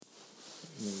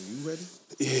You ready?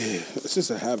 Yeah, it's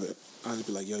just a habit. I just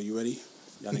be like, yo, you ready?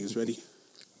 Y'all niggas ready?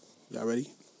 Y'all ready?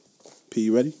 P,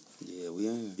 you ready? Yeah, we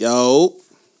in. Yo.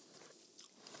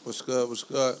 What's good? What's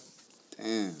good?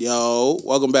 Damn. Yo,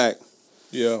 welcome back.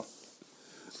 Yeah.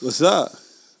 What's up?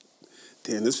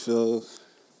 Damn, this feels...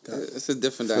 It's a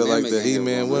different Feel dynamic. like the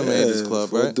He-Man women in this club,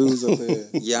 for right? dudes up there.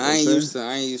 Yeah, I ain't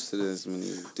used to this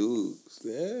many dudes.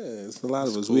 Yeah, it's a lot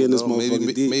of us. Cool, we in this though.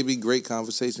 motherfucker deep. Maybe great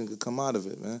conversation could come out of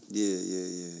it, man. Yeah.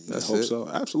 I That's hope it. so.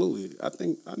 Absolutely.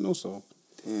 I know so.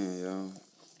 Damn,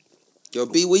 yo,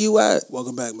 B, where you at?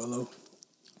 Welcome back, Mello.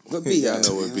 Where B Yeah, I at?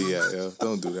 know where man? B at, yo.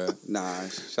 Don't do that. Nah,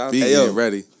 shout out B to Hey, yo. getting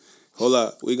ready. Hold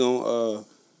up. We gonna,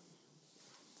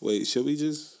 wait, should we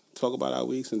just talk about our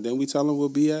weeks and then we tell them where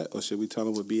B at? Or should we tell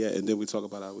them where B at and then we talk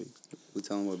about our weeks? We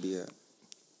tell him where B at.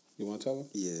 You want to tell them?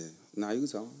 Yeah. Nah, you can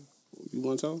tell him. You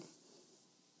want to tell them?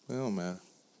 Well, man.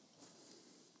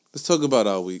 Let's talk about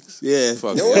our weeks. Yeah.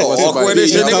 Fuck Yo, it. I want awkward somebody-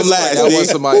 as shit. I Come last, want B.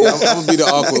 somebody. I'm gonna be the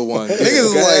awkward one. Niggas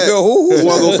is Go like, ahead. yo, who? You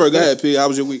want to go first? Go ahead, P. How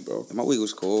was your week, bro? My week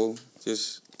was cool.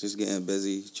 Just getting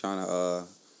busy, trying to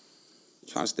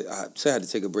stay. I had to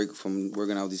take a break from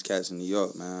working out with these cats in New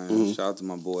York, man. Mhm. Shout out to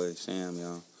my boy Sam,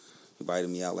 yo. He invited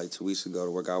me out like 2 weeks ago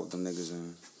to work out with them niggas,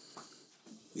 and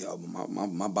yo,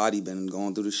 my body been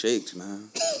going through the shakes, man.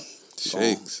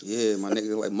 Shakes. Yeah, my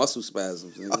niggas like muscle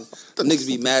spasms. Nigga. The niggas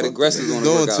be mad aggressive on the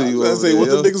doing workout. to you? I say, what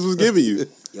the niggas was giving you?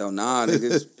 Yo, nah,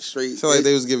 niggas straight. I feel like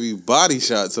they was giving you body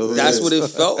shots over That's there. what it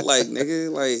felt like,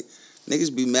 nigga. Like,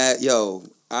 niggas be mad. Yo,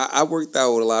 I worked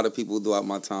out with a lot of people throughout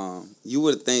my time. You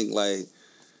would think, like,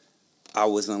 I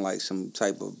was in, like, some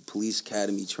type of police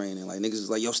academy training. Like, niggas was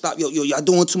like, yo, stop. Yo, y'all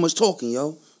doing too much talking,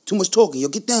 yo. Too much talking. Yo,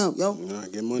 get down, yo. Nah,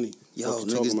 get money. Yo, What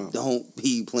you talking niggas about? don't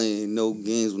be playing no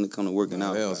games when it come to working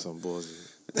out. They on like. some bullshit.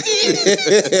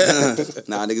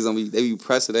 Nah, niggas don't be, they be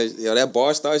pressing that. Yo, that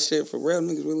bar star shit, for real,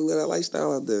 niggas really live that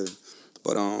lifestyle out there.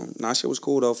 But, nah, shit was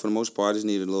cool, though, for the most part. I just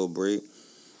needed a little break.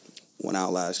 Went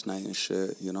out last night and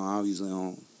shit. You know, I was usually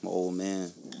on my old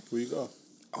man. Where you go?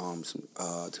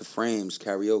 To Frames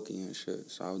karaoke and shit.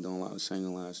 So I was doing a lot of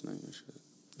singing last night and shit.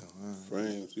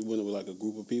 Frames. You went with like a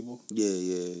group of people?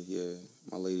 Yeah.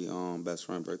 My lady best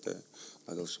friend birthday.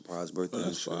 Like a surprise birthday Oh, and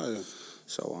that's shit. fire.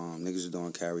 So niggas are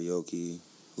doing karaoke,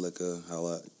 liquor,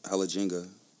 hella Jenga,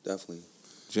 definitely.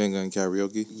 Jenga and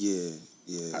karaoke.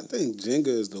 Yeah. I think Jenga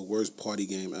is the worst party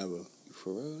game ever.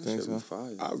 For real? That Think shit be so?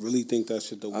 fire. I really think that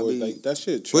shit the I worst. be- Like, that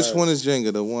shit trash. Which one is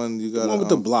Jenga? The one you got? The one with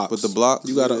the blocks. With the blocks.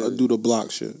 You gotta Yeah. do the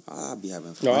block shit. I be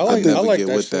having fun. No, I I like never that get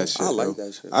shit. with that shit. I like bro.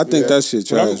 that shit. I think that shit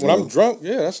trash, When I'm bro. drunk,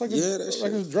 yeah, that's like Yeah, that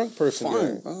like shit a drunk person. fun.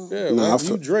 Game. Oh. Yeah, Nah, I when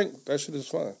feel- you drink, that shit is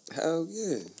fun. Hell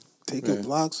yeah. Taking Yeah.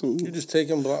 blocks. And, You just take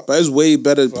them block. but it's way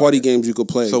better Fuck party it. games you could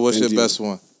play. So what's than your Jenga. best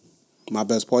one? My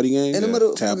best party game? In the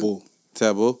middle. Taboo.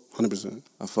 Taboo. 100%.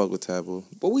 I fuck with Taboo.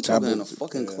 But we talking Taboo. in a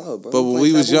fucking club, bro. But when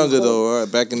we was younger though,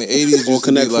 right, back in the 80s, Or used to be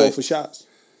Connect Four like, for shots.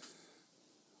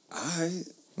 Alright.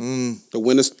 The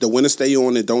winner stay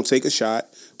on and don't take a shot.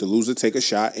 The loser take a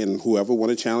shot, and whoever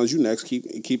want to challenge you next,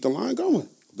 keep the line going.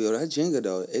 Yo, that Jenga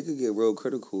though, it could get real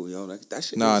critical, yo. That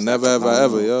shit. nah, can never stack have up I high,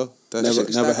 ever, bro. yo. That Never,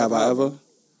 shit, never stack have up I high, ever. bro.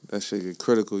 that shit get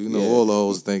critical. You know, Yeah. all the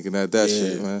hoes thinking that Yeah.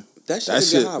 shit, man. That shit That get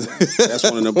shit. high, bro. That's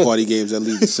one of the party games that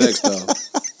lead to sex, though.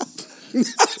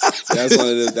 That's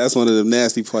one of the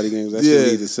nasty party games that Yeah. should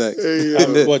lead to sex.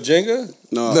 What Jenga?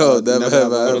 No, never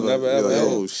have I ever. Never have I Yo, ever.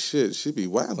 oh shit, she be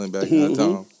wilding back in that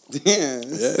time. Damn.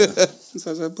 Yeah.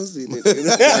 Such a pussy.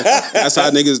 That's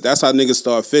how niggas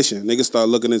start fishing. Niggas start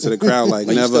looking into the crowd like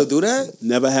You never. still do that?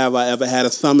 Never have I ever had a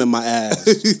thumb in my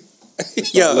ass.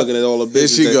 Yo. Looking at all the Here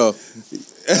bitches. she that- go.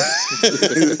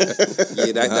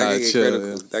 Yeah, that Nah, can get chill, critical.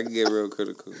 yeah. That can get real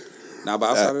critical. Nah, but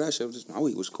outside of that shit, my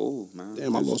week was cool, man.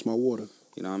 Damn, I lost my water.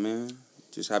 You know what I mean?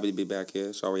 Just happy to be back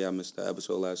here. Sorry I missed the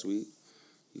episode last week.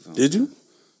 Feel Did me? you?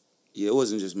 Yeah, it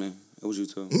wasn't just me. It was you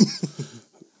too.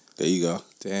 There you go.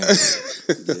 Damn.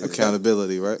 Yeah.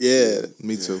 Accountability, right? Yeah.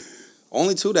 Me too.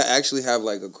 Only two that actually have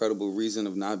like a credible reason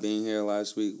of not being here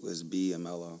last week was B and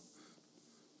Mello.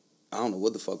 I don't know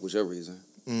what the fuck was your reason.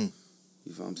 Mm.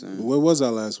 You feel what I'm saying? Where was I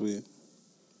last week?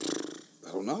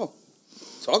 I don't know.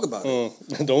 Talk about it.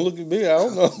 Don't look at me. I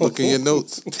don't know. Look in your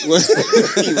notes.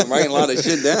 You been writing a lot of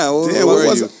shit down. What- Damn,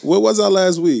 what- where was I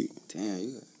last week? Damn,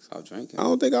 you gotta stop drinking. I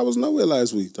don't think I was nowhere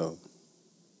last week though.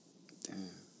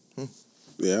 Damn.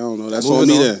 Yeah, I don't know. That's Moving on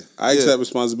me on. then. I accept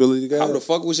responsibility, guys. How the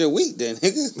fuck was your week then,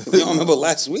 nigga? If you don't remember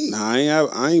last week. Nah,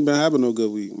 I ain't been having no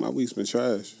good week. My week's been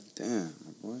trash. Damn,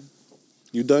 my boy.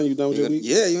 You done? You done with your week?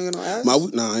 Yeah, you ain't got no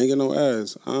ass? Nah, I ain't got no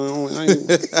ass. I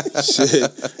ain't.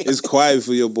 Shit, it's quiet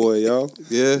for your boy, yo.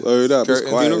 Yeah. Word up, it's Curtain.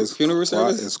 quiet. Funeral- It's funeral quiet.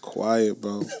 service? It's quiet,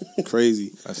 bro.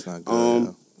 Crazy. That's not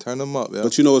good. Turn them up, yo.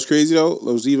 But you know what's crazy though? It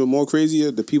was even more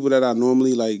crazier. The people that I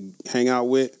normally like hang out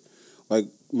with, like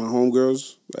my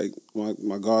homegirls, like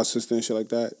my god sister and shit like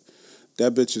that.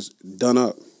 That bitch is done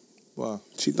up. Wow.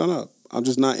 She done up. I'm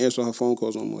just not answering her phone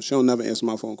calls no more. She don't never answer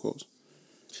my phone calls.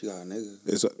 She got a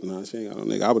nigga. Nah, she ain't got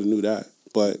no nigga. I would have knew that.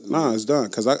 But nah, it's done.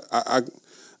 Cause I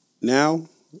now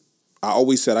I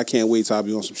always said I can't wait till I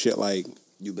be on some shit like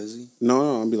You busy?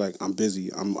 no, I'm be like I'm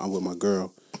busy. I'm with my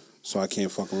girl, so I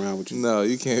can't fuck around with you. No,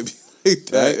 you can't be like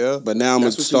that, Right? yo. But now I'm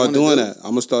That's gonna what you start wanna doing do? that.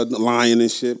 I'm gonna start lying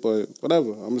and shit. But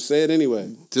whatever, I'm gonna say it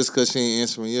anyway. Just because she ain't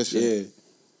answering your shit. Yeah.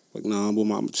 Like nah, I'm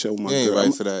gonna chill with my You ain't girl. right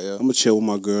I'm for that, yo. gonna chill with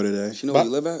my girl today. She know where you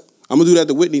live at? I'm gonna do that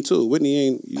to Whitney too. Whitney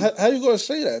ain't. How you gonna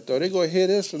say that though? They gonna hear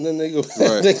this and then they go.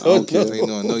 Right. They I don't care. know. They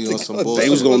know you on some They bullshit.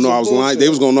 was gonna know I was lying. Bullshit. They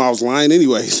was gonna know I was lying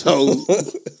anyway. So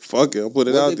fuck it, I'll put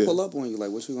it What out they there. pull up on you? Like,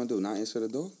 what you gonna do? Not answer the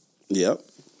door? Yep.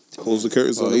 Close the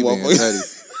curtains Oh, on he the being wall. petty.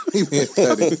 He being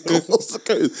petty. Close the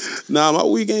curtains. Nah, my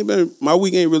week ain't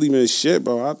really been shit,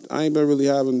 bro. I ain't been really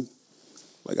having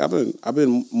like I've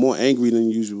been more angry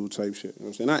than usual type shit. You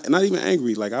know what I'm saying? Not even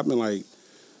angry. Like I've been like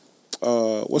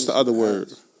what's the other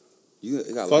word? You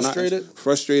got Frustrated?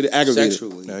 Frustrated, aggravated.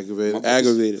 Sexually. Aggravated.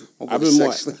 Aggravated. My I've boy's been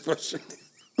more sexually frustrated.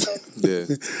 Yeah.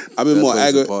 I've been That more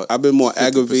plays a part. I've been more 50% of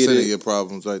aggravated. your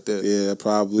problems right there. Yeah,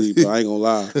 probably, but I ain't gonna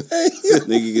lie.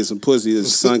 Nigga get some pussy, the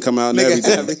sun come out and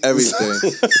everything. Everything.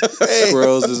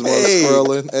 Squirrels is more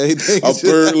squirreling. Everything. A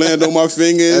bird land on my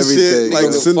finger and shit. Everything. Like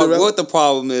Yo, Fuck Cinderella. what the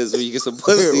problem is when you get some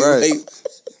pussy. Right. Like,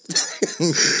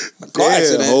 car Yeah,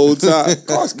 accident. whole time.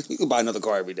 Cars, you can buy another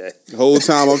car every day. Whole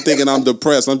time I'm thinking I'm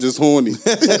depressed. I'm just horny.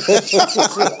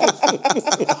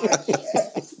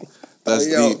 That's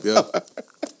Yo. deep, yo.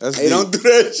 That's Hey, deep. don't do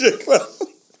that shit, bro.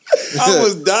 I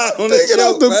almost died on that Thinking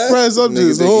I'm joke, man. depressed. I'm Niggas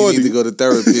just think you horny. need to go to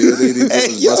therapy. They need to Hey,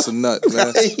 just yo. bust a nut,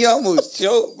 man. You almost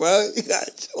choked, bro. You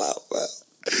gotta chill out, bro.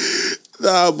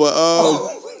 Nah, but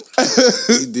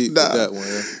He deep Nah. with that one,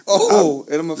 yeah. Oh,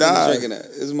 and I'm gonna finish Nah. drinking that.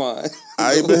 It's mine.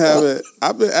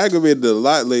 I've been aggravated a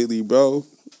lot lately, bro.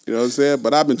 You know what I'm saying?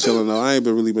 But I've been chilling though. I ain't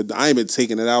been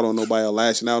taking it out on nobody or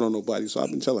lashing out on nobody. So I've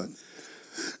been chilling.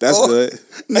 That's Oh. good.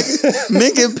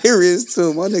 Making periods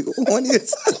too, my nigga. 1 year.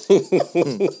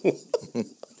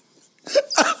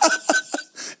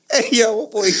 Hey, yo, my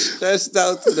boy stressed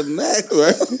out to the max.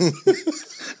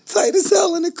 Tight as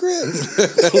hell in the crib.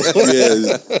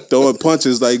 Yeah, throwing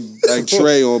punches like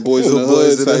Trey on Boys in the Hood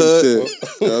Boys in the type Hood. shit.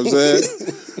 You know what I'm saying?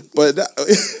 But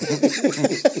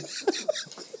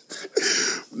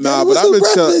nah, but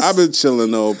I've been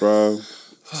chilling though, bro.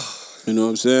 You know what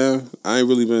I'm saying? I ain't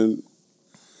really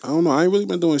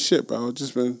been doing shit, bro. I've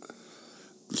just been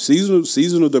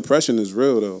seasonal depression is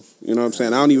real though. You know what I'm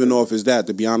saying? I don't even know if it's that,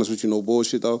 to be honest with you, no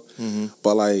bullshit though. Mm-hmm.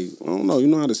 But like, I don't know. You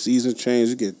know how the seasons change?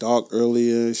 It get dark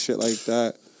earlier and shit like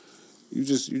that. You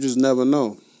just never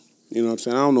know. You know what I'm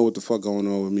saying? I don't know what the fuck going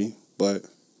on with me, but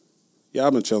yeah,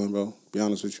 I've been chilling, bro. Be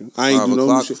honest with you. I ain't do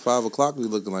no shit. 5 o'clock, we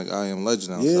looking like I Am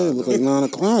Legend outside. Yeah, look like 9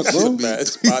 o'clock, bro. Bad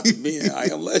spot to be in. I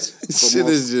am legend. Shit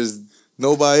is just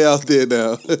nobody out there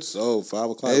now. So 5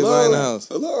 o'clock. Everybody in the house.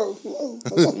 Hello. You know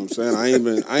what I'm saying? I ain't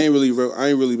really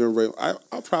been. I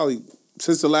probably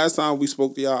since the last time we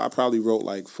spoke to y'all, I probably wrote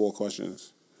like 4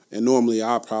 questions, and normally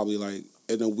I probably like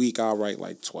in a week I write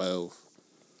like 12.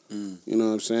 You know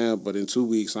what I'm saying? But in 2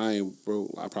 weeks I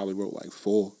probably wrote like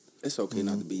 4. It's okay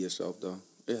not to be yourself, though.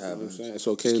 It You know what I'm happens. saying? It's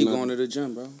okay. Just keep not- going to the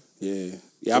gym, bro. Yeah,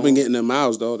 I've been getting them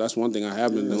miles though. That's one thing I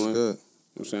have been That's doing. good. You know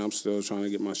what I'm saying? I'm still trying to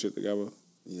get my shit together.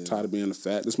 Yeah. Tired of being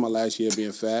fat. This is my last year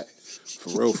being fat. For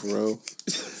real, for real.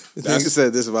 Nigga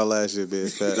said this about last year being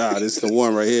fat. Nah, this is the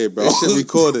one right here, bro. That shit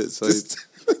recorded. So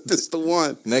This the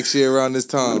one. next year around this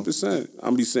time, 100%.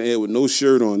 I'm be sitting here with no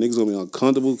shirt on. Niggas gonna be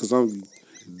uncomfortable because I'm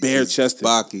bare chested.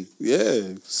 Baki.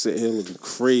 Yeah, sitting here looking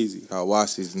crazy, I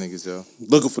watch these niggas, yo.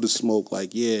 looking for the smoke.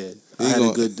 Like, yeah, I had a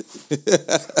gonna- good.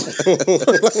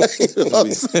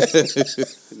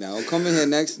 Now, come in here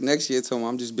next year, tell me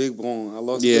I'm just big bone. I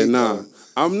lost Yeah, weight, nah, though.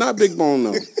 I'm not big bone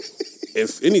though.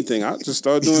 If anything, I just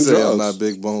start He doing said I'm drugs. not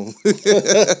big bone.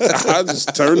 I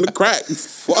just turn the crack.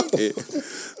 Fuck it.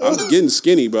 I'm getting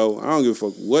skinny, bro. I don't give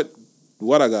a fuck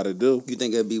what I gotta do. You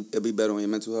think it'd be better on your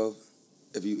mental health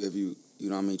if you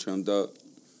know what I mean, trimmed up,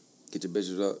 get your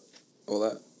bitches up, all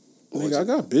that? Nigga, I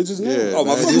got bitches now. Yeah, Oh,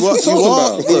 my man. fuck, You what you talking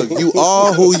are, about? look, you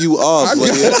are who you are, I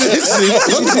buddy. got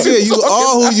bitches. Yeah, you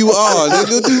are who you are,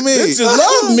 nigga. What do you mean? Bitches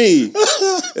love me.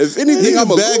 If He anything, can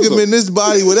I'm a bag him loser. in this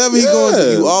body, whatever he going to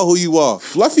do. You are who you are.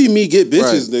 Fluffy me get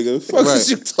bitches, Right. nigga. Fuck Right. is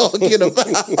you talking about?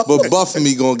 But buff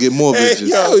me gonna get more bitches.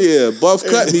 Yo, yeah, buff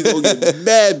cut me gonna get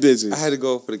mad bitches. I had to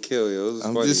go for the kill, yo. It was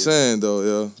I'm funny. just saying though,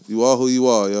 yo. You are who you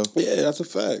are, yo. Yeah, that's a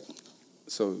fact.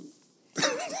 So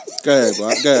Go ahead, bro.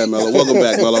 Go ahead, Mello. Welcome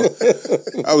back, Mello.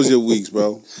 How was your weeks,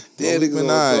 bro? Damn, Been niggas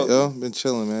alright, on yo. Been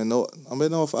chilling, man. No, I've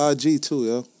been off IG too,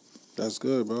 yo. That's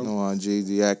good, bro. No IG,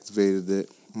 deactivated it.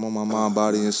 I'm on my mind,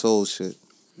 body, and soul shit.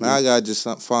 Now I gotta just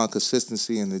find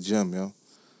consistency in the gym, yo.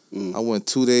 I went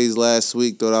 2 days last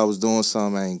week, thought I was doing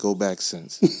something, I ain't go back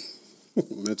since.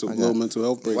 Mental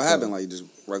health break. What happened? Like just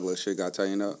regular shit got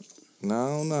tightened up? No, I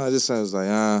don't know. I just was like,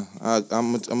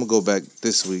 I'm gonna go back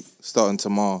this week, starting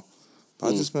tomorrow. I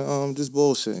just been just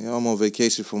bullshit. You know, I'm on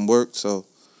vacation from work, so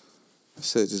I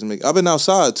said just make. I've been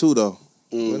outside too, though.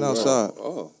 Been outside.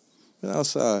 Oh. Been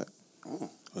outside. Oh,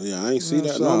 yeah, I ain't see that.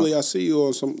 outside. Normally, I see you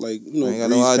on some like I ain't got breeze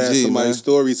no past IG, somebody's man.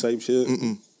 story type shit.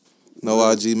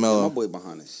 No IG My Mello. boy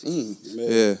behind the scenes. Man,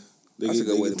 Yeah, That's a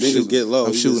good way to niggas get low.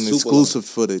 I'm You shooting get super exclusive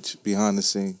footage behind the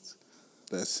scenes.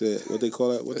 low. That's it. What they call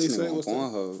that? What This they nigga say? on What's that?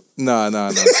 Pornhub. Nah.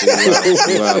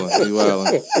 You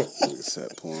wildin'. Nigga said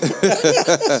porn.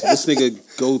 This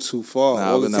nigga go too far Nah,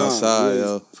 all I've the been time. outside, Yeah.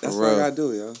 yo. For That's real. what I gotta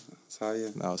do, yo. That's how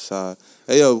you. Outside.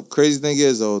 Hey, yo, crazy thing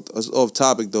is, though, it's off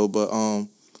topic, though, but,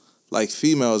 like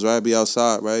females, right, be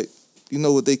outside, right? You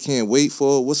know what they can't wait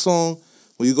for? What song,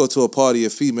 when you go to a party, a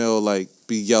female, like,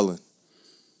 be yelling?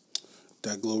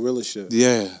 That Glorilla shit.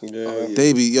 Yeah. Yeah.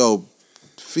 They be, yo,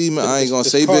 female, I ain't gonna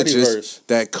It's say Cardi bitches. verse.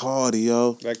 That Cardi,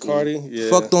 yo. That Cardi, yeah.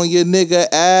 Fucked on your nigga,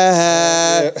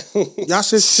 ass. Y'all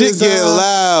should Shit get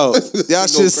loud. Y'all Go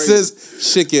shit crazy.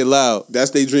 shit get loud. That's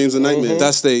their dreams and nightmares.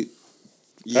 That's they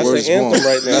That's words the anthem born.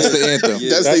 right now. That's the anthem. Yeah.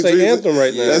 That's they the dreams- anthem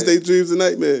right now. That's their dreams and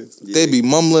nightmares. They be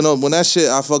mumbling up when that shit.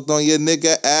 I fucked on your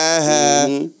nigga.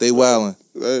 They wildin'.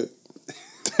 Right.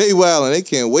 They wildin'. They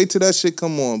can't wait till that shit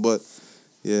come on. But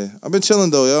yeah, I've been chilling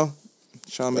though, yo.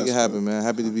 Trying to make That's it happen, man.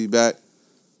 Happy to be back.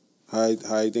 How you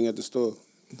think at the store?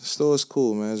 The store's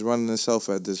cool, man. It's running itself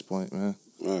at this point, man.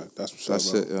 All right, that's what's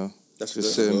That's up, bro. it, yo. That's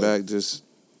Just good. sitting back, just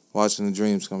watching the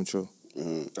dreams come true.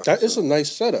 That is a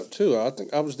nice setup too. I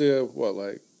think I was there. What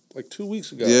like 2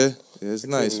 weeks ago. Yeah, it's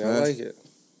nice, I man. like it.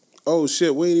 Oh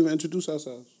shit, we ain't even introduce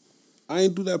ourselves. I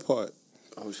ain't do that part.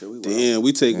 Oh shit, we wild. Damn,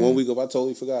 we take Damn. 1 week off. I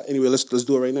totally forgot. Anyway, let's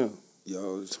do it right now.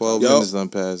 Yo, it's 12 Yo. minutes done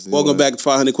passed. Welcome back to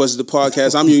 500 Questions the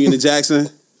podcast. I'm Union and Jackson.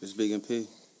 It's Big and P.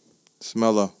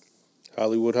 Smello.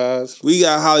 Hollywood Highs. We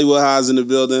got Hollywood Highs in the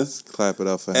building. Clap it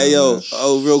up for him. Hey yo,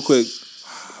 man. real quick,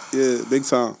 yeah, big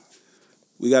time.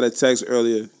 We got a text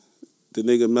earlier. The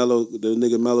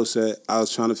nigga Mello said I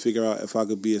was trying to figure out if I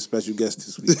could be a special guest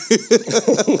this week.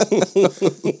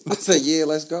 I said, yeah,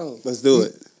 let's go. Let's do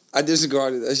it. I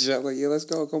disregarded that shit. I'm like, yeah, let's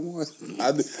go. Come on.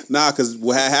 Because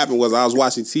what had happened was I was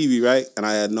watching TV, right, and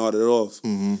I had nodded off,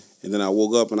 and then I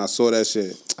woke up and I saw that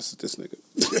shit. I said, this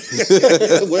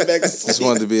nigga. Went back to sleep. Just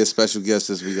wanted to be a special guest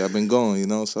this week. I've been going, you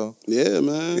know, so Yeah,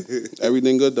 man.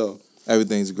 Everything good though.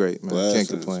 everything's great, man. Blessings,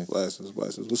 Can't complain. Blessings.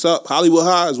 What's up, Hollywood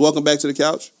Highs? Welcome back to the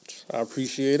couch. I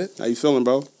appreciate it. How you feeling,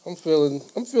 bro? I'm feeling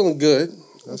good. I'm feeling good,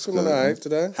 all right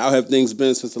today. How have things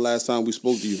been since the last time we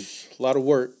spoke to you? A lot of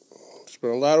work. It's been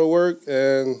a lot of work,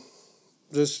 and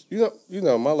just you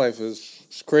know, my life is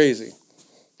crazy.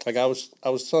 Like I was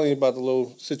telling you about the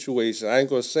little situation. I ain't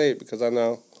gonna say it because I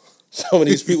know some of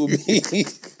these people be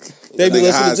they be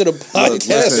listening to the podcast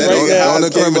Listen, right now. don't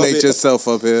incriminate yourself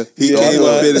up here. He came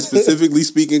up here to specifically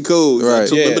speaking code. Right.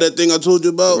 Remember that thing I told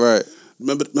you about? Right.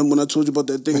 Remember when I told you about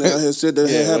that thing that I had said that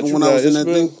had what happened you when I got, was in it's that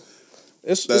been- thing?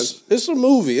 It's a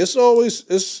movie. It's always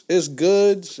it's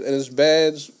good and it's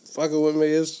bad. Fucking with me.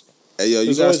 It's Hey yo,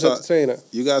 always entertaining.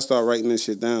 you gotta start writing this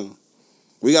shit down.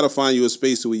 We gotta find you a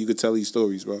space to where you could tell these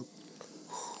stories, bro.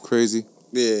 Crazy.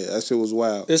 Yeah, that shit was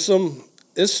wild. It's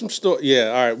some story. Yeah,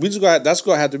 all right. We just that's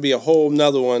gonna have to be a whole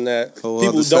nother one that Whole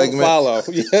people other don't segment? follow.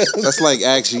 Yeah. That's like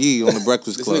Ask Yee on the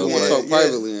Breakfast This Club. nigga want to Like, talk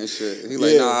privately and shit. He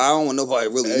like, Yeah. nah, I don't want nobody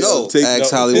to really Hey, know. take-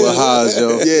 Ask No. Hollywood Highs,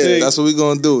 yo. Yeah. That's what we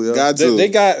gonna do, yo. Got to. They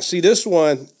got this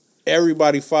one.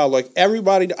 Everybody follow. Like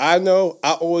everybody I know,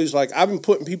 I always like. I've been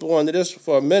putting people onto this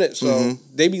for a minute, so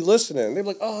they be listening. They be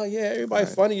like, "Oh yeah, everybody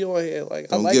funny on here." Like,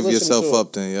 I Don't like give listening yourself to it.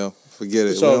 up then, yo. Forget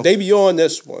it. So Well, they be on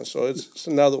this one, so it's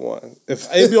another one.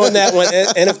 If they be on that one,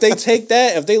 and if they take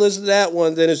that, if they listen to that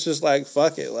one, then it's just like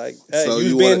fuck it. Like, hey, So you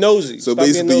you being wanna- nosy. So Stop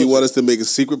being basically, you nosy. want us to make a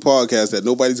secret podcast that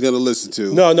nobody's gonna listen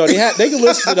to. No, they can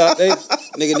listen to that. They,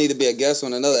 Nigga need to be a guest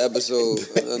on another episode,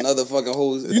 another fucking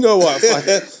whole. you know what? Fuck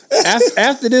it.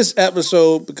 After this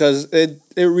episode, because it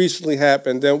recently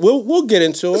happened, then we'll get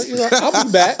into it. You know, I'll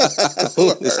be back.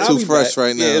 It's I'll too be fresh back.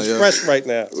 right now, Yeah, it's yo. fresh right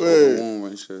now. warm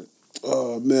and shit.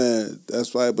 Oh man,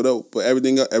 that's right. But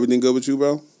everything good with you,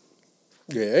 bro?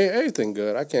 Yeah, everything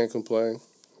good. I can't complain. You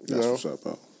That's know, what's up,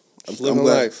 bro. just living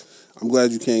glad. life. I'm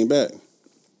glad you came back.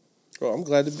 Bro, I'm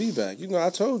glad to be back. You know,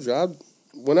 I told you,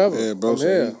 whenever Yeah, bro I'm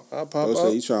said here, I'll pop Bro up.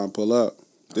 said he trying to pull up.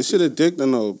 This shit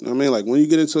addicting though. I mean, like when you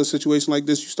get into a situation like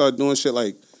this, you start doing shit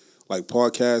like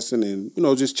podcasting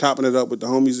and just chopping it up with the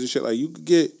homies and shit. Like you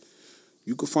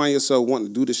could find yourself wanting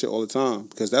to do this shit all the time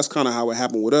because that's kind of how it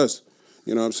happened with us.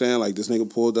 You know what I'm saying? Like this nigga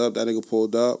pulled up, that nigga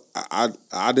pulled up.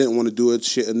 I didn't want to do it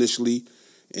shit initially,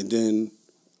 and then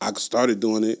I started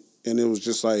doing it, and it was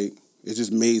just like it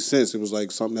just made sense. It was like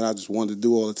something that I just wanted to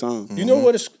do all the time. You know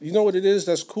what it is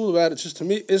that's cool about it. Just to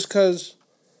me, it's because,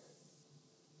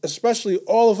 especially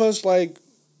all of us, like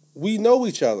we know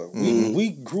each other. We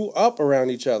grew up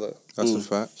around each other. That's a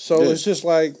fact. So it's just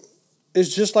like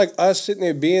us sitting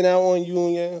there being out on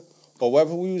Union or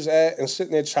wherever we was at and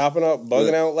sitting there chopping up,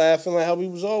 bugging out, laughing like how we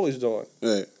was always doing.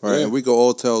 Right. And we could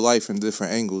all tell life in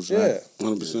different angles, right? 100%. You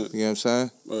know what I'm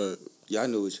saying? Right. Yeah, I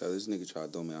knew each other. This nigga tried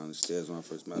to throw me down the stairs when I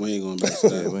first met him. We ain't going back to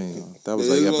that. That was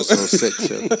like episode 6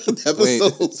 shit.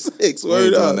 Episode 6. We ain't Word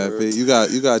doing up. that, P. You got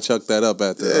to chuck that up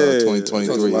after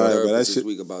 2023. Right, but that this shit-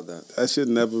 week about that. That shit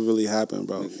never really happened,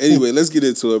 bro. Anyway, let's get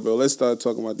into it, bro. Let's start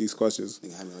talking about these questions.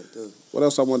 Nigga had me like this. What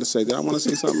else I wanted to say? Did I want to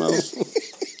say something else?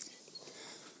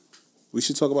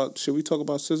 Should we talk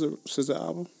about SZA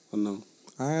album or no?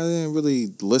 I didn't really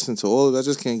listen to all of it. I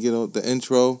just can't get out the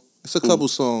intro. It's a couple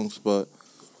songs, but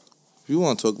if you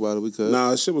want to talk about it, we could.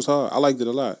 Nah, shit was hard. I liked it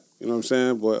a lot. You know what I'm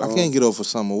saying? But I can't get over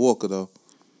Summer Walker, though.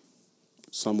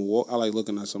 Summer Walker. I like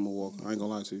looking at Summer Walker. I ain't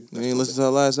gonna lie to you. You ain't listen to her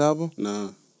last album? Nah,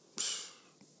 You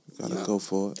gotta go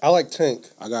for it. I like Tink.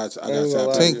 I got ain't gonna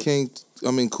tapped lie. in. Tank King,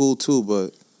 cool too,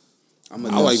 but I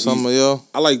like Summer, these. yo.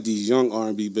 I like these young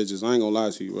R&B bitches. I ain't gonna lie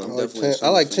to you, bro. I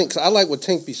like Tink. 'Cause I like what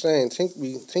Tink be saying. Tink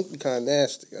be kind of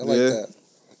nasty. I like Yeah. that.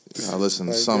 I listen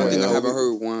to Like, Summer, I think I yo. haven't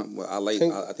heard one. But I like.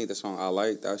 Tink- I think the song I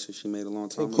like. That shit she made a long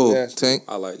time ago. Cool. Nasty. Tank.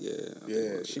 I like.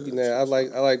 Yeah, she be nasty. I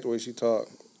like the way she talk.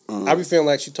 I be feeling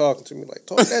like she talking to me. Like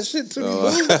talk that shit to me,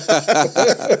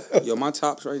 bro. Yo, my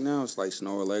tops right now is like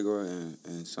Snow Allegra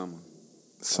and Summer.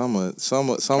 Summer just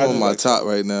on my like top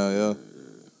right now, yo.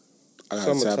 I gotta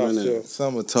Summer tap tough in there. too.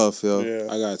 Summer tough, yo. Yeah.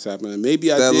 I gotta tap in.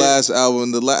 Maybe I That did. last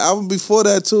album, the album before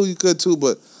that too, you could too,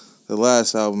 but the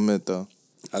last album meant though.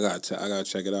 I gotta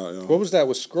check it out, yo. What was that?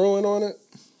 Was Screwing on it?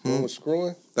 One was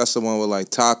Screwing? That's the one with like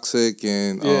Toxic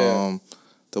and Yeah.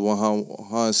 the one her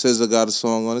and SZA got a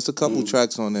song on. It's a couple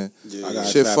tracks on there. Yeah, I got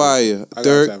Shit tap in. fire. I gotta tap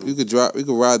Dirk, in. you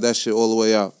could ride that shit all the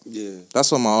way out. yeah.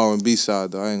 That's on my R&B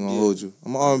side though. I ain't gonna hold you.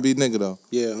 I'm an R&B nigga though.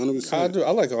 Yeah, I 100%. do.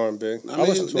 I like R&B. I I mean,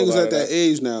 listen to a lot niggas of at that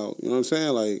age now. You know what I'm saying?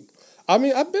 Like, I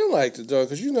mean, I've been like it though,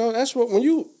 because that's what when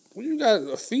you got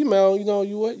a female, you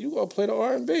gonna play the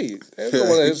R&B.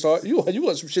 You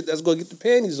want some shit that's gonna get the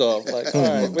panties off. Like, all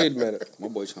right, wait a minute, My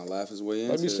boy trying to laugh his way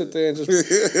into let me it. sit there and just.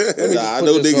 nah, I put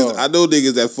know this niggas. on. I know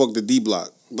niggas that fuck the D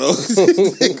block. Bro.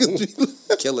 Niggas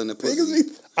be- Killing the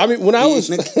pussy. I mean, when I was,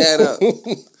 Beating the cat up.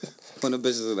 Putting the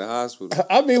bitches in the hospital.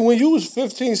 I mean, when you was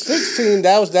 15, 16,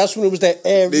 that's when it was that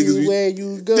everywhere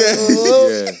you go.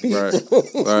 Yeah, right.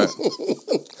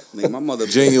 Nigga, my mother.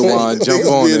 Genuine, jump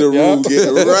niggas on be in the it. room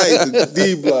getting right. The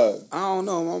D block. I don't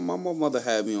know. My mother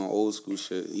had me on old school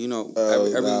shit. You know,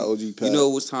 OG Pat. you know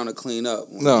it was time to clean up.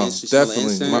 When No, you smell the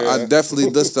definitely. incense, I definitely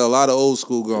listened to a lot of old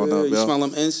school growing yeah, up, you yo. smell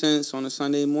them incense on a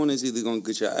Sunday morning. It's either gonna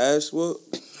get your ass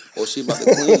whooped or she about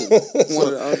to clean. One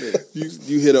or the other.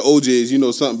 You hear the OJs, you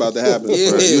know something about to happen.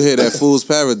 Yeah. Right, you hear that Fool's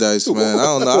Paradise, man. I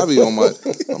don't know. I be on my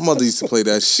mother used to play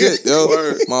that shit, yo.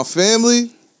 Word. My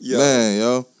family, Yeah. man,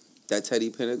 yo. That Teddy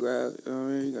Pendergrass, you know what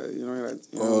I mean?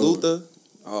 You know, Luther.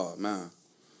 Oh man,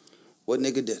 what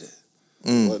nigga did it?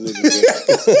 What niggas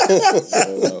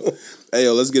do? Hey,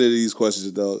 yo, let's get into these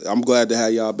questions, though. I'm glad to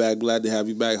have y'all back. Glad to have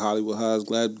you back, Hollywood Highs.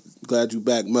 Glad you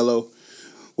back, Mello.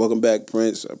 Welcome back,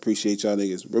 Prince. I appreciate y'all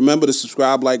niggas. Remember to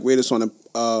subscribe, like, rate us on the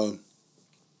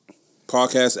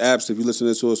podcast apps. If you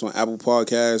listen to us on Apple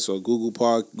Podcasts or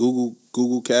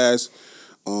Google Cast,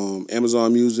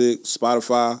 Amazon Music,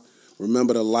 Spotify.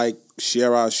 Remember to like,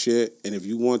 share our shit, and if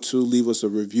you want to, leave us a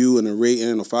review and a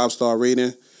rating, a 5-star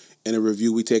rating. In a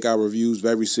review, we take our reviews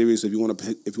very serious. If you want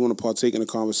to partake in a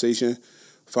conversation,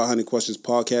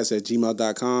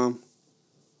 500questionspodcast@gmail.com.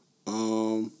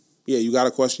 Yeah, you got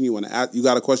a question you want to ask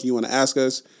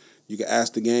us. You can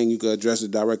ask the gang. You can address it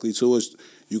directly to us.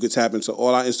 You can tap into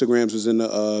all our Instagrams is in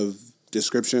the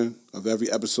description of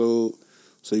every episode,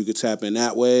 so you can tap in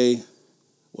that way.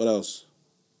 What else?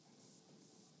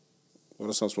 What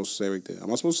else I'm supposed to say right there?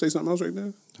 Am I supposed to say something else right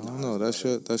there? I don't know. That's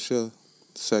your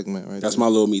segment right That's there. my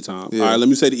little me time. Yeah. All right, let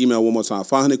me say the email one more time.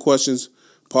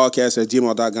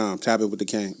 500questionspodcast@gmail.com. Tap it with the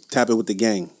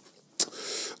gang.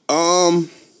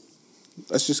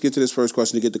 Let's just get to this first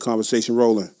question to get the conversation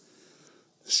rolling.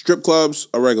 Strip clubs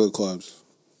or regular clubs?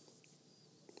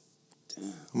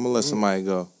 I'm gonna let somebody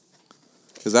go.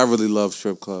 Because I really love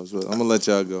strip clubs, but I'm gonna let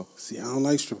y'all go. See, I don't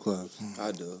like strip clubs,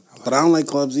 I do. but I don't like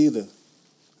clubs either.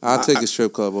 I'll take a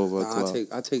strip club over a Nah, club.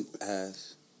 I take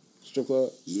ass. Strip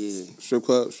club, Yeah. strip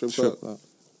club, strip club. Strip club.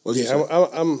 What'd you Yeah,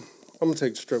 say? I'm gonna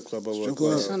take the strip club over a Strip club.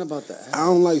 club. It's not about the ass. I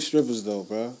don't like strippers though,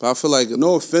 bro. But I feel like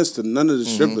No offense to none of the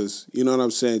strippers. You know what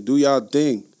I'm saying? Do y'all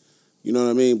thing. You know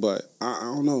what I mean? But I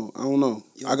don't know. I don't know.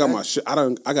 Yo, I got that- my shit.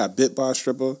 I got bit by a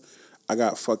stripper. I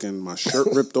got fucking my shirt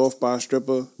ripped off by a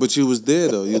stripper. But you was there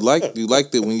though. You liked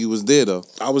it when you was there though.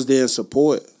 I was there in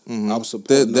support. I was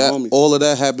supporting That the homie. all of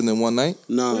that happened in one night.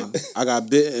 Nah, I got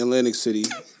bit in Atlantic City,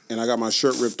 and I got my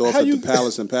shirt ripped off How at you- the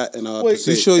Palace in Wait, You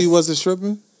Passaic. sure you wasn't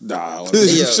stripping? Nah, You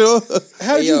Yo. sure?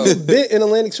 How Hey, you yo. get bit in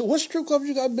Atlantic City? What strip club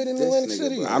you got bit in This Atlantic nigga,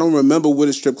 City? bro. I don't remember where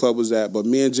the strip club was at, but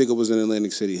me and Jigga was in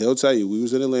Atlantic City. He'll tell you, we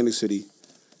was in Atlantic City,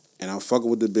 and I'm fucking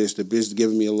with the bitch. The bitch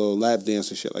giving me a little lap dance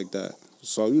and shit like that.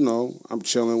 So, you know, I'm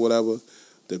chilling, whatever.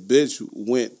 The bitch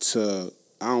went to,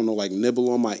 I don't know, like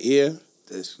nibble on my ear,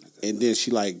 This nigga. and then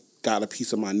she like got a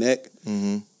piece of my neck,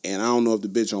 Mm-hmm. and I don't know if the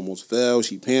bitch almost fell,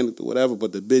 she panicked or whatever,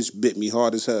 but the bitch bit me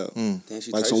hard as hell. Damn,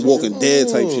 she Like Tyson some Walking you? Dead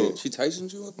type shit. She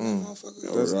Tysoned you up,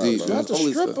 motherfucker. That's Right, deep. bro. man. Not the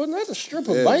Holy stripper, not the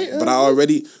stripper Yeah, biting. but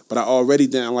I already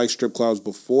didn't like strip clubs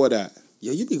before that.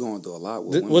 Yo, you be going through a lot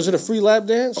with women. Was it a free lap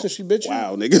dance since she bit you?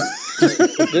 Wow, nigga.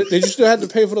 Did you still have to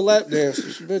pay for the lap dance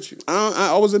since she bit you?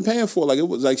 I wasn't paying for it. Like it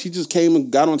was like she just came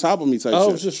and got on top of me type Oh, shit.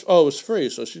 it was just it was free,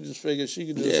 so she just figured she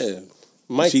could just Yeah,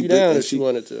 mic She you bit- down and if she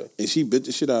wanted to. and she bit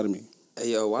the shit out of me.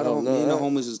 Hey, yo, why Oh, don't no, me and the that-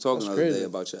 homies was talking that's the other day crazy.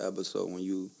 about your episode when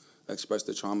you expressed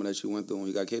the trauma that you went through when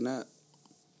you got kidnapped?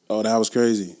 Oh, that was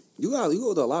crazy. You go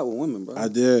through a lot with women, bro. I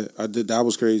did. That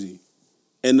was crazy.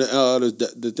 And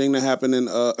the thing that happened in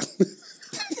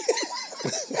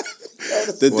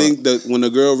when the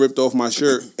girl ripped off my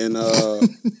shirt in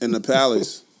the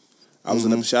Palace, I was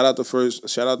in the shout out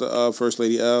to First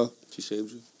Lady L. She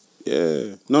shaved you?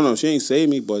 Yeah. No, she ain't saved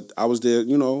me, but I was there,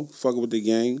 you know, fucking with the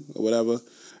gang or whatever.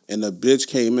 And the bitch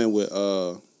came in with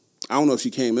I don't know if she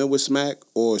came in with Smack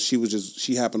or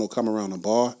she happened to come around the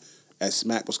bar as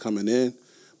Smack was coming in.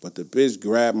 But the bitch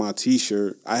grabbed my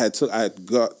t-shirt.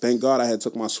 Thank God I had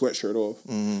took my sweatshirt off.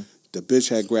 Mm-hmm. The bitch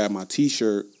had grabbed my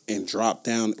t-shirt and dropped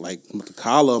down like the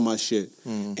collar of my shit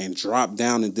and dropped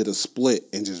down and did a split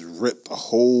and just ripped the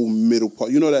whole middle part.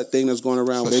 You know that thing that's going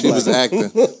around? So They she be was like-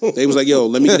 acting. They was like, "Yo,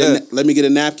 let me get a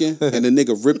napkin," and the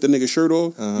nigga ripped the nigga shirt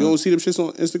off. You don't see them shits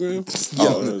on Instagram?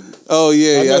 Oh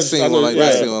yeah, I yeah. know- I seen I one know- like yeah.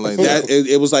 that. I seen one like that.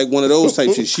 It was like one of those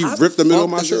type shit. She How ripped the middle of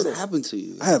fuck my did shirt this off. happen to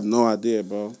you? I have no idea,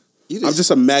 bro. You I'm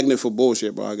just a magnet for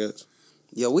bullshit, bro. I guess.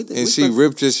 Yo, we And she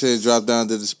ripped your shit, dropped down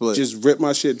to the split. Just ripped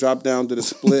my shit, dropped down to the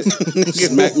split,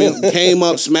 came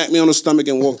up, smacked me on the stomach,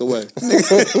 and walked away. Now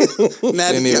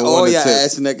Didn't get even all wanna your tip.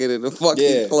 ass naked in the fucking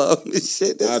Yeah. club and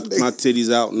shit. This My nigga- titties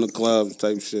out in the club,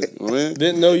 type shit. You know what I mean?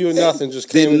 Didn't know you were nothing. Just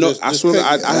came. Didn't and know. just, I just swear, picked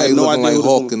I it. had you no looking idea. like who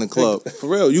Hulk this in the club. For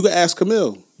real, you can ask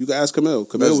Camille. Camille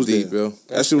That's was deep, there. yo. That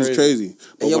That's shit was crazy. crazy.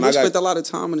 But Hey, yo, when we I spent got a lot of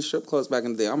time in the strip clubs back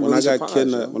in the day. I'm when really I got surprised,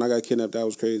 kidnapped, yo. that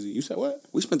was crazy. You said what?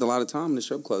 We spent a lot of time in the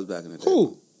strip clubs back in the day.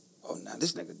 Who? Oh, nah,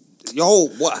 this nigga. Yo,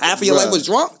 what? Half of your Bruh, life was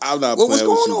drunk? I'm not. What was playing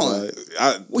with going you, on?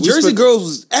 bro. Well, Jersey Girls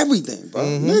was everything, bro.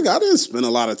 Nigga, I didn't spend a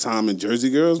lot of time in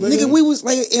Jersey Girls, nigga. Nigga, we was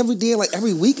like every day, like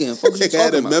every weekend. Fuck what you Nigga had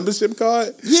talking a about? membership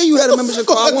card. Yeah, you had a membership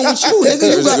card. I went with you, nigga. You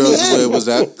Jersey got Girls is where me it in. was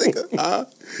at. Huh?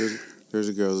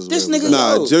 Jersey Girls is This where it was nigga-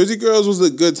 at. Nah, Yo. Jersey Girls was a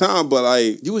good time, but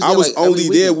like You was I there, was like, every only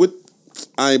there weekend. with.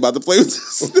 I ain't about to play with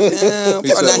this. Damn,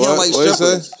 He probably said not him what? like What you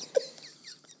strippers.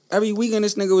 Every weekend,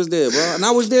 this nigga was there, bro, and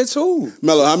I was there too.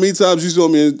 Mello, how many times you saw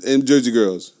me in Jersey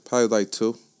Girls? Probably like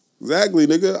 2. Exactly,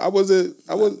 nigga. I wasn't.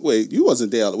 Wait, you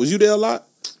wasn't there. Was you there a lot?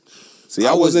 See,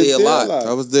 I I was wasn't there a lot.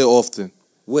 I was there often.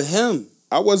 With him.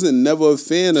 I wasn't never a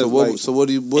fan So of what? like. So what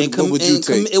do you? What, And what would you and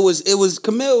take? It was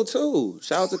Camille too.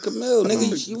 Shout out to Camille,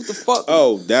 nigga. You what the fuck?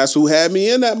 Oh, that's who had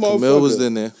me in that motherfucker. Camille was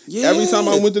in there. yeah. Every time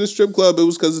I went to the strip club, it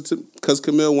was because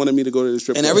Camille wanted me to go to the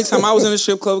strip and club. every time I was in the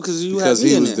strip club because you Because had me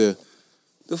he in was there.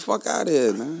 The fuck out of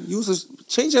here, man. You was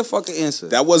change your fucking answer.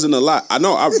 That wasn't a lot. I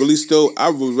know. I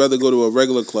would rather go to a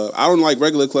regular club. I don't like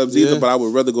regular clubs either, Yeah. but I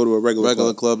would rather go to a regular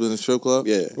Regular club. club than a strip club.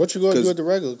 Yeah. What you gonna 'Cause do at the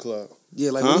regular club?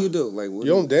 yeah, like Huh? what do you do? Like what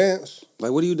You don't dance.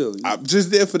 like what do you do? I'm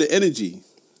just there for the energy.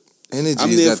 Energy I'm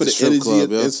is there at for the the strip energy.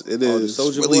 club, yo. It It's is.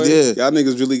 Oh, the Soulja really Boy? there. Y'all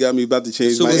niggas really got me about to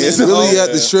change my Superman. It's answer. really Oh,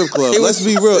 at the strip club. It was- Let's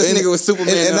be real. this And- nigga was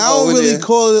Superman And and I don't over really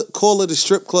there. call it a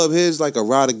strip club. Here's like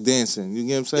erotic dancing. You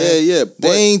get what I'm saying? Yeah, yeah. They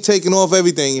ain't taking off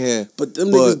everything here. But them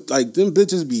niggas, like them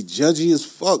bitches, be judgy as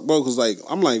fuck, bro. Cause like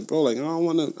I'm like, bro, like I don't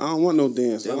want no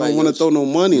dance. They're I like, don't want yo, to throw no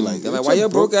money. Like, They're like, why your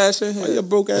broke ass in Why your here?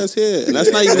 broke ass here? And that's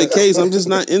not even the case. I'm just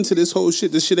not into this whole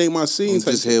shit. This shit ain't my scene. I'm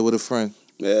type just shit. here with a friend.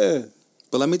 Yeah.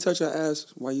 But let me touch your ass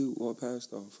while you walk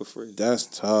past though for free. That's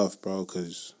tough, bro.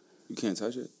 Cause You can't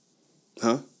touch it.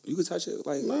 Huh? You can touch it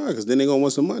like. nah, cause then they gonna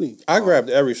want some money. I grabbed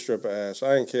every stripper ass.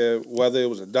 I didn't care whether it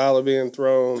was $1 being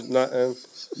thrown, nothing.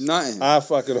 Nothing. I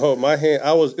fucking hope my hand.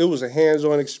 It was a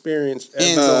hands-on experience every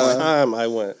Hands-on. time I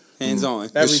went. Hands on.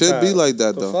 It Every should be time. like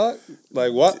that, The though. fuck?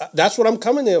 Like what? That's what I'm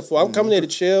coming there for. I'm coming there to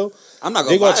chill. I'm not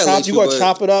They gonna gonna violate chop. You gonna but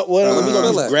chop it up with them? You gonna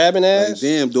feel be that. grabbing Like, ass?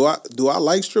 damn, do I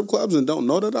like strip clubs and don't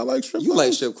know that I like strip You clubs?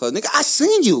 like strip club, nigga? I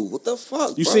seen you. What the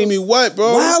fuck? You bro? see me what,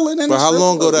 bro? Wilding in But the how strip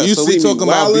long ago club. that? You So see we me talking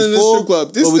about wilding in the before, strip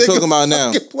club. This or we nigga talking about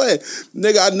now? fucking play.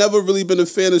 Nigga, I never really been a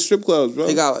fan of strip clubs, bro.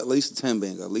 They got at least 10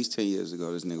 banger. At least 10 years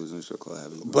ago, this nigga was in the strip club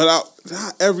heavy. Bro. But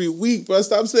not every week, bro.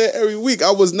 Stop saying every week.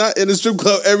 I was not in a strip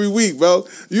club every week, bro.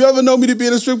 You ever know me to be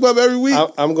in a strip club every week?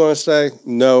 I'm gonna say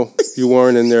no. You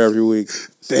weren't in there every week.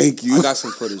 Thank you. I got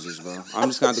some footages, bro. I'm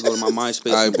just gonna have to go to my MySpace.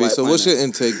 All right, and B. So find what's that. your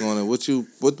intake on it? What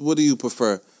do you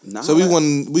prefer? Nah, So we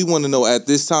want to know at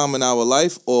this time in our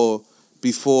life or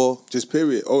before. Just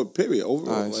period. Oh, period.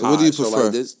 Overall. All right, Like, so what do you So prefer?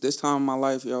 like this time in my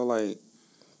life, yo, like,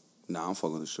 nah, I'm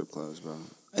fucking with strip clubs, bro.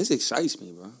 It excites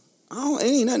me, bro. It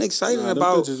ain't nothing exciting nah, them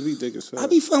about. bitches be thick as hell. I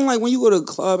be feeling like when you go to a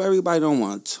club, everybody don't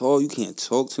want to talk. You can't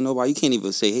talk to nobody. You can't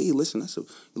even say, "Hey, listen, you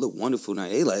look wonderful tonight."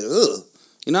 They like, ugh.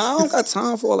 You know, I don't got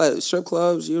time for all that strip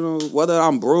clubs. You know, whether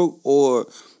I'm broke or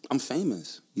I'm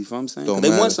famous. You feel what I'm saying? 'Cause Don't they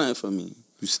matter. want something from me.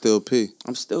 You still P.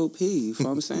 I'm still P. You feel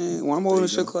what I'm saying? When I'm over in the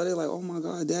strip club, they like, "Oh my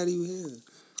God, Daddy, you here?"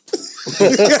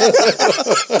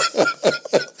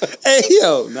 Hey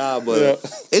yo, nah, but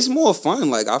it's more fun.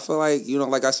 Like I feel like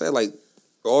like I said, like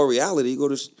all reality. You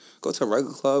go to a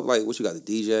regular club. Like what you got the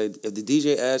DJ. If the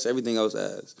DJ asks, everything else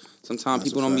asks. Sometimes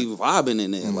That's people a don't be vibing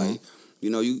in there. Like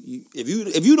you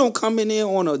if you don't come in there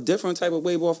on a different type of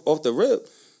wave off the rip,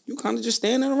 you kind of just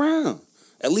standing around.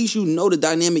 At least you know the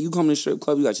dynamic. You come to the strip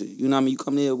club, you got your, you know what I mean. You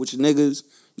come there with your niggas,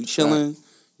 you chilling.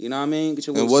 You know what I mean. Get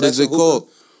your And little what is sex it called?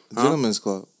 Huh? Gentlemen's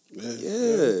Club.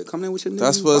 Yeah, come in with your niggas.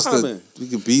 That's you for us vibing. we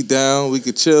could beat down, we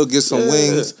could chill, get some Yeah.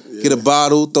 wings, get a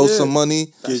bottle, throw Yeah. some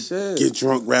money. That's it. Get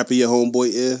drunk, rap in your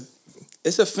homeboy ear.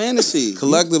 It's a fantasy.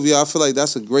 Collectively, I feel like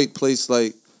that's a great place,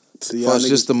 like, See for y'all us niggas.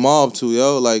 just the mob to,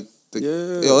 yo. Like,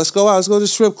 Yeah. yo, let's go out, let's go to the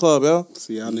strip club, yo.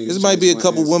 See y'all niggas. This might be a change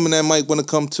couple my women that might want to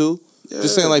come too. Yeah.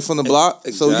 Just saying, like, from the block.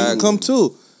 So you can Exactly. come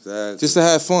too. Exactly. Just to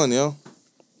have fun, yo.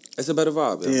 It's a better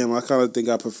vibe. answer. Yeah. Damn, I kind of think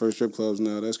I prefer strip clubs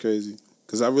now. That's crazy.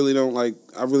 Cause I really don't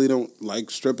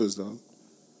like strippers though.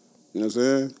 You know what I'm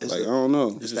saying? It's Like the- I don't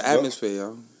know. It's the atmosphere,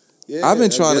 yo. Yeah, I've been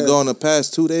I trying to guess. go in the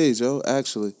past 2 days, yo,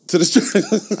 actually. to the strip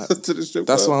to the strip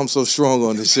That's club. why I'm so strong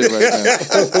on this shit right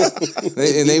now.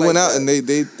 They Be went like out that. and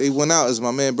they went out. It's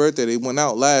my man's birthday. They went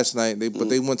out last night. But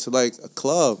they went to like a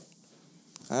club.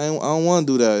 I don't want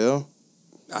to do that, yo.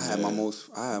 I had my most.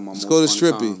 Let's go to fun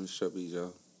Strippy. time in Strippies,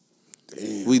 yo.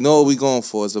 Damn. We know what we going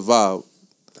for. It's a vibe.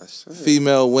 That's it.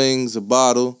 Female wings, a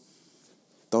bottle.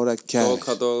 Throw that cash.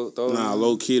 Throw, Nah,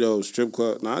 low key though. Strip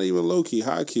club, not even low key,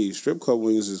 high key. Strip club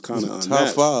wings is kind of Top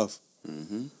unmatched. 5.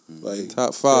 Like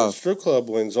Top 5. Strip club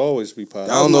wings always be I popular.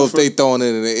 don't was know my if they throwing it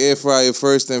in the air fryer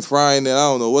first and frying it. I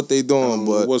don't know what they I doing, don't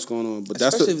know but what's going on, but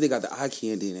that's Especially the if they got the eye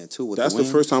candy in there too. With that's the the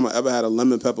wing. first time I ever had a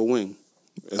lemon pepper wing.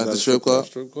 Is at at the a strip club.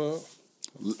 Strip club.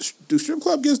 Do strip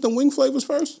club gets the wing flavors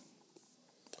first?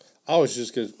 I always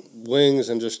just get wings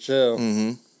and just chill.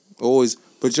 Always.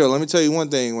 But yo, let me tell you one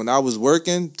thing. When I was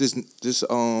working, this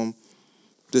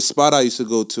spot I used to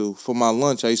go to for my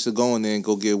lunch, I used to go in there and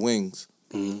go get wings.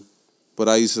 But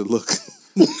I used to look.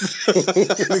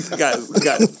 got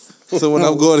So when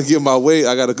I'm going to get my weight,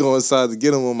 I got to go inside to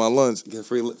get them on my lunch. get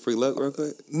free look real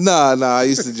quick. Nah. I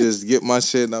used to just get my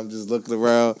shit and I'm just looking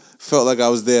around. Felt like I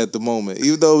was there at the moment,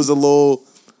 even though it was a little.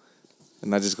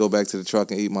 And I just go back to the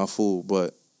truck and eat my food.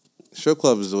 But strip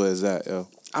club is where it's at, yo.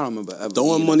 I don't remember ever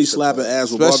Throwing eating money, at a strip slapping club.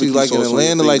 ass with Especially barbecue like in sauce on your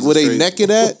Atlanta, like face where is they crazy.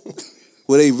 naked at.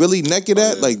 Where they really naked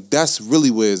at, yeah. like that's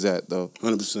really where it's at though.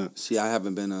 100%. See, I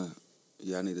haven't been a.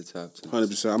 Yeah, I need to tap to.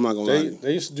 100%. I'm not gonna lie to you.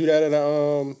 They used to do that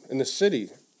in the city,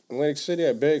 Atlantic City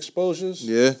at Big Exposures.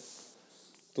 Yeah.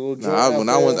 The little joint Nah, out when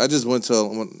there. I went, I just went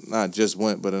to not just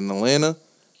went, but in Atlanta,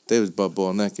 they was butt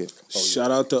ball naked.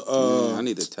 Shout out to Yeah, I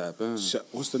need to tap in.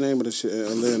 what's the name of the shit in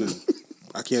Atlanta?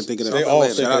 I can't think of that. They all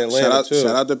Atlanta. think in Atlanta too.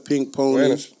 Shout out to Pink Pony.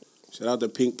 Atlanta. Shout out to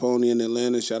Pink Pony in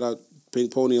Atlanta. Shout out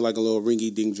Pink Pony like a little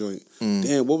ringy ding joint.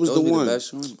 Damn, what was Those the be one? the best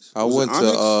joints. I Was it went Onyx?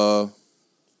 to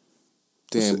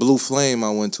it? Blue Flame. I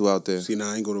went to out there. See,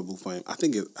 now I ain't go to Blue Flame. I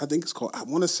think it's called. I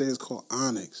want to say it's called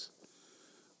Onyx.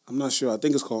 I'm not sure. I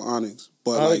think it's called Onyx.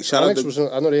 But like, Onyx, shout Onyx out was to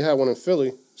in, I know they had one in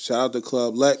Philly. shout out to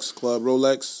Club Lex, Club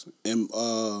Rolex in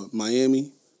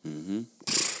Miami.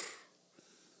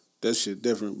 That shit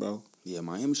different, bro. Yeah,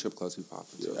 Miami strip clubs be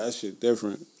popping too. That shit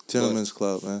different. Gentlemen's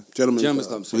Club, man. Gentlemen's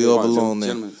Club. We all belong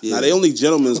there. Yeah. Now they only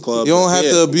gentlemen's clubs. You don't have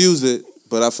here. to abuse it,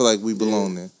 but I feel like we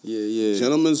belong there. Yeah.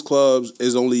 Gentlemen's clubs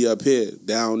is only up here.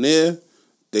 Down there,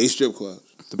 they strip clubs.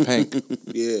 The Pank.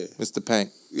 Yeah, It's the Pank.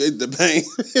 the pain.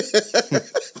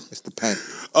 It's the Pank.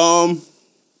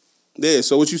 Yeah.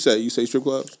 So what you say? You say strip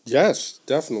clubs? Yes,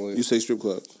 definitely. You say strip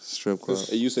clubs? Strip club.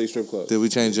 And you say strip clubs? Did we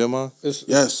change your mind? It's,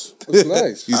 Yes. it's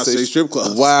nice. You I say strip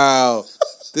clubs. Wow.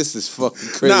 This is fucking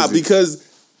crazy. Nah, because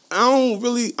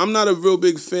I'm not a real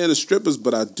big fan of strippers,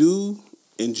 but I do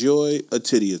enjoy a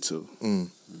titty or two.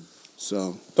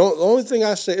 So The only thing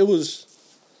I say, it was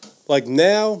like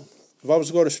now, if I was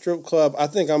to go to strip club, I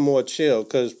think I'm more chill.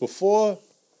 Because before,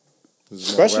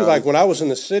 especially like when I was in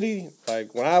the city,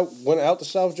 like when I went out to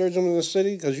South Jersey in the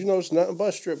city, because you know it's nothing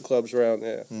but strip clubs around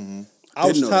there. I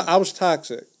was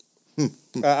toxic.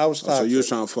 I was toxic. So you was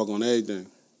trying to fuck on everything.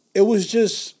 It was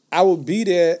just, I would be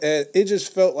there and it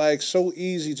just felt like so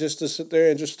easy just to sit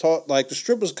there and just talk. Like the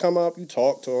strippers come up, you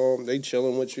talk to them, they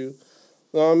chilling with you.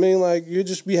 You know what I mean? Like you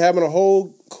just be having a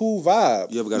whole cool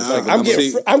vibe. You ever got Like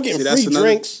I'm getting free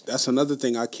drinks. That's another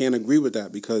thing I can't agree with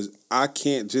that because I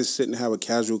can't just sit and have a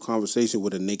casual conversation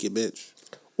with a naked bitch.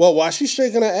 Well, while she's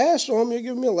shaking her ass on me,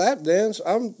 giving me a lap dance,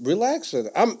 I'm relaxing.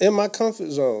 I'm in my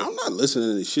comfort zone. I'm not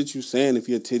listening to the shit you saying if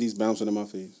your titties bouncing in my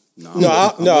face.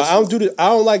 I don't do this. I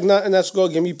don't like nothing that's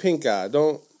gonna give me pink eye.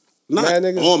 Don't. Not mad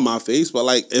niggas. on my face, but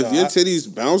like if your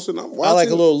titties bouncing, I'm watching. I like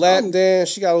a little lap dance.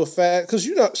 She got a little fat. Cause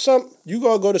you know you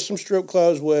gotta go to some strip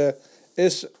clubs where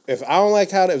it's if I don't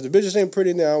like if the bitches ain't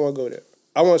pretty now, I want to go there.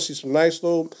 I want to see some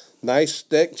nice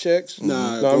thick chicks.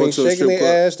 Nah, know what I mean, shaking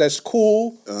their ass. That's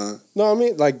cool. Know what I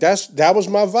mean? Like that was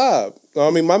my vibe. Know what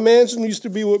I mean, my man's used to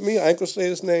be with me. I ain't gonna say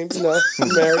his name. You know,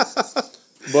 I'm married.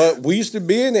 But we used to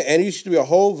be in there, and it used to be a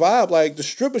whole vibe. Like the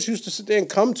strippers used to sit there and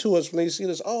come to us when they see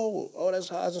us. Oh, that's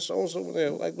Haas and so and so over there.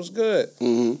 Like, what's good?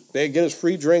 They'd get us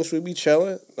free drinks. We'd be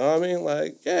chilling. Know what I mean?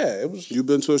 Like, yeah, it was. You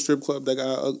been to a strip club that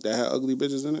had ugly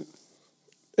bitches in it?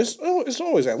 It's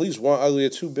always at least one ugly or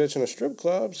two bitch in a strip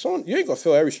club. You ain't gonna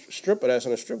feel every stripper that's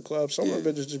in a strip club. Some of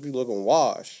the bitches just be looking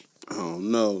washed. I don't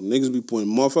know. Niggas be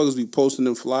pointing. Motherfuckers be posting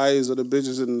them flyers of the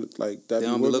bitches and like that. They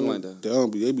don't be looking like that.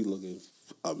 They be looking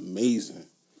amazing.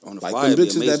 On the like flyer, them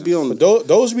bitches that be on. But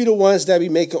those be the ones that be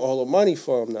making all the money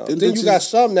for them now. Then you got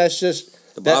some that's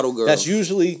just the bottle girls. That's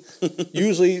usually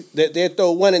that they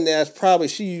throw one in there. That's probably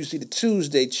she usually the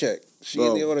Tuesday check. She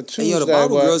in there on a Tuesday. And the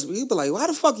bottle girls, you be like, why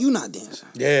the fuck you not dancing?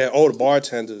 Yeah, the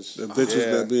bartenders. The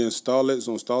bitches that be in Starlets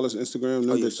on Starlets Instagram.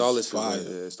 Them bitches Starlets fire.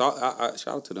 Yeah. I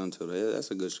shout out to them too. That's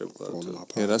a good strip club too.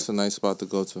 Yeah, that's a nice spot to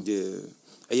go to. Yeah.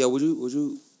 Hey, yo,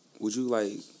 would you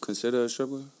like consider a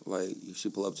stripper? Like if she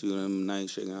pull up to you in the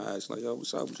night shaking her ass like, yo,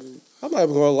 what's up with you? I'm not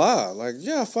even gonna lie. Like,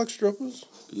 yeah, I fuck strippers.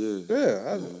 Yeah.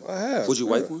 Yeah, I have. Would you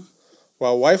wife one?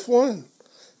 Well, wife one?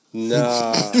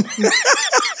 Nah.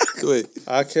 Wait,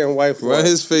 I can't wife one. run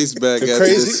his face back after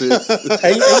this shit.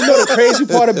 And you know the crazy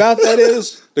part about that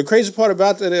is? The crazy part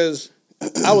about that is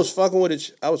I was fucking with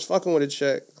a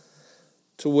chick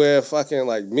to where fucking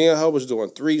like me and her was doing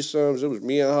threesomes. It was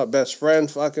me and her best friend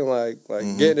fucking like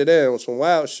getting it in with some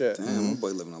wild shit. Damn, my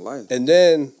boy living a life. And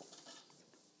then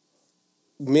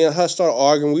me and her started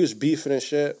arguing. We was beefing and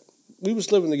shit. We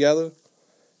was living together.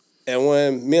 And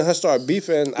when me and her started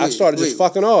beefing, I started just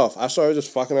fucking off. I started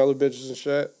just fucking other bitches and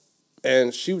shit.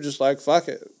 And she was just like, fuck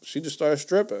it. She just started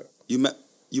stripping. You met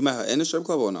her in the strip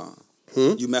club or not?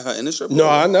 You met her in the strip club? No,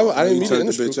 I didn't meet her in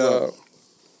the strip club.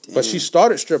 But she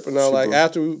started stripping now. Like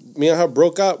after me and her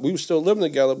broke up, we were still living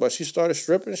together. But she started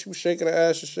stripping. She was shaking her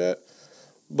ass and shit.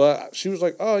 But she was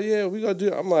like, "Oh yeah, we gonna do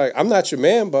it." I'm like, "I'm not your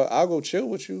man, but I'll go chill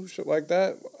with you, shit like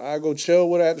that. I go chill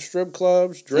with her at the strip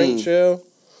clubs, drink, chill,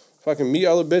 fucking meet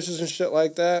other bitches and shit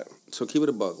like that." So keep it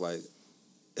a buck. Like,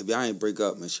 if y'all ain't break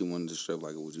up and she wanted to strip,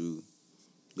 like, would you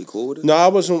be cool with it? No, I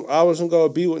wasn't gonna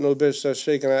be with no bitch that's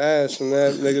shaking her ass and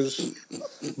that niggas.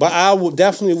 But I will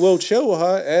definitely will chill with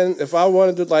her, and if I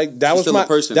wanted to, like, that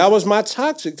was my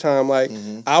toxic time. Like,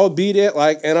 I would be there,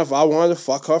 like, and if I wanted to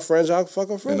fuck her friends, I'd fuck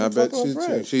her friends. And I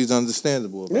bet she's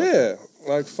understandable about it.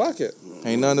 Like, fuck it.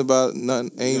 Ain't nothing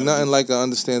like an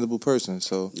understandable person.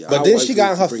 So, but then she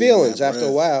got in her feelings after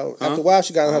a while. Huh? After a while,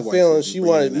 she got in her feelings. She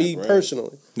wanted me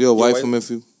personally. You'll wife him if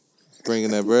you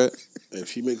bringing that bread. If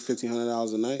she make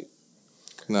 $1,500 a night,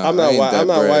 nah, I'm not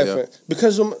wifing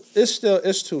because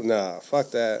it's too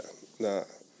fuck that, nah.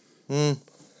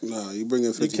 Nah, you bring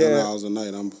in $1,500 a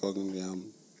night, I'm fucking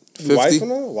wifing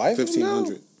her,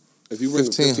 $1,500. If you bring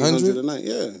 $1,500 a night,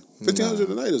 $1,500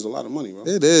 a night is a lot of money, bro.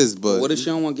 It is, but what if she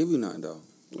don't want to give you nothing though?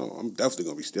 No, I'm definitely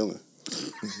gonna be stealing.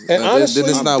 And honestly,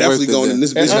 then it's not definitely worth it. going then. in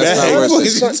this and bitch That's bag. not worth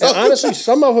honestly, it. and honestly,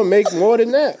 some of them make more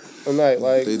than that a night.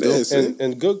 Like They do.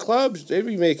 in good clubs, they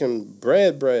be making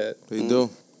bread. They do.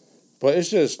 But it's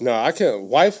just no. I can't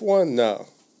wife one. No.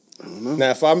 I don't know.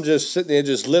 Now if I'm just sitting there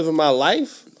just living my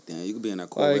life, Damn, you could be in that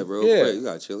Corvette Like, real yeah. quick. You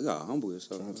gotta chill. You gotta humble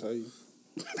yourself. I'll tell you.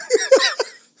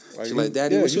 She like,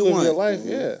 Daddy, yeah, what you living want? your life,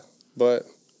 yeah. But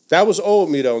that was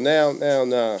old me though. Now,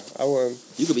 nah. I wouldn't.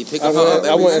 You could be picking I her up wouldn't,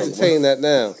 I every wouldn't night. entertain that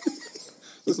now.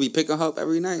 You could be picking her up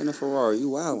every night in a Ferrari. You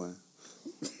wildin'.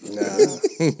 Nah.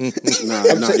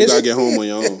 Nah, you gotta get home on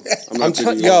your own. I'm not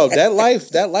picking you Yo, up.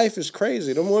 that life is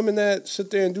crazy. Them women that sit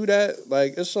there and do that,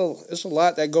 like it's a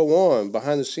lot that go on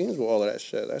behind the scenes with all of that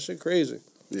shit. That shit crazy.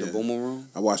 Yeah. The Boomer Room?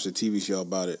 I watched a TV show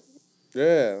about it.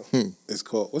 Yeah. It's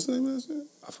called, what's the name of that shit?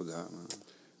 I forgot, man.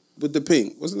 With the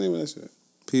pink. What's the name of that shit?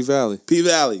 P Valley. P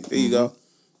Valley. There you go.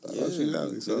 Yeah, P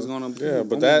Valley. niggas So. gonna Yeah,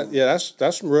 but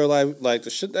that's some real life, like the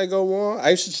shit that go on. I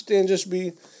used to sit there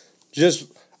and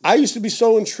I used to be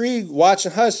so intrigued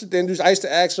watching her sit there and do. I used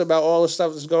to ask her about all the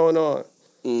stuff that's going on,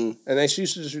 Mm. and then she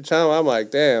used to just be telling me, I'm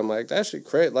like, damn, like that shit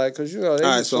crazy, like because they All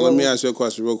right, be so so- let me ask you a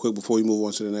question real quick before we move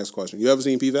on to the next question. You ever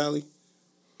seen P Valley?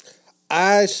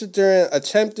 I sit there and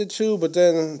attempted to, but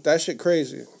then that shit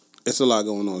crazy. It's a lot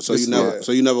going on. So It's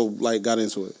you never like got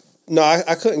into it. No,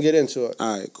 I couldn't get into it.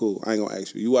 All right, cool. I ain't gonna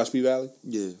ask you. You watch P Valley?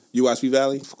 Yeah. You watch P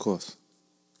Valley? Of course.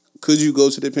 Could you go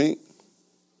to the pink?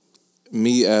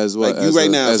 Me as well. Like you as right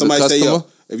a, now, as somebody a say, customer,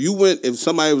 yo, if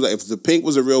somebody was like, if the pink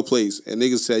was a real place and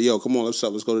niggas said, yo, come on, let's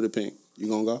go to the pink. You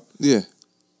gonna go? yeah.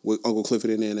 With Uncle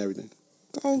Clifford in there and everything.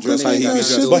 Don't Dress get how he that be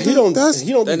shit. dressed. But he don't That's,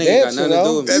 be That nigga got dancing nothing to do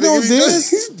though. with me. He don't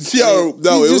dance. Yo,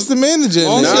 no, He's it just the manager. Oh,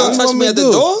 nigga. so What don't you touch want me at the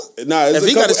do? Nah, If there's a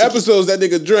he got couple a secu- episodes that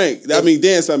nigga drink. I mean,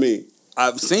 dance. I mean,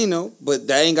 I've seen them, but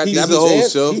that ain't got He's that the be-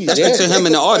 host, yo. He That's dancing. between him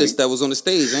and the artist that was on the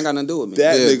stage. Ain't got nothing to do with me.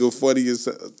 that Yeah. nigga funny as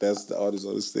that's the artist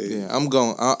on the stage. Yeah, I'm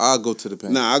going. I'll go to the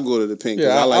pink. Nah, I go to the pink. 'cause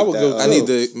Yeah, I like I would that. go I too. need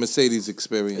the Mercedes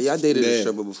experience. Yeah, I dated a Yeah.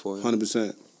 stripper before.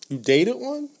 100%. You dated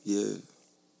one? Yeah.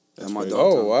 That's my crazy.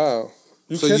 dog. Oh wow.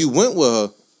 So kissed- you went with her.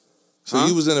 So Huh?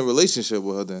 you was in a relationship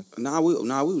with her then. Nah, we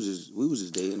was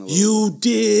just dating a little bit.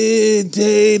 did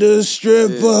date a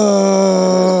stripper.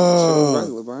 Shit,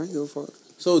 regular, bro. I ain't give a fuck.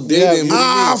 So Yeah, dating. what do you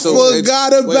I mean? So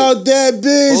forgot wait, about that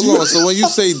bitch. Hold on. So when you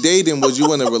say dating, was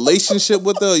you in a relationship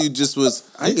with her? Or you just was.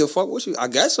 I ain't give a fuck what you. I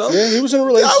guess so. Yeah, he was in a That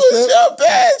relationship. was your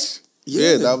bitch.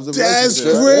 Yeah, that was a That's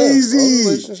relationship. crazy. Yeah, a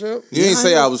relationship. You ain't Yeah,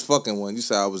 say I I know. was fucking one. You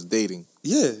said I was dating.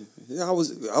 Yeah. Yeah, I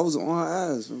was on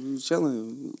her ass. We was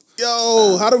chilling.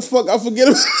 Yo, how the fuck I forget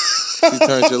about She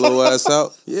turned your little ass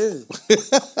out. Yeah.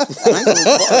 I ain't give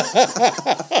a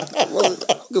fuck. I wasn't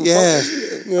give a Yeah.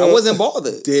 fuck. I wasn't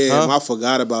bothered. Damn, Huh? I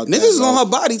forgot about that. Niggas was bro. on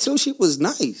her body too. She was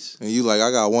nice. And you like,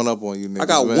 I got one up on you, niggas. I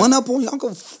got man. one up on you. I don't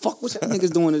give a fuck what y'all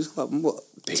niggas doing in this club. I'm gonna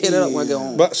tear it up when I get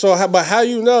home. But how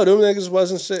you know them niggas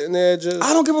wasn't sitting there just?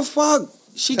 I don't give a fuck.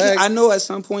 She, Heck. I know at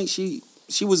some point she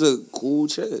was a cool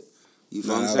chick. You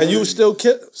feel what I'm Nah, saying? And you was still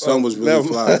Son was really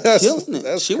fly. killing it.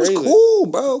 That's She crazy. was cool,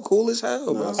 bro. Cool as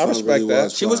hell, bro. I respect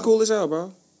that. She was cool as hell,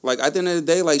 bro. Like at the end of the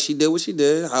day, like she did what she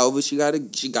did. However, she got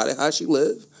it how she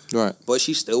lived. Right. But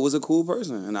she still was a cool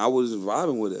person, and I was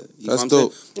vibing with it. You That's know what I'm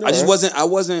dope. saying? I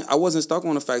just wasn't stuck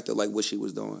on the fact that like what she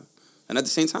was doing, and at the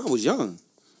same time, I was young.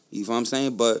 You know what I'm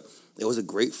saying? But it was a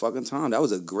great fucking time. That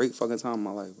was a great fucking time in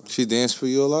my life, bro. She danced for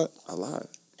you a lot. A lot,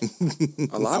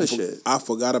 a lot of shit. I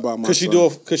forgot about my. Could she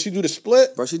do the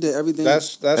split? Bro, she did everything.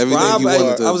 That's Everything Bro, you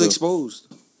wanted to I was do. exposed.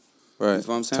 Right. You know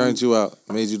what I'm saying? Turned you out.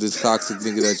 Made you this toxic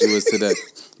nigga that you was today.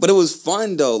 But it was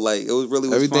fun though. Like it was really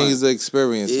was Everything fun. is an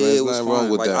experience, Yeah, man. There's it was nothing fun. wrong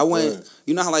with like that. I went,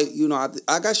 you know how like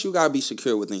I guess you gotta be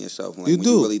secure within yourself. Like, You when do.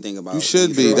 You really think about. You it. should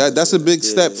When be. feel like That's a shit. big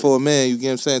step Yeah. for a man. You get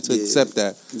what I'm saying? To Yeah. accept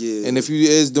that. Yeah. And if you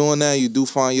is doing that, you do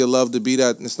find your love to be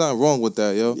that. There's nothing wrong with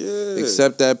that, yo. Yeah.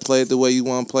 Accept that. Play it the way you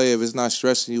want to play. If it's not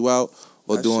stressing you out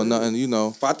or That's doing it. nothing, you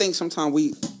know. But I think sometimes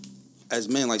we, as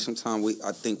men, like sometimes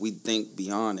I think we think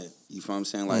beyond it. You feel what I'm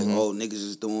saying? Like, oh, niggas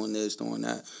is doing this, doing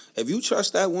that. If you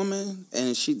trust that woman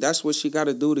and that's what she got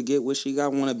to do to get what she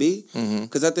got want to be,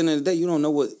 because at the end of the day, you don't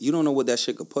know what that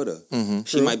shit could put her.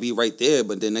 She might be right there,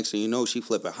 but then next thing you know, she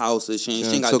flipping houses. She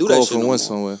ain't got to took do that off shit and no went more.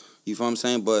 somewhere. You feel what I'm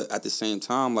saying? But at the same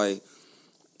time, like,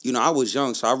 you know, I was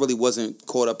young, so I really wasn't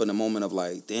caught up in the moment of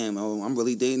like, damn, oh, I'm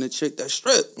really dating a chick that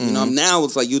strip. You know, now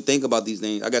it's like you think about these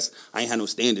things. I guess I ain't had no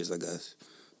standards, I guess,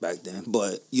 back then.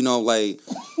 But, you know, like...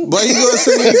 But you gonna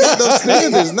say you got those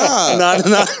standards? Nah. Nah,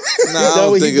 Nah, I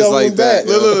don't think it's like that.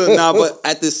 yo. Nah, but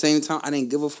at the same time, I didn't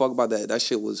give a fuck about that. That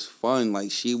shit was fun.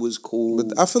 Like, she was cool.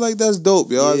 But I feel like that's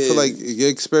dope, yo. I Yeah. feel like your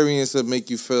experience will make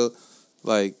you feel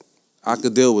like I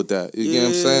could deal with that. You get what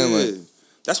I'm saying? Like,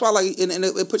 That's why, like, and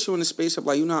it puts you in the space of,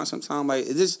 like, you know how sometimes, like,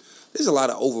 there's a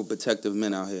lot of overprotective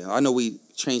men out here. I know we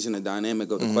changing the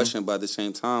dynamic of the question, but at the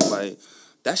same time, like,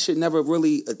 that shit never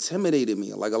really intimidated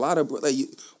me. Like, a lot of, like,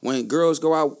 when girls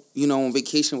go out, you know, on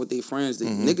vacation with their friends, they,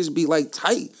 niggas be, like,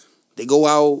 tight. They go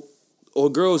out,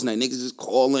 or girls' night, niggas just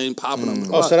calling, popping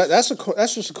them. Oh, so that's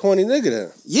just a corny nigga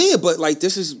then. Yeah, but, like,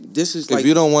 this is like... If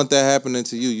you don't want that happening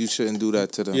to you, you shouldn't do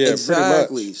that to them. Yeah,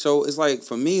 exactly. So, it's like,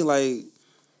 for me, like,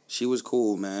 she was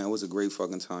cool, man. It was a great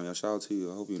fucking time. Y'all, shout out to you.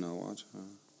 I hope you're not watching.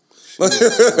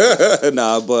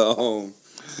 Nah, but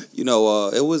you know,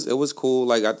 it was cool.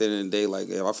 Like at the end of the day, like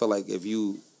I feel like if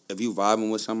you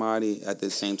vibing with somebody at the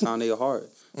same time, they're hard.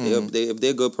 If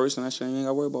they're a good person, that shit you ain't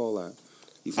gotta worry about all that.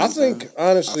 I think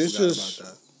honestly, it's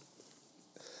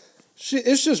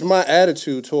just my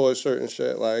attitude towards certain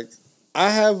shit. Like I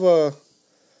have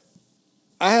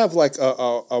like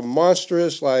a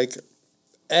monstrous like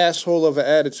asshole of an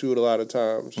attitude a lot of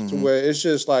times to where it's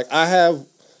just like I have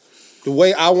the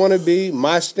way I want to be,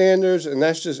 my standards, and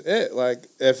that's just it. Like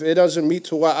if it doesn't meet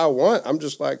to what I want, I'm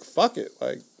just like fuck it.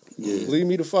 Like leave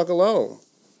me the fuck alone.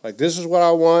 Like this is what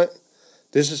I want.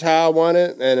 This is how I want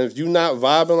it. And if you not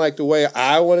vibing like the way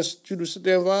I want you to sit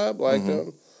there and vibe, like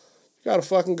you gotta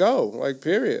fucking go. Like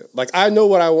period. Like I know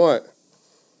what I want.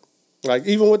 Like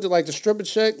even with the stripper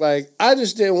chick, like I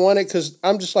just didn't want it because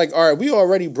I'm just like, all right, we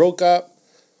already broke up.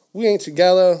 We ain't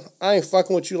together. I ain't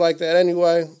fucking with you like that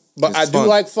anyway. But It's I fun. do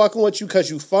like fucking with you because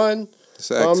you fun.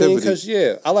 It's an activity. I mean, because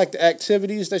I like the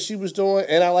activities that she was doing,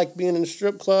 and I like being in the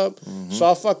strip club. So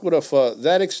I fuck with her for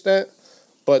that extent.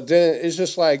 But then it's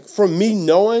just like, from me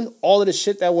knowing all of the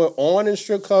shit that went on in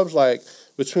strip clubs, like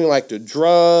between like the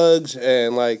drugs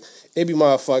and like it be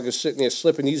motherfuckers sitting there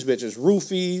slipping these bitches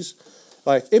roofies.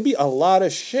 Like it be a lot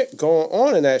of shit going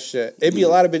on in that shit. It be a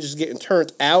lot of bitches getting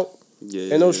turned out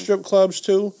in those strip clubs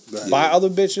too by other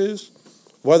bitches.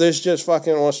 Whether it's just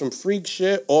fucking on some freak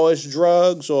shit or it's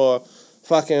drugs or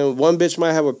fucking one bitch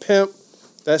might have a pimp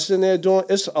that's in there doing.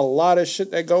 It's a lot of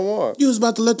shit that go on. You was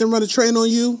about to let them run a train on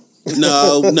you?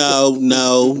 No.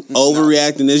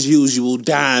 Overreacting as usual,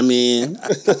 diamond.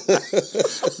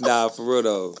 Nah, for real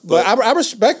though. But I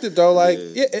respect it though. Like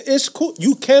it's cool.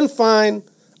 You can find.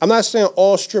 I'm not saying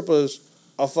all strippers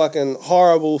are fucking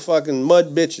horrible fucking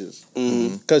mud bitches.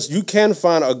 Because you can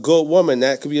find a good woman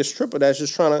that could be a stripper that's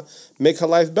just trying to make her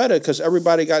life better. Because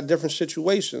everybody got different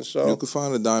situations. So You can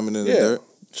find a diamond in the dirt.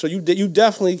 So you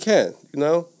definitely can. You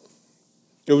know.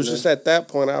 It was just at that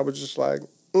point I was just like,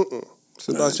 It's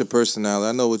about your personality.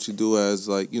 I know what you do as,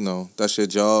 like, you know, that's your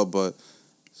job, but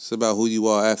it's about who you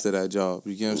are after that job.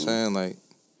 You get what I'm saying? Like,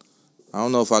 I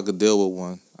don't know if I could deal with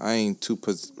one. I ain't too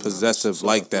possessive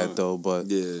like that, though, but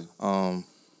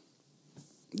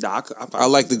Nah, I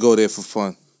like to go there for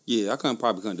fun. Yeah, I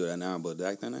probably couldn't do that now, but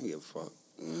back then I didn't give a fuck.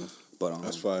 But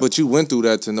That's fine. But you went through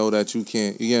that to know that you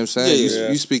can't, you get what I'm saying? Yeah.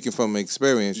 You speaking from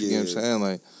experience, you get what I'm Yeah. saying?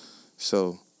 Like,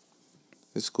 so,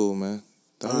 it's cool, man.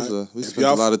 That was we If spent a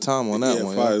y'all- lot of time on that yeah,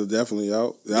 one. fire, definitely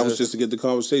out. That was just to get the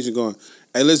conversation going.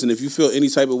 Hey, listen, if you feel any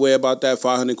type of way about that,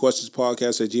 500 questions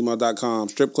podcast at gmail.com.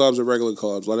 Strip clubs or regular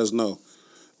clubs, let us know.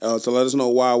 So let us know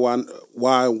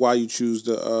why you choose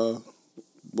the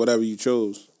whatever you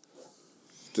chose.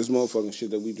 This motherfucking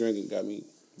shit that we drinking got me.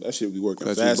 That shit be working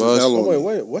Got you fast as buzzed? hell oh, on me.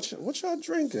 wait, what y'all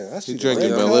drinking? I see He the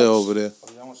drinking red Bel Air cups. over there.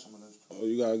 Oh,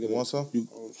 you gotta get Want some? You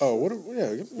Oh, what?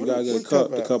 you gotta get a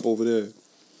cup. The cup over there.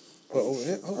 Oh, over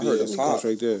here. Oh, Yeah, let it's me go.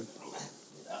 right there.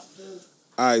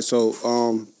 All right,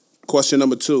 so question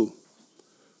number 2.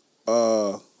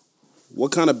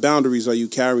 What kind of boundaries are you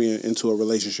carrying into a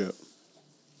relationship?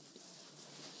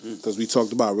 Because we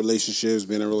talked about relationships,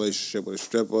 being in a relationship with a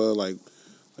stripper, like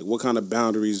what kind of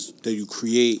boundaries do you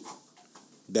create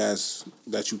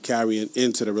that you carrying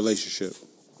into the relationship?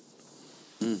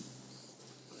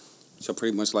 So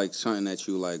pretty much like something that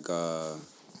you like, I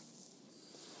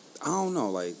don't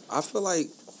know, like, I feel like,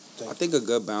 I think a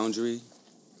good boundary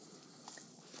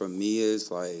for me is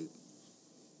like,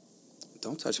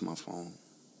 don't touch my phone.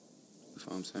 You know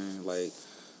what I'm saying? Like,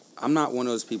 I'm not one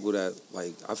of those people that,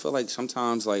 like, I feel like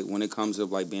sometimes, like, when it comes to,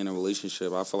 like, being in a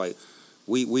relationship, I feel like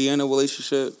we in a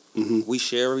relationship, we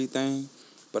share everything,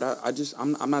 but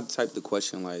I'm not the type to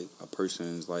question, like, a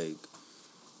person's, like,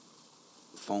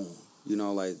 phone. You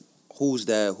know, like, who's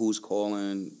that? Who's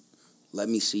calling? Let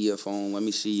me see your phone. Let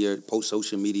me see your post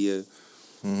social media.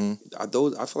 I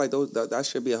feel like that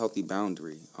should be a healthy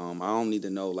boundary. I don't need to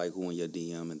know, like, who in your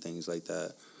DM and things like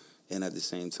that. And at the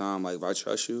same time, like, if I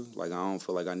trust you, like, I don't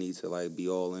feel like I need to, like, be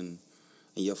all in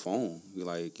your phone.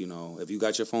 Like, you know, if you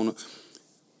got your phone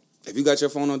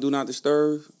on Do Not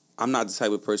Disturb, I'm not the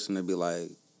type of person to be like,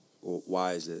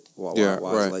 why is it? Why Yeah, is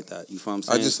right. it like that? You feel what I'm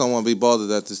I saying? just don't want to be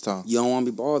bothered at this time. You don't want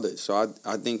to be bothered. So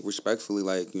I think respectfully,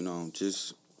 like, you know,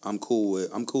 just I'm cool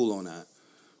on that.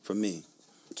 For me,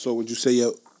 So would you say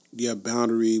your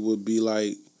boundary would be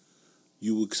like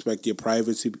you expect your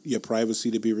privacy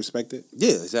to be respected?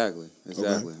 yeah, exactly.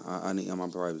 I need my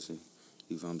privacy.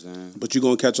 You feel what I'm saying? But you're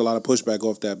gonna catch a lot of pushback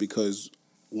off that because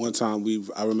one time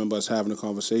I remember us having a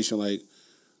conversation like,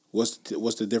 what's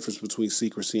the difference between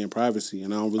secrecy and privacy?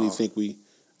 And I don't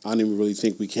even really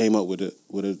think we came up with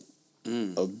a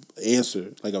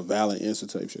answer, like a valid answer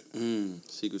type shit.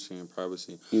 Secrecy and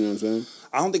privacy. You know what I'm saying?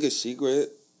 I don't think it's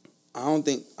secret. I don't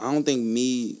think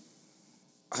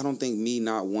me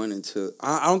not wanting to.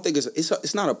 I don't think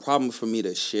it's not a problem for me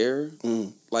to share.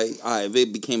 Like, if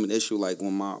it became an issue, like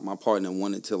when my partner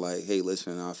wanted to, like, hey,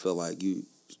 listen, I feel like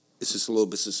it's just a little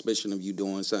bit suspicion of you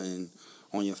doing something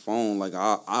on your phone. Like,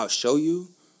 I'll show you.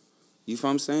 You feel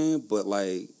what I'm saying? But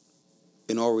like,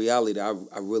 in all reality, I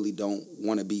really don't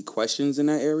want to be questions in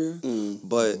that area.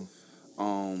 But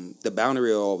the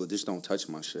boundary of all, just don't touch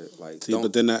my shit. Like, See,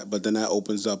 but then that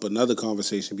opens up another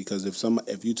conversation because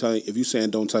if you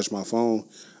saying don't touch my phone,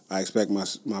 I expect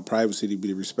my privacy to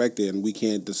be respected, and we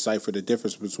can't decipher the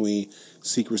difference between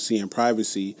secrecy and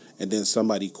privacy. And then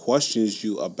somebody questions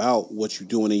you about what you're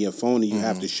doing in your phone, and you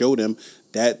have to show them.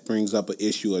 That brings up an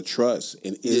issue of trust.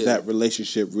 And is that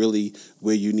relationship really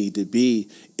where you need to be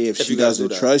if she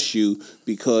doesn't trust you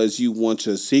because you want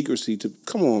your secrecy to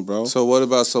come on, bro? So what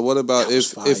about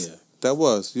if that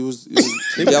was you was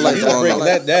Yeah, like breaking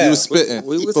that down. you was spitting.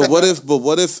 But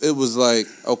what if it was like,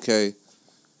 okay,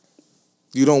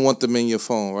 you don't want them in your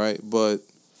phone, right? But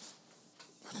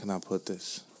how can I put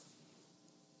this?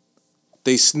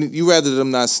 You rather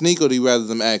them not sneak, or do you rather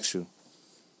them ask you?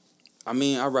 I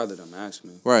mean, I'd rather them ask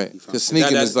me. Right, because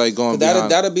sneaking is like going beyond.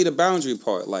 That'll be the boundary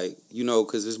part, like, you know,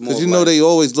 because it's more. Because you know they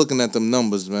always looking at them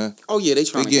numbers, man. Oh yeah, they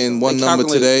trying. They getting one number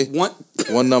today,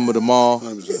 one number tomorrow,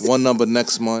 one number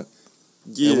next month,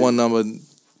 and one number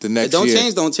the next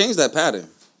year. Don't change that pattern.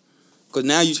 Because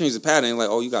now you change the pattern, like,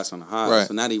 oh, you got something to hide, right.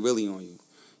 So now they really on you.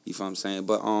 You feel what I'm saying?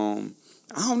 But I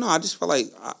don't know. I just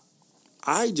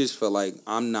feel like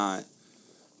I'm not.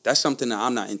 That's something that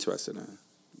I'm not interested in.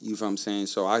 You feel what I'm saying?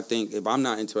 So I think if I'm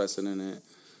not interested in it,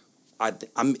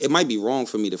 it might be wrong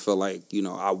for me to feel like, you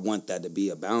know, I want that to be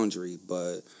a boundary.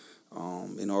 But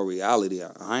in all reality,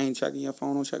 I ain't checking your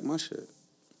phone. Don't check my shit.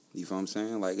 You feel what I'm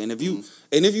saying? Like, and if you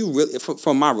really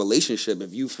from my relationship,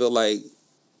 if you feel like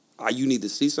you need to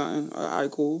see something, all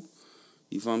right, cool.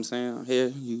 You feel what I'm saying?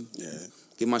 Here,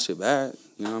 get my shit back.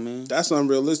 You know what I mean? That's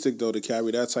unrealistic, though, to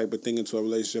carry that type of thing into a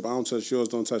relationship. I don't touch yours,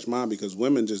 don't touch mine, because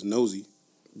women just nosy.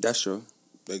 That's true.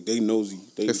 Like, they nosy.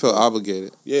 They feel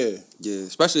obligated. Yeah. Yeah,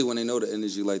 especially when they know the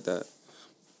energy like that.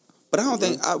 But I don't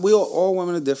think all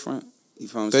women are different. You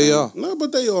feel what I'm saying? They are. No,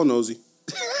 but they all nosy.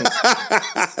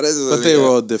 But they were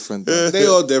all different, though. They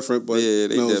all different, but yeah,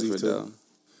 they nosy different, too. though.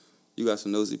 You got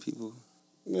some nosy people.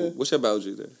 Yeah. What's your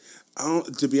boundary there?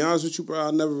 To be honest with you, bro,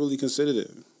 I never really considered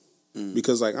it.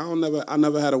 Because, like, I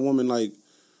never had a woman, like,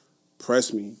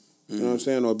 press me. You know what I'm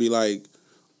saying? Or be, like,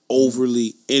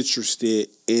 overly interested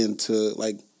into,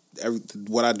 like,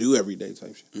 what I do every day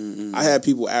type shit. I had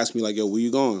people ask me, like, yo, where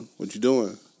you going? What you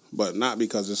doing? But not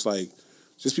because it's, like,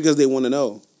 just because they want to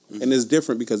know. And it's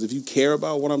different because if you care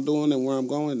about what I'm doing and where I'm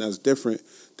going, that's different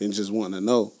than just wanting to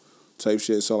know type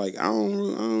shit. So, like, I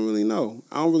don't really know.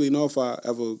 I don't really know if I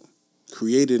ever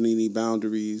created any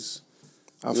boundaries.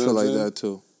 I feel like that,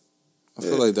 too. I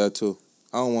feel like that, too.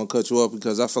 I don't want to cut you off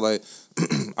because I feel like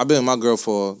I've been with my girl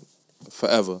for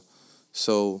forever.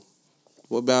 So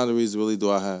what boundaries really do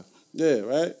I have? Yeah,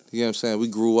 right? You know what I'm saying? We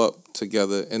grew up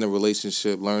together in a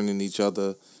relationship, learning each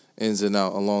other ins and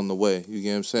out along the way. You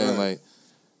get what I'm saying? Right. Like,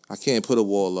 I can't put a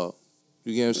wall up.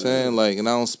 You get what I'm saying? Like, and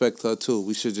I don't expect her to.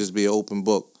 We should just be an open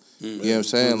book. You get what I'm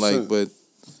saying? 100%. Like,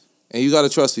 and you got to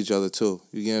trust each other, too.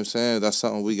 You get what I'm saying? That's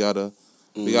something we got to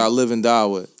live and die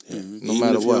with. No matter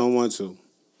Even if what. you don't want to.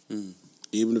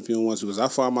 Even if you don't want to. Because I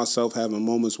find myself having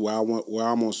moments where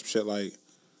I'm on some shit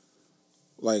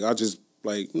like I just,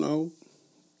 like, you know,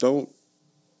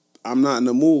 I'm not in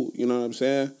the mood, you know what I'm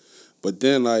saying? But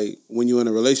then, like, when you're in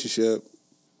a relationship,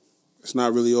 it's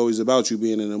not really always about you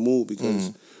being in the mood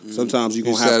because sometimes you're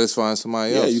going to have... satisfying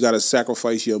somebody else. Yeah, you got to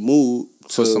sacrifice your mood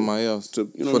for somebody else.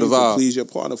 To, you know for the vibe. To please your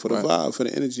partner, for the vibe, for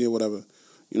the energy or whatever.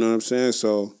 You know what I'm saying?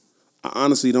 So, I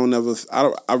honestly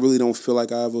I really don't feel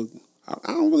like I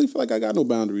don't really feel like I got no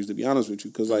boundaries, to be honest with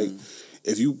you. Because, like,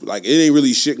 if you, like, it ain't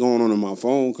really shit going on my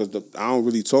phone because I don't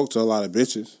really talk to a lot of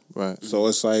bitches. Right. So,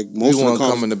 it's like most you want to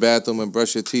come in the bathroom and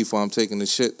brush your teeth while I'm taking the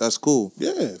shit, that's cool.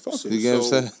 Yeah, fuck it. You get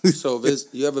what I'm saying? So,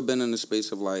 you ever been in the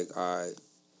space of, like, all right,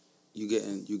 you get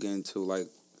into like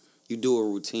you do a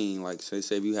routine. Like say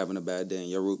if you having a bad day and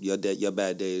your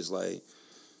bad day is like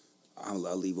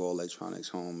I'll leave all electronics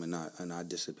home and I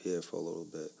disappear for a little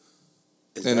bit.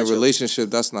 In a relationship,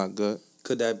 that's not good.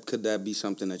 Could that be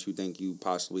something that you think you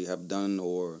possibly have done,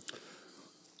 or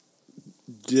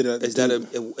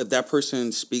if that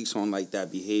person speaks on like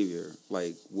that behavior,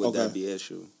 like would that be an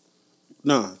issue?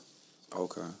 Nah.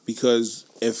 Okay. Because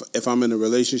if I'm in a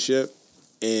relationship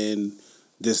and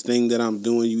this thing that I'm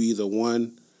doing, you either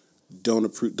one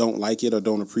don't like it or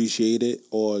don't appreciate it,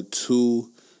 or two,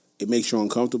 it makes you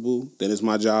uncomfortable, then it's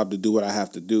my job to do what I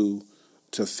have to do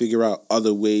to figure out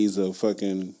other ways of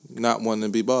fucking not wanting to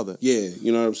be bothered. Yeah,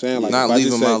 you know what I'm saying? Like not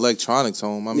leaving my electronics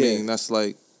home. I mean,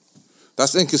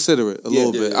 that's inconsiderate a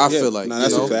little bit. I feel like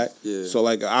that's a fact. Yeah. So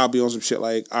like I'll be on some shit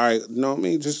like, all right, you know what I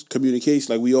mean? Just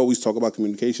communication. Like we always talk about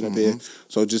communication up here.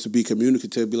 So just to be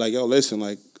communicative, be like, yo, listen,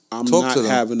 like I'm not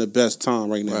having the best time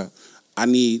right now. Right. I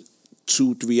need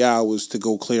 2-3 hours to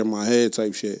go clear my head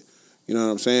type shit. You know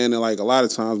what I'm saying? And like a lot of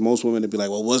times, most women would be like,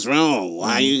 well, what's wrong?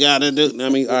 Why you gotta do? I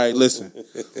mean, all right, listen,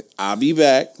 I'll be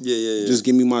back. Yeah. Just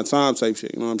give me my time type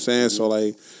shit. You know what I'm saying? So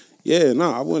like,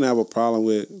 I wouldn't have a problem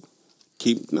with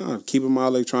keeping my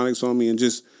electronics on me and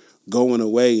just going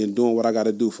away and doing what I got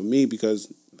to do for me,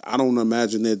 because I don't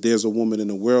imagine that there's a woman in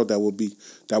the world that would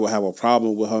have a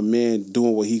problem with her man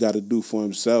doing what he got to do for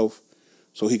himself,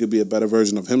 so he could be a better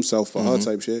version of himself for her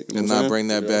type shit. You know and not bring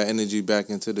that bad energy back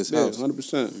into this house.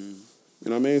 100%. You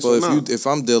know what I mean? Well, if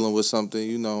I'm dealing with something,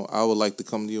 you know, I would like to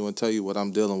come to you and tell you what I'm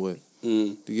dealing with.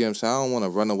 You get what I'm saying? I don't want to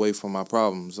run away from my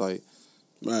problems. Like,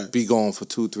 be gone for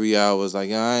 2-3 hours. Like,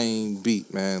 I ain't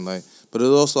beat, man. Like, but it's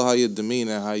also how your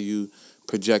demeanor, how you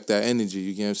project that energy.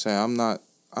 You get what I'm saying?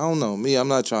 I don't know. Me, I'm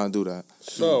not trying to do that.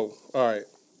 So, all right.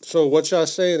 So what y'all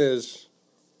saying is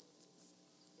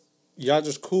y'all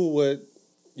just cool with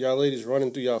y'all ladies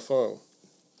running through y'all phone?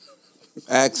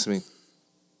 Ask me.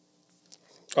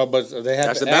 Oh, but they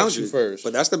have to ask you first.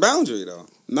 But that's the boundary, though.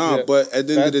 Nah, but at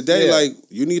the end of the day, like,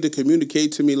 you need to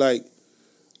communicate to me, like,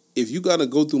 if you gotta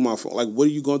go through my phone, like, what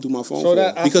are you going through my phone for?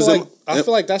 I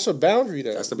feel like that's a boundary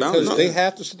there. That's the boundary. Because they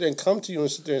have to sit there and come to you and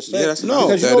sit there and say,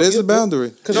 that is a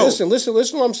boundary. Because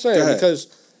listen what I'm saying. Because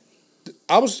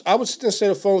I would sit there and say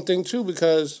the phone thing too,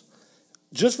 because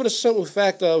just for the simple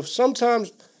fact of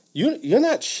sometimes you're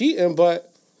not cheating, but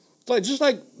like just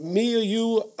like me or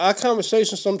you, our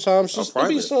conversations sometimes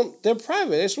they're private.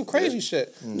 There's some crazy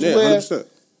shit. Yeah, 100%.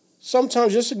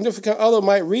 Sometimes your significant other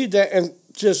might read that and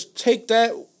just take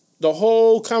the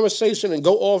whole conversation and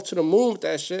go off to the moon with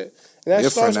that shit. And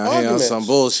that starts arguments. Some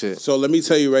bullshit. So let me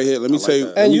tell you right here. Let me tell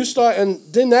you. And you start, and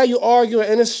then now you're arguing,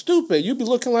 and it's stupid. You be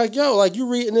looking like, yo, like you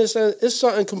reading this, and it's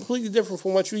something completely different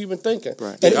from what you even thinking.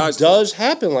 Right. And it does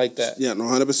happen like that. Yeah, no,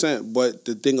 100%. But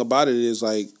the thing about it is,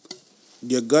 like,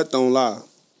 your gut don't lie.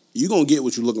 You gonna get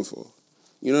what you're looking for.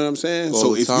 You know what I'm saying?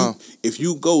 So if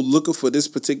you go looking for this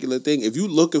particular thing, if you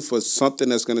looking for something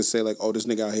that's gonna say like, oh, this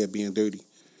nigga out here being dirty,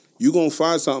 you gonna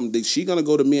find something that she gonna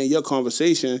go to me in your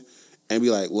conversation and be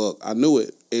like, look, I knew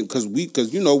it, and because we talk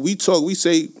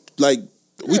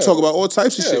about all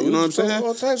types of shit. You know what I'm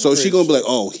saying? So she gonna be like,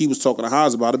 oh, he was talking to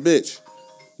Haas about a bitch.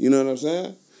 You know what I'm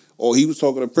saying? Or he was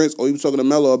talking to Prince, or he was talking to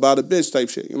Mello about a bitch type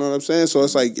shit. You know what I'm saying? So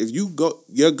it's like, if you go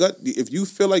your gut, if you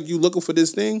feel like you looking for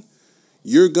this thing,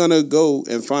 you're gonna go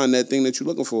and find that thing that you're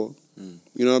looking for.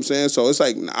 You know what I'm saying? So it's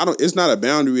like, it's not a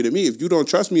boundary to me. If you don't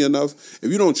trust me enough,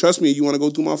 if you don't trust me and you want to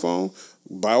go through my phone,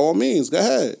 by all means, go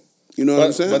ahead. You know what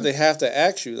I'm saying? But they have to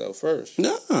ask you though first.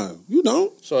 Nah, you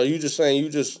don't. So are you just saying you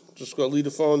just gonna leave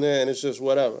the phone there and it's just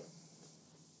whatever?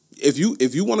 If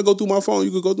you want to go through my phone,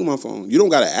 you could go through my phone. You don't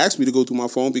gotta ask me to go through my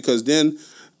phone, because then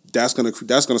that's gonna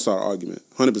start an argument.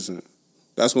 100%.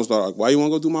 That's gonna start. Why you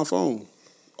want to go through my phone?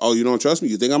 Oh, you don't trust me?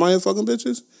 You think I'm out here fucking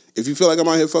bitches? If you feel like I'm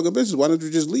out here fucking bitches, why don't you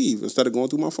just leave instead of going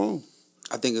through my phone?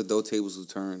 I think if those tables would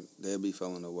turn, they'd be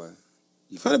falling away.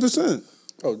 100%.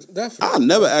 Oh, definitely. I'll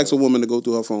never ask a woman to go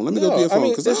through her phone. Let me go through your phone,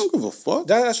 because I don't give a fuck.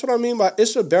 That's what I mean by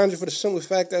it's a boundary for the simple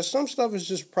fact that some stuff is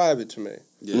just private to me.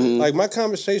 Yeah. Like my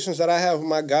conversations that I have with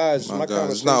my guys,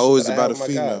 it's not always about a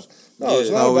female. No, it's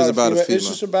not always about a female. It's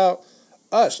just about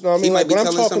us. No, I mean, he might be when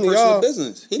telling I'm talking some to y'all,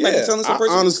 business. He might be telling some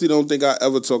personal. I honestly don't think I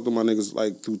ever talk to my niggas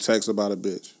like through text about a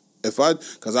bitch.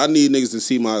 Because I need niggas to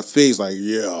see my face, like,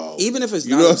 yo. Even if it's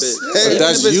not a bitch.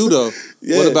 That's you, though.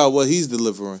 Yeah. What about what he's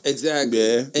delivering? Exactly.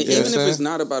 Yeah. And even if it's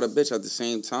not about a bitch, at the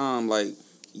same time, like,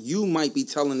 you might be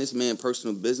telling this man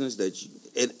personal business that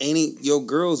it ain't your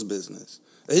girl's business.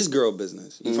 His girl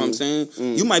business. You know what I'm saying?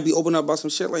 You might be opening up about some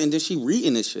shit, like, and then she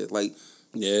reading this shit. Like,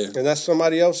 yeah. And that's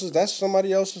somebody else's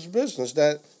business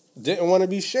that didn't want to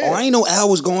be shared. Oh, I ain't know Al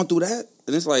was going through that.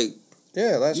 And it's like,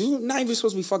 Yeah, that's You're not even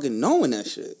supposed to be fucking knowing that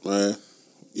shit. Right.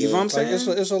 You know what I'm like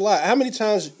saying? it's a lot. How many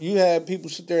times you had people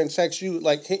sit there and text you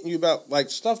like hitting you about like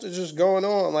stuff that's just going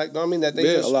on? Like, know what I mean, that they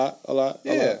just a lot.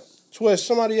 yeah. It's where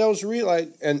somebody else read like,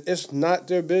 and it's not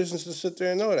their business to sit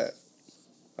there and know that.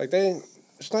 Like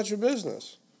it's not your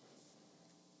business.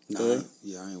 Nah,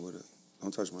 yeah, I ain't with it.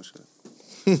 Don't touch my shit.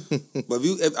 But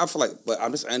I feel like, but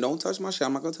I'm just saying, don't touch my shit.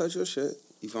 I'm not gonna touch your shit.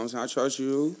 You feel what I'm saying? I trust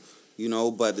you, you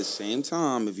know. But at the same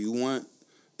time, if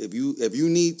you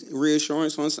need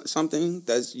reassurance on something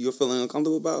that you're feeling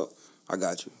uncomfortable about, I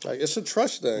got you. Like it's a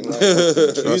trust thing. Like,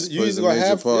 Trust you plays either a gonna major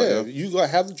have part, you gonna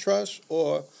have the trust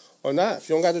or not. If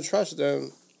you don't got the trust,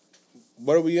 then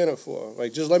what are we in it for?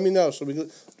 Like, just let me know. So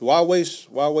why waste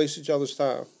each other's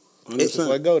time? Just 100%.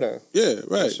 let go then. Yeah,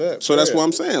 right. That's it, So that's period. what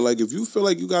I'm saying. Like, if you feel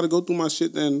like you got to go through my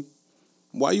shit, then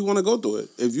why you want to go through it?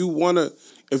 If you want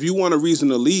a reason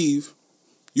to leave,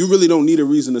 you really don't need a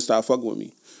reason to stop fucking with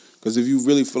me. Because if you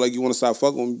really feel like you want to stop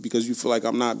fucking with me because you feel like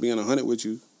I'm not being 100 with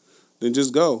you, then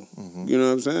just go. Mm-hmm. You know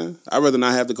what I'm saying? I'd rather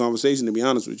not have the conversation, to be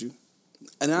honest with you.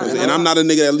 And I'm not a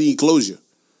nigga that need closure.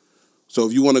 So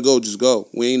if you want to go, just go.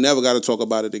 We ain't never got to talk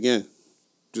about it again.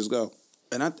 Just go.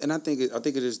 And I think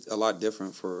it is a lot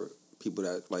different for people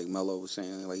that, like Mello was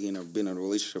saying, like he ain't been in a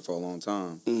relationship for a long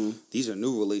time. Mm-hmm. These are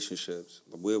new relationships.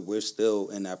 We're still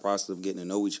in that process of getting to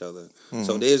know each other.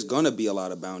 So there's gonna be a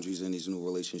lot of boundaries in these new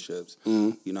relationships.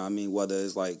 Mm-hmm. You know what I mean? Whether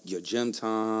it's like your gym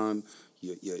time,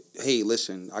 your hey,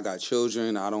 listen, I got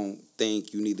children. I don't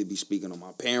think you need to be speaking on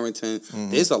my parenting.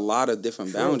 There's a lot of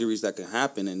different boundaries that can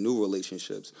happen in new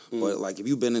relationships. But like if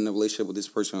you've been in a relationship with this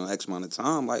person on X amount of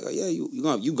time, like yeah,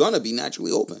 you're gonna be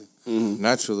naturally open.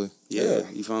 Naturally. Yeah,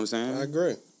 you feel what I'm saying? I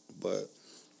agree. But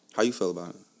how you feel about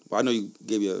it? Well, I know you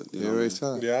gave you You already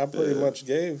said. Yeah, I pretty much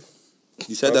gave.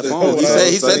 you said that Brother, phone. He when I said was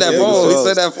he said that studying phone. He yourself.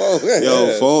 said that phone. Yo,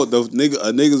 Yeah. phone.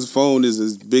 A nigga's phone is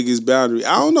his biggest boundary.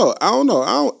 I don't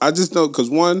know. I just know because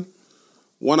one,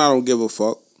 I don't give a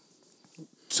fuck.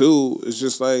 Two, it's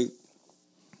just like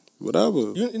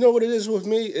whatever. You know what it is with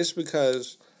me? It's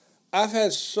because I've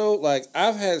had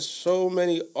so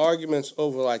many arguments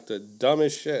over like the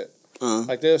dumbest shit.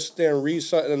 Like they'll sit there and read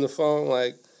something on the phone.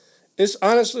 Like it's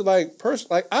honestly like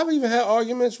like I've even had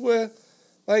arguments where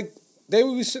like they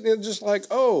would be sitting there just like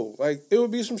it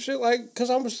would be some shit like because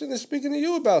I'm sitting there speaking to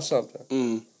you about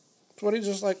something. So they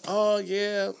just like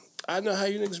yeah I know how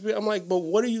you niggas be. I'm like, but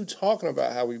what are you talking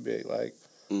about? How we be like?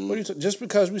 What are you just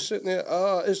because we sitting there?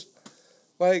 It's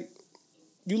like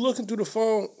you looking through the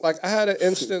phone. Like I had an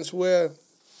instance where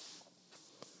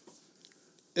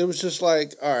it was just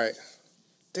like, all right,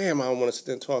 damn, I don't want to sit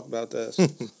there and talk about this.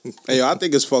 Hey, yo, I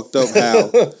think it's fucked up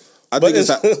how I think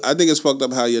it's fucked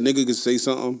up how your nigga can say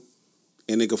something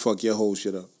and they can fuck your whole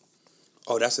shit up.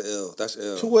 Oh, that's ill. That's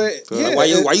ill. To where, Like,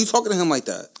 why you talking to him like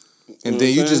that? And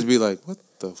then you just be like, what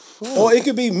the fuck? Or it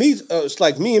could be me. It's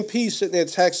like me and P sitting there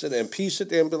texting, and P sit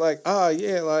there and be like,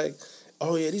 yeah, like,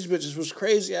 oh yeah, these bitches was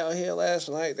crazy out here last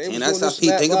night. They And was that's doing how this Pete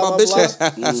and that, think blah, about blah,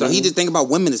 bitches. blah. So he just think about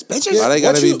women as bitches. Why they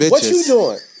gotta be bitches? What you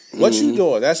doing? What you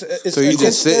doing? It's So you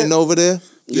just sitting over there?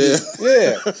 Yeah.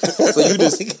 Yeah. So you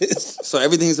just so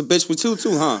everything's a bitch with you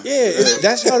too, huh? Yeah,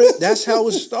 that's how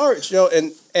it starts, yo.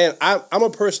 And I'm a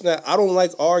person that I don't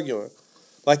like arguing.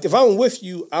 Like if I'm with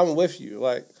you, I'm with you.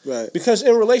 Like Right. because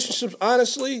in relationships,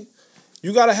 honestly,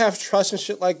 you gotta have trust and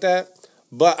shit like that.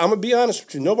 But I'm gonna be honest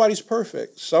with you, nobody's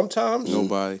perfect.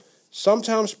 Nobody.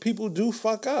 Sometimes people do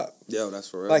fuck up. Yo, that's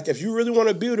for real. Like if you really want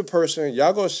to be with a person,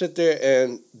 y'all gonna sit there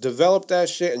and develop that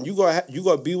shit, and you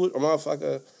gonna be with a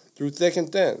motherfucker through thick and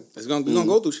thin. It's gonna we gonna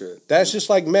go through shit. That's just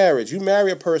like marriage. You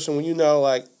marry a person when you know,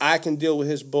 like, I can deal with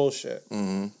his bullshit.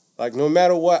 Mm-hmm. Like, no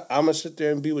matter what, I'm going to sit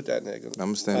there and be with that nigga. I'm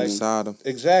going to stand Like, beside him.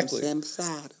 Exactly. Stand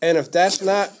beside him. And if that's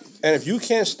not, and if you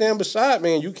can't stand beside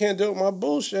me and you can't deal with my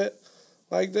bullshit,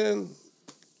 like, then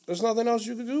there's nothing else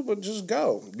you can do but just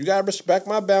go. You got to respect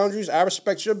my boundaries. I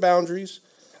respect your boundaries.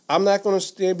 I'm not going to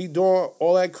stand be doing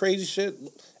all that crazy shit,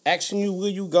 asking you where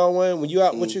you going, when you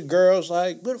out with your girls,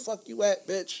 like, where the fuck you at,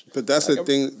 bitch? But that's Like, the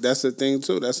thing. That's the thing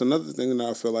too. That's another thing that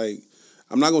I feel like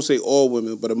I'm not gonna say all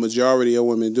women, but a majority of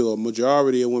women do. A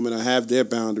majority of women have their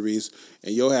boundaries,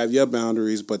 and you'll have your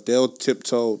boundaries, but they'll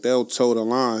toe the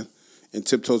line and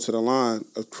tiptoe to the line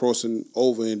of crossing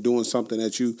over and doing something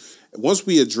that you. Once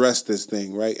we address this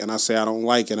thing, right, and I say I don't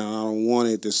like it and I don't want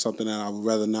it, there's something that I would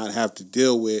rather not have to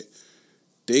deal with.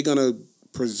 They're gonna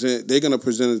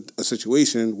present a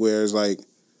situation where it's like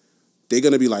they're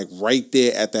gonna be like right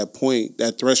there at that point,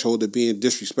 that threshold of being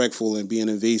disrespectful and being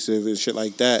invasive and shit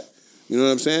like that. You know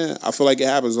what I'm saying? I feel like it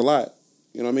happens a lot.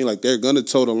 You know what I mean? Like they're gonna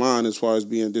toe the line as far as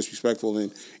being disrespectful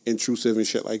and intrusive and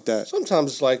shit like that.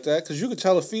 Sometimes it's like that because you could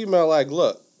tell a female, like,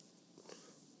 look,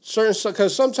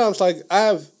 because sometimes like I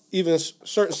have even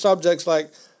certain subjects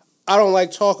like I don't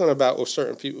like talking about with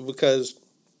certain people because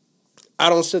I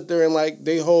don't sit there and like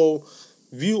they whole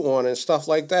view on it and stuff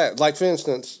like that. Like for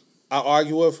instance, I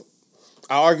argue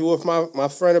with my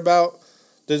friend about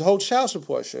the whole child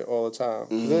support shit all the time.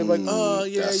 And they're like, oh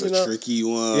yeah, that's you a tricky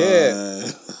one. Yeah.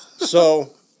 So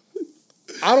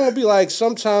I don't be like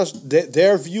sometimes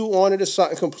their view on it is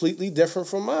something completely different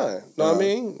from mine. Know what I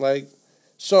mean? Like,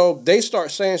 so they start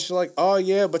saying shit like, oh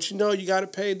yeah, but you know you got to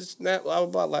pay this and that, blah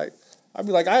blah blah. Like, I'd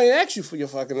be like, I ain't asked you for your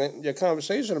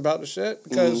conversation about the shit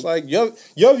because like your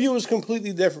view is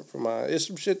completely different from mine. It's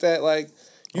some shit that like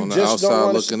you just don't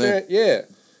want to sit there. Yeah,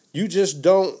 you just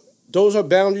don't. Those are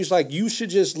boundaries. Like you should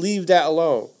just leave that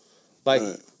alone. Like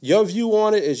your view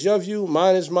on it is your view,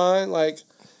 mine is mine. Like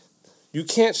you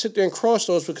can't sit there and cross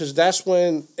those because that's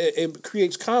when it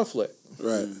creates conflict.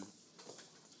 Right.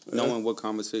 Knowing what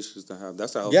conversations to have.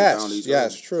 That's a healthy boundaries.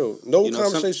 Yes, true. No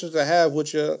conversations to have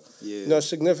with your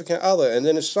significant other. And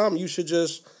then it's some you should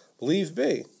just leave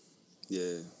be.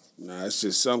 Yeah. Nah, it's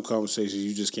just some conversations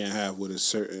you just can't have with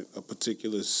a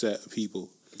particular set of people.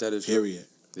 That is period.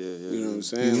 Yeah. You know what I'm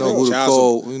saying? You know who to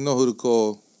call. You know who to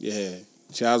call. Yeah.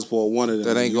 Child support, one of them.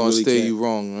 That ain't gonna really steer you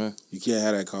wrong, man. You can't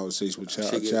have that conversation with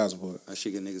child support. I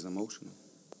should get niggas emotional.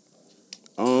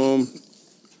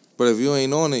 But if you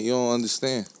ain't on it, you don't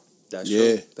understand. That's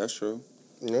true. That's true.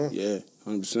 Yeah,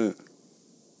 100%.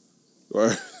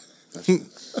 Right.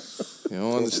 You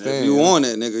don't understand. If you on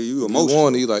it, nigga, you emotional. You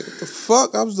want it, you like, what the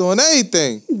fuck? I was doing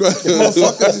everything.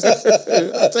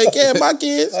 I take care of my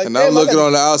kids. And I'm looking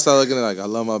on the outside, looking like, I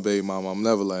love my baby mama. I'm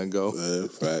never letting go.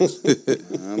 Facts.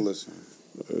 Listen.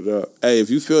 Hey, if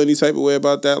you feel any type of way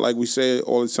about that, like we say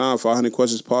all the time, 500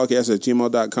 questions podcast at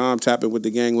gmail.com. Tap in with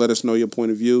the gang. Let us know your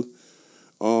point of view.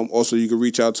 Also, you can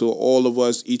reach out to all of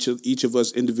us, each of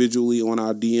us individually on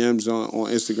our DMs on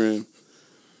Instagram.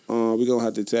 We're going to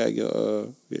have to tag your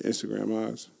Instagram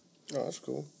eyes. Oh, that's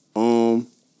cool.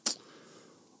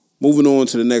 Moving on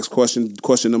to the next question.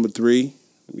 Question number 3.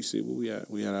 Let me see where we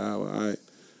at. We had an hour.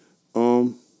 All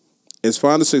right. Is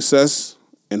finding success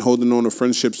and holding on to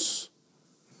friendships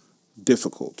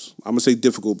difficult? I'm going to say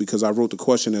difficult because I wrote the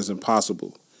question as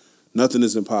impossible. Nothing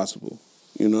is impossible.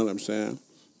 You know what I'm saying?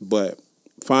 But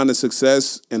finding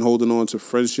success and holding on to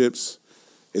friendships,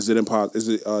 is it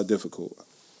difficult?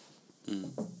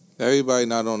 Everybody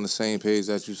not on the same page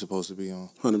that you're supposed to be on.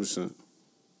 100%.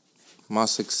 My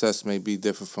success may be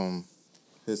different from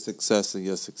his success and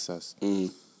your success. And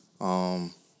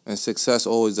success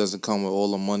always doesn't come with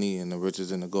all the money and the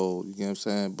riches and the gold. You get what I'm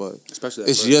saying? But especially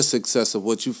it's your success of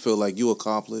what you feel like you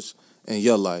accomplished in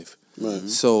your life. Right.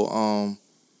 So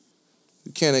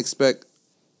you can't expect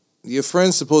your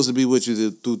friends supposed to be with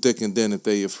you through thick and thin if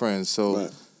they're your friends.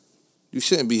 So you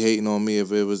shouldn't be hating on me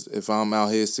if I'm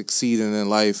out here succeeding in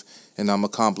life and I'm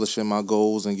accomplishing my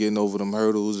goals and getting over them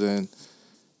hurdles. And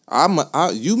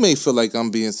you may feel like I'm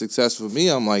being successful. For me,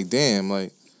 I'm like, damn,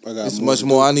 like it's much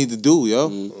more I need to do, yo.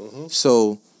 Mm-hmm.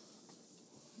 So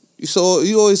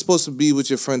you always supposed to be with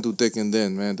your friend through thick and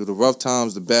thin, man. Through the rough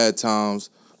times, the bad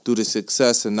times, through the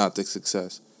success and not the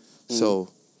success. So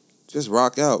just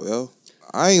rock out, yo.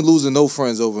 I ain't losing no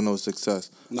friends over no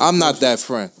success. I'm not that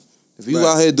friend. If you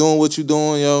out here doing what you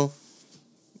doing, yo,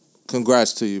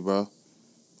 congrats to you, bro.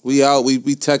 We out,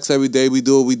 we text every day, we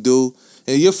do what we do.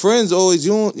 And your friends always,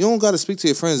 you don't got to speak to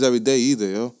your friends every day either,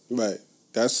 yo. Right.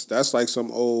 That's like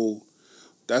some old,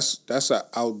 that's an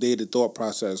outdated thought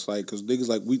process. Like, cause niggas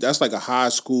like that's like a high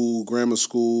school, grammar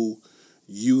school,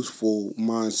 youthful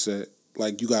mindset.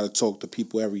 Like, you got to talk to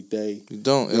people every day. You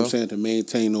don't, you know what I'm saying, to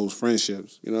maintain those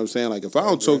friendships. You know what I'm saying? Like, if I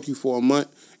don't talk to you for a month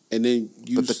and then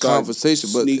you but the start conversation,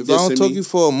 but if I don't talk to you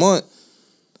for a month,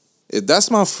 if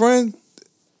that's my friend,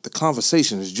 the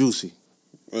conversation is juicy.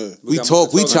 We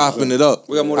chopping it up.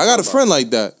 I got a friend like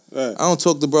that. I don't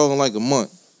talk to bro in like a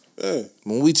month.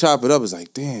 When we chop it up, it's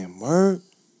like, damn, word?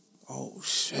 Oh,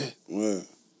 shit.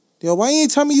 Yo, why you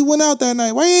ain't tell me you went out that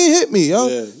night? Why you ain't hit me, yo?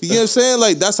 You get what I'm saying?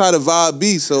 Like, that's how the vibe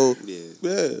be, so.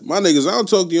 Yeah, my niggas, I don't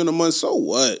talk to you in a month, so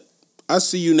what? I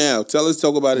see you now. Let's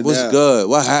talk about it now. What's good?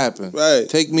 What happened? Right.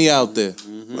 Take me out there.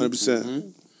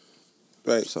 100%.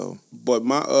 Right. So. But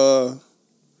my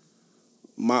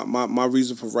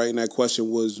reason for writing that question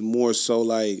was more so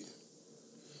like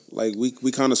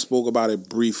we kind of spoke about it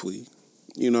briefly.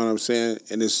 You know what I'm saying?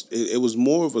 And it was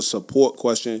more of a support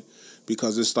question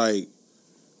because it's like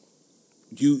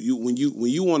when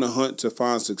you want to hunt to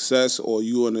find success, or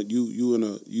you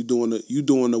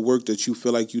doing the work that you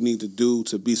feel like you need to do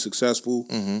to be successful.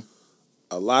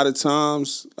 A lot of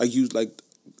times, like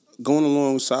going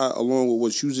along with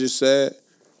what you just said,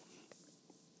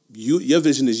 your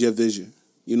vision is your vision.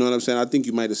 You You know what I'm saying? I think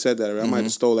you might have said that. Or I might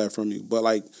have stole that from you. But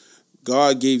like,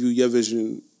 God gave you your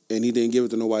vision, and He didn't give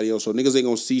it to nobody else. So niggas ain't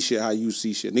gonna see shit how you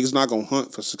see shit. Niggas not gonna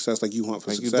hunt for success like you hunt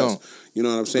for Like you success. don't. You know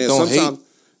what I'm saying? But don't Sometimes, hate.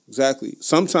 exactly.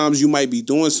 Sometimes you might be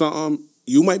doing something.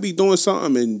 You might be doing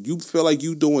something, and you feel like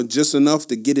you doing just enough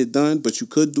to get it done, but you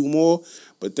could do more.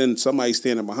 But then somebody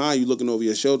standing behind you, looking over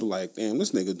your shoulder, like, damn,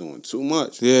 this nigga doing too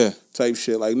much. Yeah. Type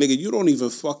shit. Like, nigga, you don't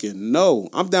even fucking know.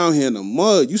 I'm down here in the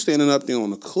mud. You standing up there on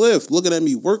the cliff, looking at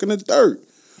me working the dirt.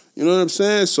 You know what I'm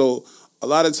saying? So a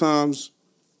lot of times,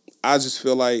 I just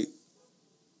feel like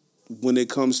when it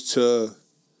comes to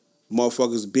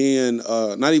motherfuckers being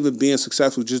not even being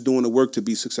successful, just doing the work to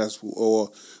be successful, or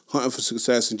hunting for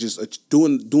success and just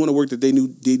doing the work that they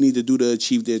need to do to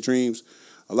achieve their dreams.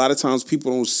 A lot of times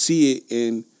people don't see it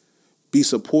and be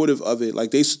supportive of it.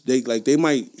 Like they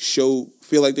might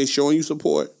feel like they're showing you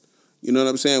support. You know what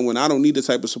I'm saying? When I don't need the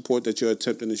type of support that you're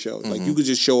attempting to show. Like you could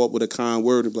just show up with a kind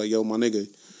word and be like, yo, my nigga,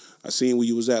 I seen where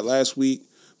you was at last week,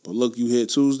 but look, you hit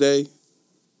Tuesday.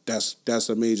 That's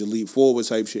a major leap forward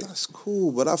type shit. That's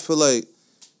cool, but I feel like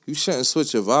you shouldn't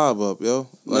switch your vibe up, yo.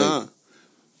 Like, Nah.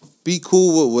 be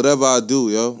cool with whatever I do,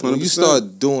 yo. When you 100%.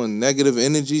 start doing negative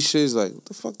energy shit, it's like, what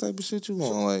the fuck type of shit you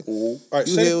want? Like, All right,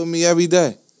 you here with me every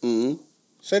day. Mm-hmm.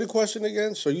 say the question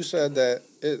again. So you said that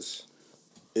it's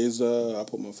I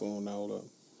put my phone now, hold up.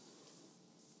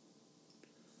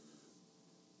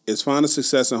 Is finding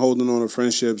success and holding on to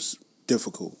friendships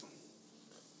difficult?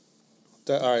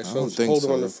 that all right. I So don't it's think holding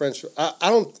so. on to friendship. I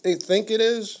don't think it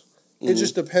is. It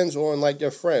just depends on like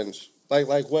your friends. Like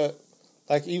what,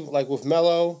 like even like with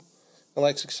Mello, and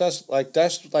like success. Like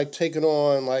that's like taking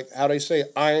on like how they say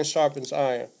iron sharpens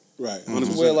iron. Right.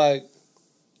 Mhm. To where like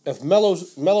if Mello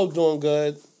doing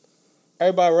good,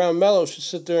 everybody around Mello should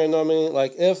sit there and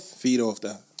like if Feed off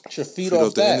that. should feed Feed off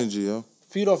off the that. energy, yo.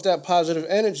 Feed off that positive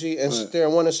energy and sit Right. there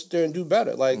and want to sit there and do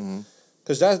better. Like, Mm-hmm.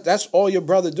 because that's all your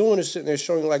brother doing is sitting there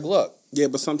showing you, like, look. Yeah,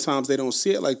 but sometimes they don't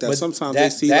see it like that. But Sometimes that- they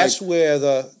see that's like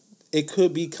where it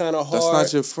could be kind of hard. That's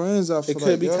not your friends, I feel It could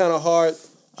like, be yo. kind of hard.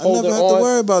 I never holding have to on.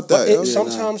 worry about But that, yo.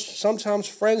 sometimes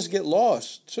friends get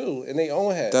lost too in their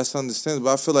own head. That's understandable.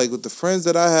 I feel like with the friends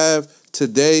that I have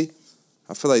today,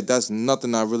 I feel like that's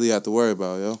nothing I really have to worry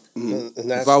about, yo. And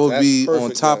that's, If I would that's be on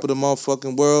perfect, top of the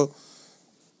motherfucking world,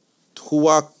 who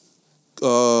I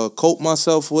cope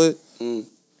myself with,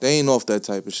 they ain't off that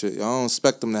type of shit. Yo. I don't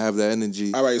expect them to have that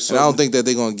energy. All right, so and I don't think that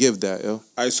they're gonna give that, yo. all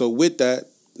right, so with that,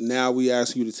 now we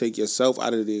ask you to take yourself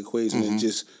out of the equation Mm-hmm. and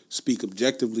just speak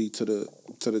objectively to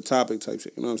the topic type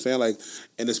shit. You know what I'm saying? Like,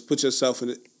 and just put yourself in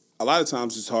it. A lot of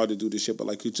times it's hard to do this shit, but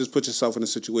like you just put yourself in a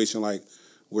situation like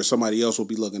where somebody else will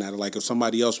be looking at it. Like if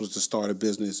somebody else was to start a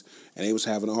business and they was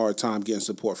having a hard time getting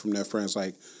support from their friends,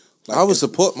 like I would if-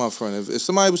 support my friend. If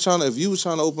somebody was if you was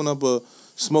trying to open up a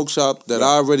smoke shop that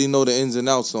I already know the ins and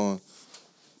outs on,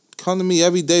 come to me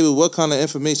every day with what kind of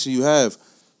information you have.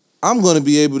 I'm gonna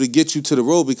be able to get you to the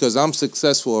road because I'm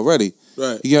successful already.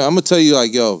 Right. Yeah, I'm gonna tell you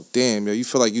like, yo, damn, yo, you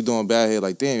feel like you're doing bad here.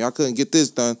 Like, damn, I couldn't get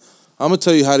this done. I'm gonna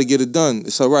tell you how to get it done.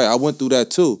 It's all right. I went through that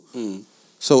too. Mm.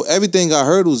 So everything got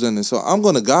hurdles in it. So I'm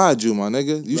gonna guide you, my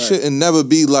nigga. You Right. shouldn't never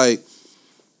be like,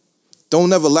 don't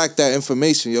never lack that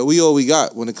information, yo. We all we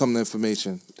got when it comes to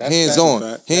information. That's Hands a on,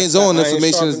 fact. hands That's on that iron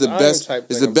information is the sharpens iron best.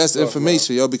 type Is thing the I'm best talking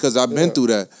information, yo, because I've been Yeah. through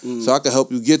that, so I can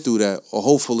help you get through that, or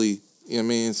hopefully, you know what I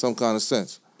mean, in some kind of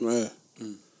sense. Right.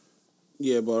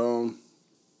 Yeah, but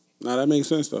nah, that makes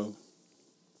sense though.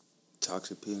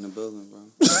 Toxic P in the building, bro.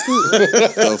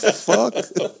 The fuck?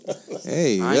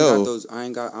 Hey, I ain't yo. got those.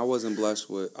 I wasn't blessed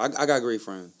with. I got great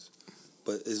friends,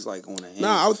 but it's like on a hand.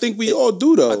 Nah, I would think we all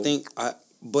do though.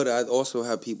 But I also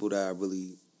have people that I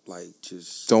really like.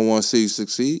 Just Don't want to see you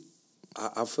succeed.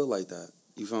 I feel like that.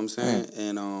 You feel what I'm saying?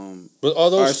 And But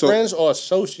are those All right, so- friends or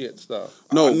associates though?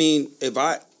 No. I mean, if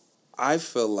I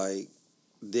feel like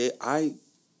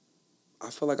I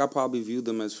feel like I probably view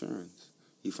them as friends.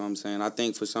 You feel what I'm saying? I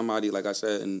think for somebody, like I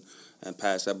said in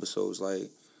past episodes, like,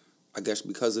 I guess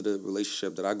because of the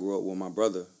relationship that I grew up with my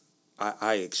brother,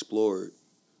 I explored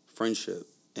friendship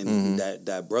and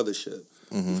that brothership.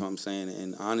 You feel what I'm saying?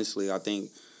 And honestly, I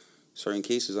think certain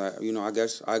cases, I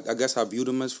guess I view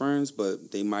them as friends,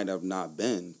 but they might have not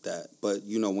been that. But,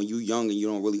 when you're young and you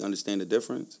don't really understand the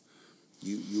difference,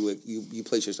 you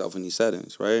place yourself in these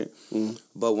settings, right?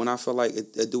 But when I feel like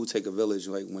it do take a village,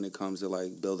 like when it comes to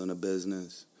like building a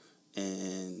business,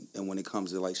 and when it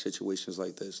comes to like situations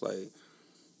like this, like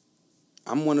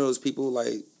I'm one of those people,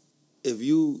 like if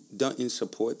you didn't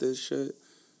support this shit,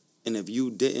 and if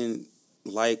you didn't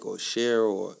like or share,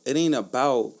 or it ain't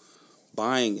about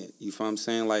buying it, you feel what I'm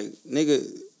saying? Like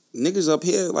niggas up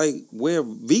here like wear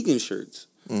vegan shirts.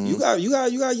 You got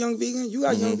young vegan. You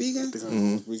got young vegan.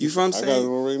 You feel what I'm I got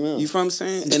saying? one right now. You feel what I'm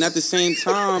saying? And at the same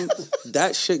time,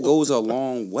 that shit goes a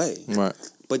long way. Right.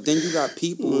 But then you got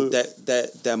people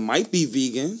that might be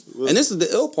vegan, and this is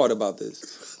the ill part about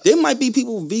this. There might be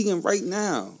people vegan right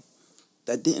now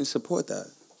that didn't support that.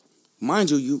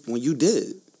 Mind you, when you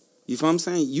did, you feel what I'm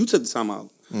saying? You took the time out.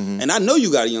 And I know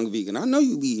you got a young vegan. I know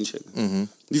you be eating chicken.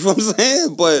 You feel what I'm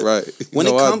saying? But Right. when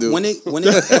No, it I comes do.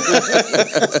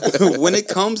 when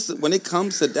it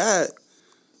comes to that,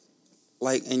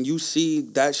 like, and you see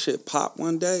that shit pop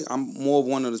one day, I'm more of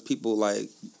one of those people like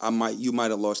you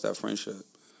might have lost that friendship.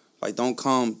 Like, don't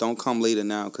come later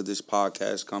now because this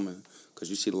podcast coming because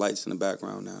you see the lights in the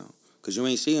background now because you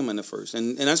ain't see him in the first,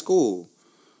 and that's cool.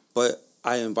 But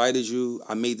I invited you.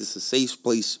 I made this a safe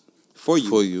place for you.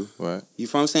 For you, right. You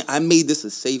feel what I'm saying? I made this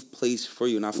a safe place for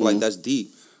you, and I feel like that's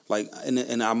deep. Like,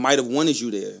 and I might have wanted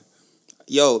you there.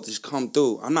 Yo, just come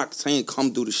through. I'm not saying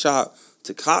come through the shop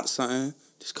to cop something.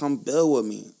 Just come build with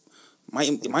me.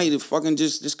 Might fucking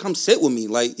just come sit with me.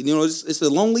 Like, you know, it's a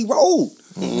lonely road.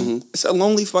 It's a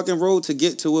lonely fucking road to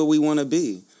get to where we want to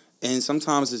be. And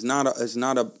sometimes it's not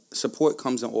a support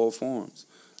comes in all forms.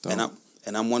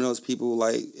 And I'm one of those people,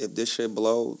 like, if this shit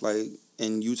blow, like,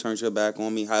 and you turn your back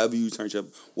on me, however you turn your,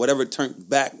 whatever turn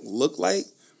back look like,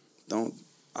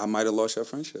 I might have lost your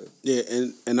friendship. Yeah,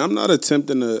 and I'm not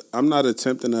attempting to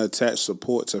attach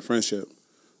support to friendship.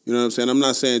 You know what I'm saying? I'm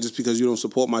not saying just because you don't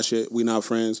support my shit, we not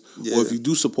friends. Yeah. Or if you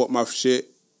do support my shit,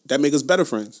 that make us better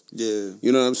friends. Yeah.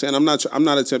 You know what I'm saying? I'm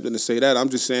not attempting to say that. I'm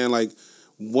just saying, like,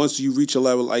 once you reach a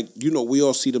level, like, you know, we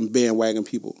all see them bandwagon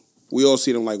people. We all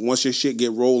see them, like, once your shit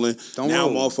get rolling, now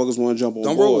motherfuckers want to jump on board.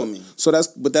 Don't roll with me. So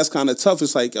that's kind of tough.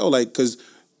 It's like, yo, like, because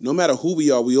no matter who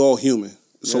we are, we all human.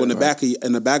 So Yeah,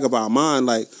 in the back of our mind,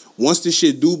 like, once this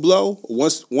shit do blow,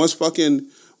 once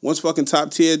fucking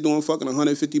top tier doing fucking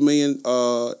 150 million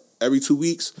every 2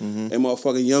 weeks, and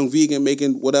motherfucking young vegan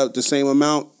making whatever the same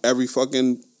amount every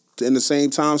fucking in the same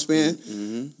time span,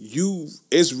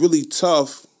 it's really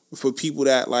tough for people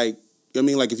that, like, I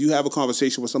mean, like, if you have a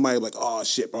conversation with somebody like, oh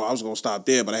shit, bro, I was gonna stop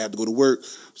there, but I had to go to work,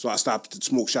 so I stopped at the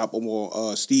smoke shop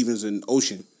on Stevens and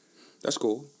Ocean. That's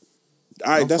cool.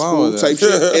 All right, I'm that's fine cool with type that.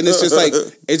 shit. And it's just like,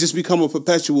 it just become a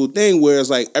perpetual thing where it's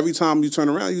like every time you turn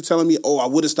around, you telling me, oh, I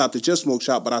would have stopped at your smoke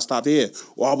shop, but I stopped here.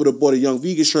 Or I would have bought a young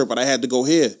vegan shirt, but I had to go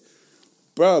here.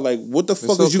 Bro, like, what the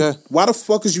fuck is okay. why the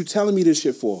fuck is you telling me this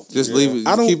shit for? Just leave it.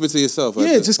 Just keep it to yourself.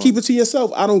 Yeah, just keep it to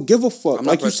yourself. I don't give a fuck. I'm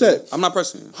Like you said, I'm not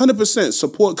pressing you. 100%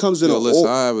 support comes in Yo, a listen,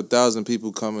 I have 1,000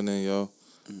 people coming in, yo.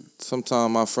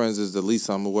 Sometimes my friends is the least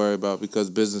I'm gonna worry about because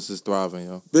business is thriving,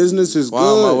 yo. business is Why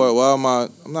good. am I?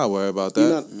 I'm not worried about that. You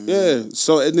know, yeah.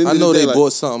 So at the end I of know the day, they like,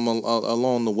 bought something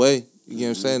along the way. You get what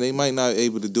I'm saying? They might not be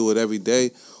able to do it every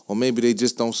day, or maybe they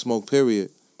just don't smoke, period.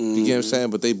 You get what I'm saying?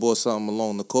 But they bought something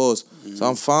along the course. So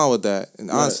I'm fine with that. And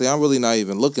honestly, I'm really not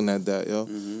even looking at that, yo.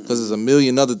 Because there's a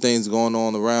million other things going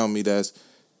on around me that's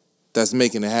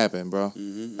making it happen, bro.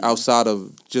 Outside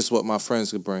of just what my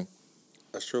friends could bring.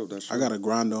 That's true. That's true. I got a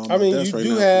grind on. I mean, my desk you right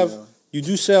do now, have yo. you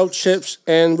do sell chips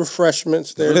and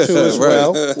refreshments there too as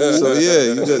well. So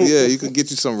you could get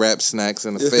you some wrap snacks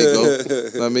and a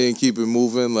Faygo. I mean, keep it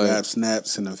moving. Like, Rap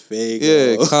snaps and a fake.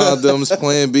 yeah, condoms,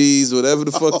 Plan Bs, whatever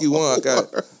the fuck you want. I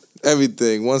got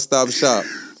everything. One stop shop.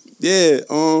 Yeah,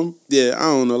 I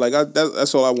don't know. Like,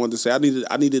 that's all I wanted to say.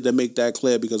 I needed to make that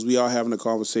clear because we are having a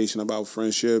conversation about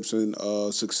friendships and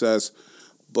success,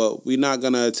 but we're not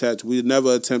gonna attach. We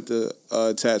never attempt to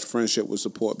attach friendship with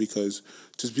support because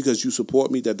just because you support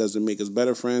me, that doesn't make us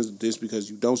better friends. Just because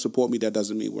you don't support me, that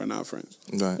doesn't mean we're not friends.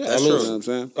 Right. Yeah, That's I mean, true. You know what I'm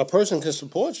saying? a person can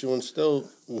support you and still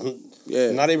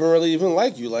Yeah. not even really even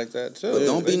like you like that too. But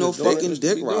don't They be no just doing it fucking just to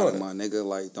dick be doing rider, it. my nigga.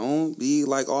 Like, don't be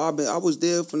like, oh, I was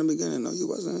there from the beginning. No, you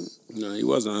wasn't. No, he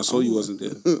wasn't. I saw you wasn't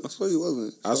there. I swear you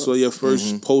wasn't. I saw your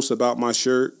first post about my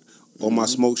shirt on my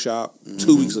smoke shop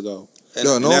 2 weeks ago. And,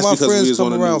 Yo, and and all that's my because we friends was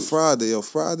on come the around news. Friday. Yo,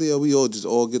 Friday, we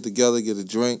all get together, get a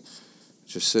drink,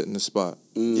 just sit in the spot.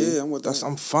 yeah, I'm with that.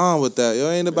 I'm fine with that. Yo,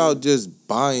 it ain't about just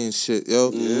buying shit,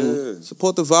 yo. Yeah.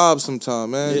 Support the vibe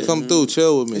sometime, man. Come through,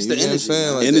 chill with me. It's you the know what I'm energy, saying?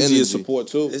 man. Like, Energy the is support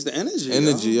too. It's the energy.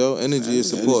 Energy, yo. Energy is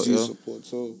support, Energy yo. is support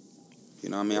too. You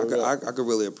know what I mean? I could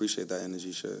really appreciate that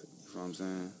energy shit. You know what I'm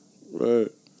saying?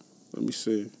 Right. Let me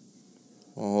see.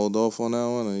 Want to hold off on that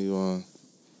one, or you want?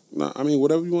 Nah, I mean,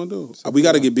 whatever you want to do. We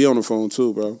got to get B on the phone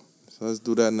too, bro. So let's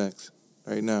do that next,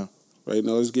 right now. Right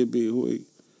now, let's get B.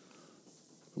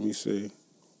 Let me see.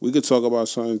 We could talk about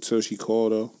something until she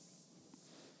called, though.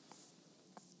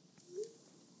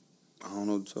 I don't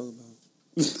know what to talk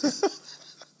about.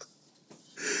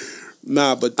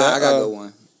 Nah, but that, I gotta go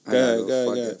one. go ahead,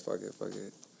 go ahead. Fuck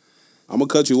it. I'm going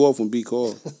to cut you off when B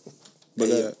called. But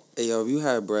Hey, yo, if you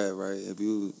had bread, right? If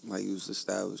you like you was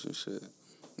established and shit,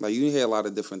 like you hear a lot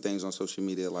of different things on social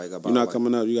media, like about. you're not like,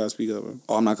 coming up. You gotta speak up, bro.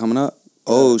 Oh, I'm not coming up.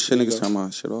 Oh shit, there you niggas go. turn my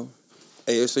shit off.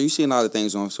 Hey, so you see a lot of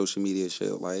things on social media,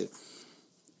 shit. Like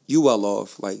you well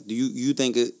off. Like, do you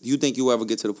think you ever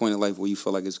get to the point in life where you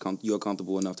feel like you're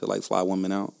comfortable enough to like fly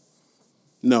women out?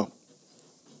 No,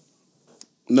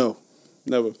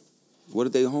 never. What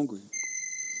if they hungry?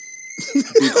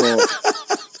 Be called.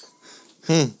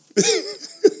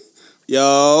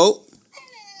 Yo,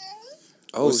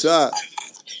 Oh, what's up?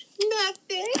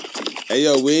 Nothing. Hey,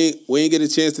 yo, we ain't get a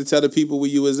chance to tell the people where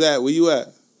you was at. Where you at?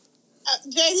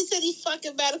 JD said he's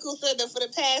fucking medical center for the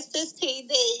past 15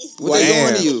 days. What they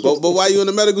doing to you? But why you in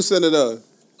the medical center though?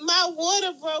 My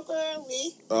water broke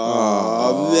early.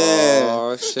 Oh man.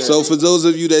 Oh shit. So for those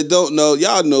of you that don't know,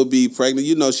 y'all know B pregnant.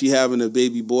 You know she having a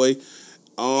baby boy. B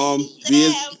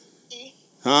is,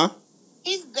 huh?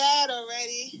 He's bad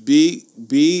already.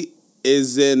 B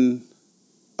is in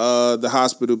the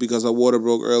hospital because her water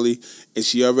broke early, and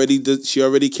she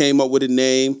already came up with a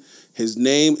name. His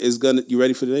name is gonna. You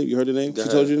ready for the name? You heard the name? Go She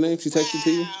ahead. told you the name. She texted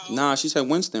to you. Nah, she said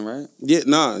Winston, right?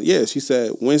 Yeah. She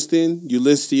said Winston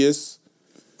Ulysses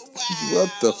Wow. What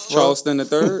the fuck? Charleston the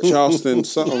third. Charleston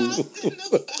something. Charleston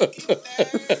the fucking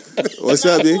third. What's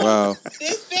up, B? Wow.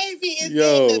 This baby is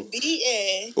Yo. in the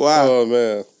beating Wow. Oh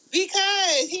man.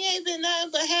 because he ain't been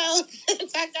nothing but hell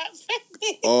since I got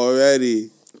pregnant. Already.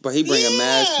 But he bring a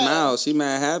mad Yeah. smile. She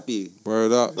mad happy.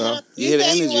 Word up, yo. You hear the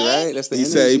say energy, what? right? That's the He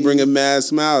energy. said he bringing mad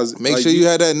smiles. Make Like, sure you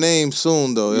have that name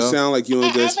soon, though, You yo. sound like you in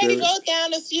I good already spirits. wrote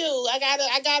down a few. I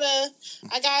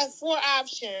got 4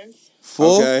 options.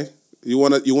 Full? Okay. You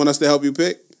want us to help you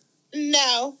pick?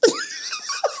 No.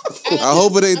 I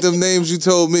hope it ain't them names you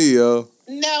told me, yo.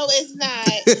 No, it's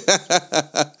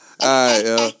not. All right,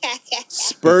 yo.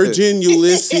 Spurgeon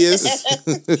Ulysses.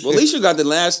 Well, at least you got the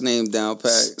last name down,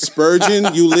 Pat.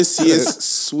 Spurgeon Ulysses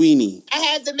Sweeney. I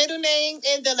have the middle name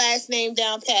and the last name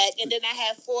down pat, and then I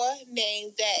have 4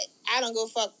 names that I don't go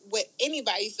fuck what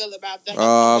anybody feel about them.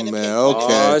 Oh, I'm gonna man, pick okay.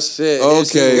 one. Oh shit.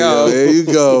 Okay, Here yo. she There you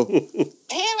go.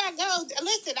 Here I go.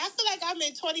 Listen, I feel like I'm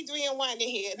in 23 and 1 in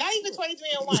here. Not even 23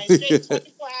 and 1. Straight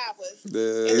 24 hours in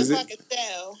Is the it? fucking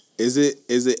cell. Is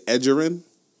it Edgerin?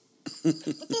 What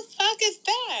the fuck is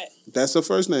that? That's the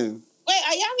first name. Wait,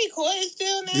 are y'all recording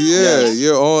still now? Yeah,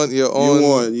 you're on. You're on. You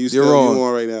on. You're on. You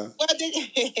on right now. Well, did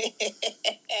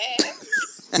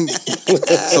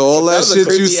So all that, was a shit you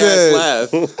creepy ass said,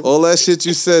 laugh. all that shit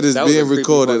you said is That was a being creepy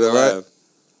recorded, fucking all right? laugh.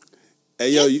 Hey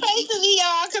yo, Just pray for me,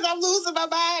 y'all, because I'm losing my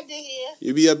mind in here.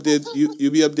 you be up there.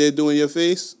 You be up there doing your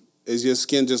face. Is your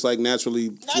skin just like naturally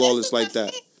No, flawless this is like my that?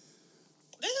 skin.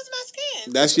 This is my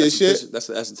skin. That's your shit. That's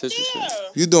the esthetician Yeah. shit.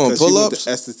 You doing 'Cause she went pull-ups? to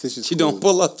esthetician She school. doing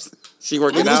pull-ups. She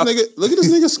working Look at out. this nigga. Look at this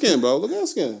nigga's skin, bro. Look at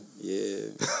his skin. Yeah.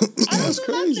 That's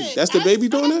crazy. That's the baby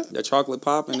doing that. That chocolate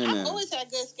popping in I've there. always had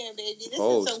good skin, baby. This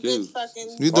Oh, is some good excuse.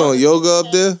 fucking. You doing yoga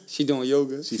up there? She doing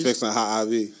yoga. She fixing hot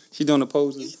IV. She doing the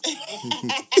poses.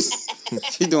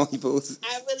 She doing the poses.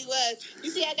 I really was. You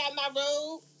see, I got my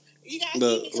robe. You guys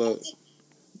Look, see me? look.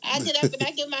 I get up and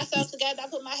I get myself together. I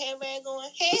put my hair rag on.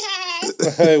 Hey, hi.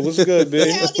 Hey, what's good, You B?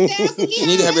 held it down for me. You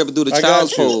need to have her do the I got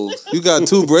child's you. pose. You got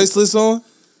 2 bracelets on?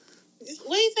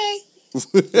 What you say?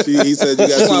 He said you She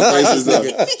got want to 2 fight braces this up.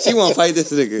 nigga. She want to fight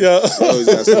this nigga. Yo. Oh, he's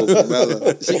got smoke from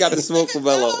Bella. She got the smoke for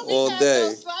Bella No, all because day.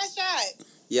 those fly shot.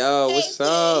 Yo, what's Hey,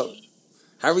 up? hey.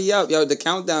 Hurry up, yo. The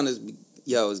countdown is,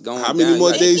 it's going How down. many more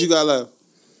You gotta- days you got left?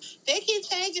 They keep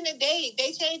changing the date.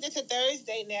 They changed it to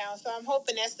Thursday now, so I'm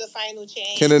hoping that's the final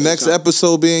change. Can the next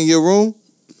episode be in your room?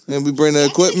 And we bring the Yes,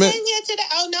 they equipment? came here today.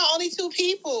 Oh no, only 2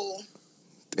 people.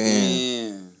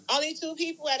 Damn. Damn. Only 2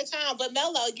 people at a time. But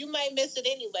Mello, you might miss it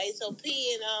anyway. So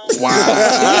P and Wow.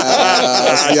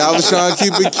 See, I was trying to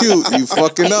keep it cute. You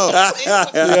fucking up.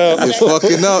 Yo. You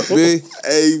fucking up, B.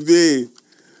 Hey, B.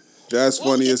 That's Well,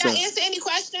 funny did as y'all hell. answer any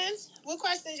questions? What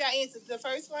questions y'all answered? The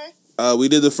first one? We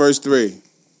did the first 3.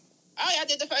 Oh, y'all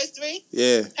did the first 3?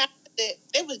 Yeah. How was it?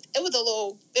 It was a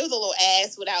little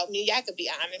ass without me. Y'all could be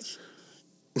honest.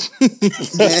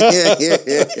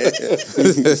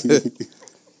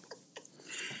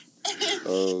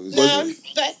 Oh, No,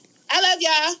 but I love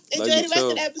y'all. Enjoy you the rest too.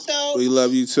 of the episode. We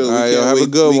love you too. All right, yo, have a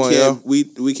good one, yo.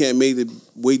 We can't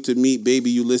wait to meet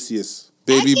baby Ulysses. I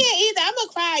Baby can't either. I'm gonna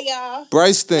cry, y'all.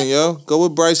 Bryceton, yo. Go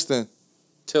with Bryceton.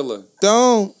 Tiller.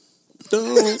 Don't. Tell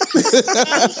her I'm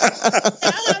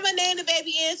gonna name the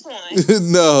baby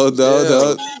Antoine. No.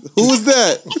 Who was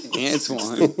that?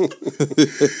 Antoine.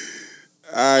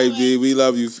 All right, B. We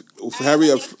love you.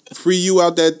 Hurry up. Free you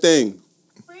out that thing.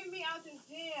 Bring me out the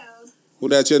jail. Who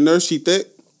that your nurse? She thick?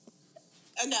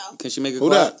 No. Can she make a Who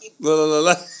clap? that?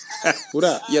 Look. Who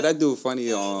that? Yeah, that dude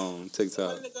funny on One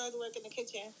TikTok. of the girls work in the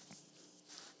kitchen.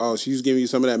 Oh, she's giving you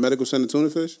some of that medical center tuna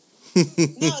fish? No,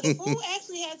 the food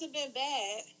actually hasn't been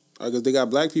bad. Because they got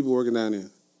black people working down there.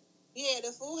 Yeah,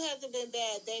 the food hasn't been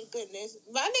bad, thank goodness.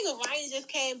 My nigga Ryan just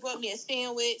came and brought me a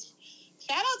sandwich.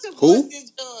 Shout out to Who? Boston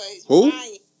George. Who?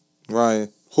 Ryan.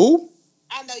 Ryan. Who?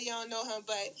 I know you don't know him,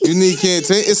 but You need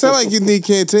canteen. It sound like you need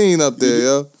canteen up there,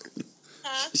 yo.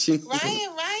 huh?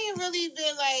 Ryan really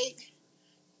been like,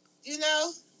 you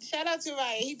know. Shout out to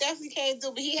Ryan. He definitely came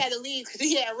through, but he had to leave because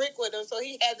he had Rick with him, so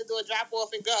he had to do a drop off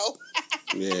and go.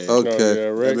 Yeah. Okay. yeah,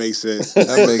 That Rick. makes sense.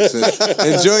 That makes sense.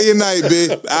 Enjoy your night, B.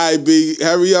 All right, B.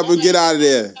 Hurry up and get out of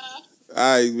there. All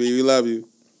right, B. We love you.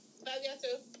 Love you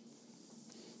too.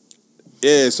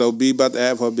 Yeah, so B about to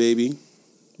have her baby.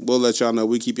 We'll let y'all know.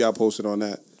 We keep y'all posted on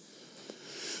that.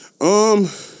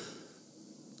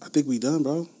 I think we done,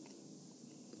 bro.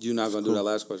 You not gonna do that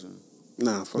last question?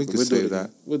 Nah, fuck We it. can We'll do save it that.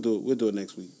 again. We'll do it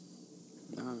next week.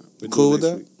 Nah. We'll do Cool it with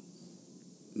next that? week.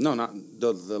 No, not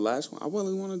the last one. I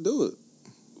really want to do it.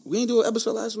 We ain't do an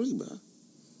episode last week, bro.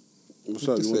 What's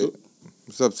up? You want to do it?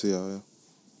 It's up to y'all, yo.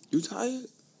 You tired?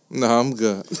 No, I'm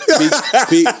good.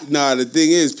 Nah, the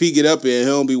thing is, P get up here and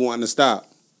he don't be wanting to stop.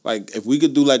 Like, if we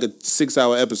could do like a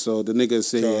 6-hour episode, the nigga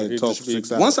sit here and he talk just for be-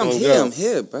 6 hours. Once I'm Oh, here, God. I'm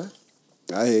here, bro.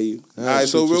 I hear you. Yeah, All right,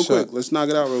 so shoot your real quick, shot. let's knock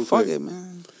it out real Fuck quick. it,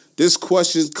 man. This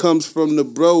question comes from the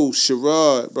bro,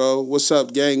 Sherrod, bro. What's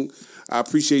up, gang? I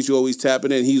appreciate you always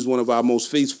tapping in. He's one of our most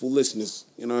faithful listeners.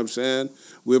 You know what I'm saying?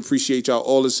 We appreciate y'all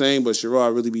all the same, but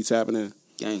Sherrod really be tapping in.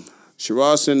 Gang.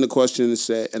 Sherrod sent the question and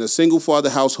said, in a single father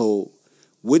household,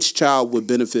 which child would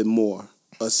benefit more,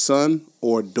 a son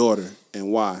or a daughter,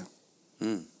 and why?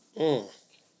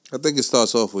 I think it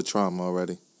starts off with trauma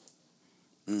already.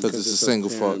 Because it's a single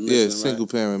parent fault. missing, Yeah, right? single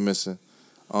parent missing.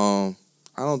 I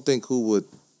don't think who would.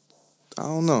 I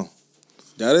don't know.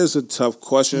 That is a tough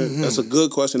question. That's a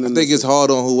good question. I think it's hard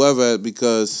on whoever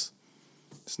because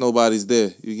it's nobody's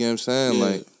there. You get what I'm saying? Yeah.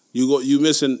 Like you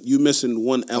missing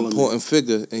one element. important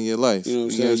figure in your life. You know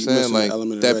what I'm get what I'm saying? You saying? missing an Like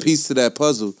element that already. piece to that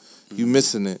puzzle, you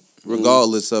missing it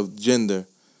regardless of gender.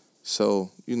 So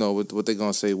you know what they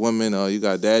gonna say? Women, you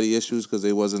got daddy issues because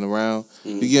they wasn't around.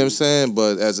 You get what I'm saying?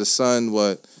 But as a son,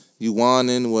 what you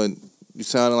wanting? What you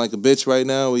sounding like a bitch right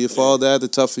now? With your father had to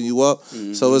toughen you up.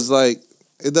 So it's like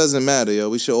it doesn't matter, yo.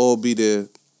 We should all be there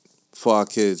for our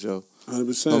kids, yo.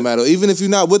 100%. No matter, even if you're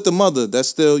not with the mother, that's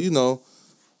still, you know,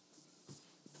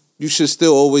 you should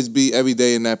still always be every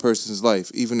day in that person's life,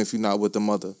 even if you're not with the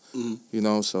mother. You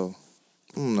know, so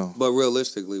I don't know. But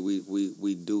realistically,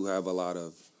 we do have a lot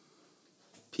of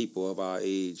people of our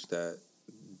age that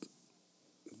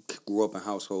grew up in a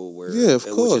household where Yeah, of it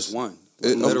was course. just one.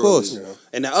 Of Literally. course. Yeah.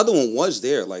 And the other one was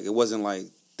there. Like, it wasn't like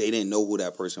they didn't know who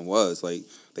that person was. Like,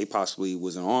 they possibly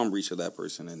was an arm reach of that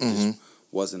person and it just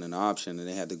wasn't an option, and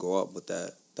they had to grow up with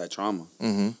that trauma.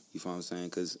 Mm-hmm. You feel what I'm saying?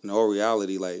 Because in all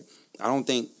reality, like, I don't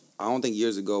think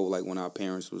years ago, like, when our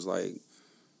parents was like,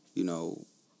 you know,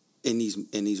 in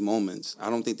these moments, I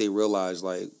don't think they realized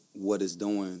like what it's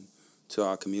doing to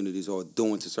our communities or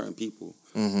doing to certain people.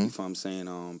 Mm-hmm. You feel what I'm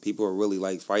saying? People are really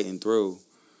like fighting through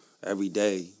every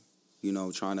day, you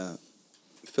know, trying to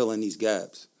fill in these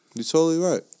gaps. You're totally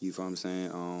right. You feel what I'm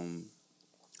saying?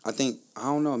 I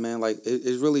don't know, man. Like,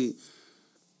 it's really,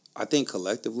 I think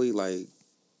collectively, like,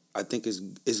 I think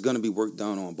it's gonna be work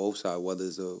done on both sides, whether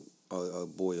it's a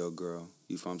boy or a girl.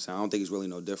 You feel what I'm saying? I don't think it's really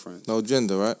no different. No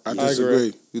gender, right? I agree.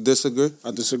 disagree. You disagree?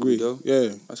 I disagree. You do?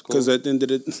 Yeah. That's cool. Because at the end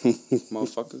of it,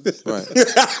 Motherfucker. Right.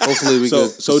 Hopefully we can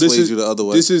so this persuade is you the other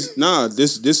way. This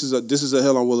is a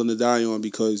hill I'm willing to die on,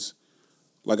 because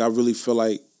like I really feel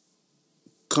like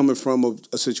coming from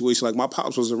a situation like my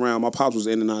pops was around. My pops was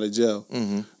in and out of jail.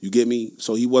 Mm-hmm. You get me?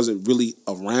 So he wasn't really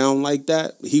around like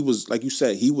that. He was, like you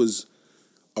said, he was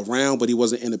around, but he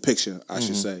wasn't in the picture, I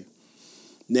should say.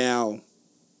 Now,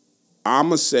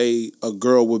 I'ma say a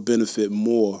girl would benefit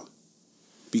more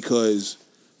because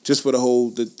just for the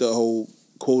whole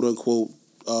quote unquote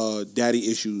daddy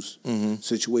issues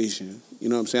situation. You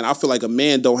know what I'm saying? I feel like a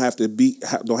man don't have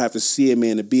to see a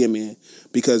man to be a man,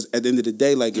 because at the end of the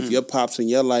day, like if your pop's in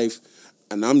your life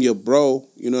and I'm your bro,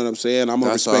 you know what I'm saying? I'm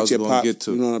gonna That's what I respect was your gonna pop. get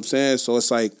to. You know what I'm saying? So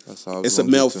it's like That's how I was it's a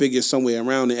gonna male get to. figure somewhere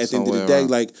around. And at the end of the Somewhere day, around.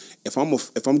 like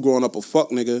if I'm growing up a fuck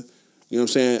nigga, you know what I'm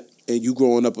saying? And you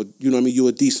growing up you know what I mean? You're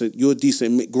a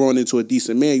decent growing into a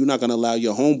decent man. You're not gonna allow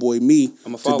your homeboy me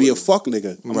I'ma to follow be you. a fuck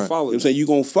nigga. I'm Right. gonna follow You know what you. I'm saying? You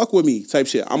gonna fuck with me type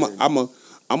shit.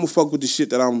 I'm a fuck with the shit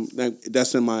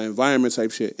that's in my environment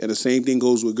type shit. And the same thing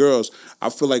goes with girls. I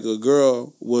feel like a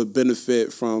girl would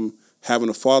benefit from having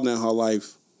a father in her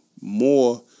life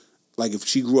more, like if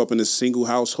she grew up in a single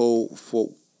household for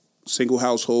single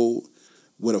household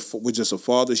with just a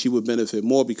father, she would benefit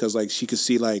more because like she could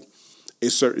see like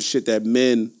it's certain shit that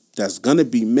men that's gonna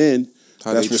be men.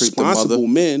 How that's they treat the responsible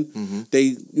mother. men. Mhm.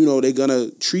 They they're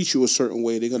gonna treat you a certain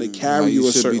way. They're gonna carry How you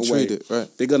a should certain be treated, way.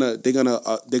 right.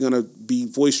 They're gonna be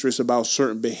boisterous about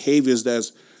certain behaviors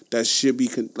that should be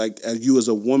like as you as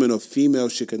a woman or female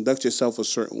should conduct yourself a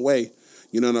certain way.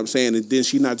 You know what I'm saying? And then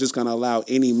she's not just gonna allow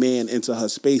any man into her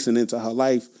space and into her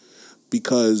life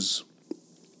because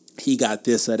he got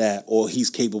this or that or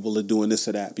he's capable of doing this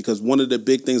or that. Because one of the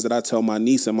big things that I tell my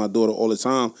niece and my daughter all the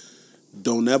time.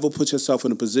 Don't ever put yourself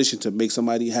in a position to make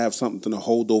somebody have something to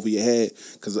hold over your head.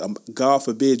 Because God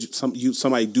forbid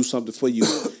somebody do something for you,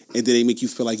 and then they make you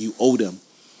feel like you owe them.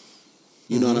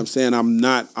 You know what I'm saying? I'm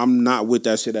not with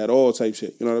that shit at all. Type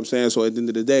shit. You know what I'm saying? So at the end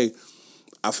of the day,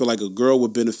 I feel like a girl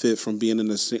would benefit from being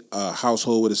in a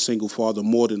household with a single father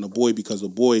more than a boy because a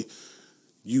boy,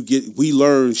 we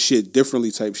learn shit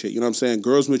differently. Type shit. You know what I'm saying?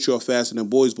 Girls mature faster than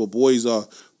boys, but boys are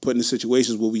put in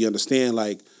situations where we understand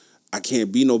like. I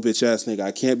can't be no bitch ass nigga.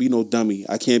 I can't be no dummy.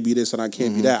 I can't be this and I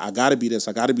can't be that. I gotta be this.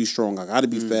 I gotta be strong. I gotta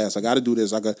be fast. I gotta do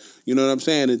this. You know what I'm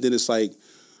saying? And then it's like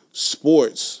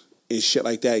sports and shit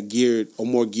like that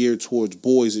more geared towards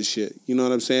boys and shit. You know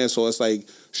what I'm saying? So it's like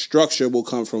structure will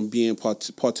come from being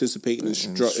participating in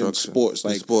sports,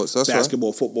 like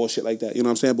basketball, football, shit like that. You know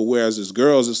what I'm saying? But whereas as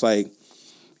girls, it's like, you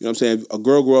know what I'm saying? A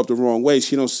girl grow up the wrong way.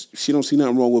 She don't see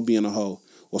nothing wrong with being a hoe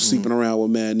or sleeping around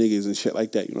with mad niggas and shit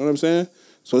like that. You know what I'm saying?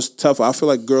 So it's tougher. I feel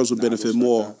like girls would benefit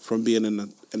more from being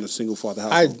in a single father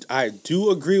household. I do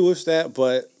agree with that,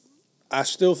 but I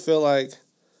still feel like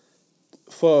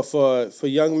for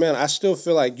young men, I still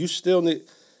feel like you still need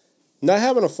not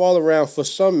having a father around for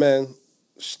some men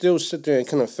still sit there and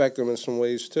can affect them in some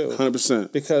ways too.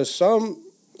 100%. Because some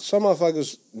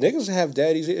motherfuckers niggas have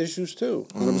daddy's issues too.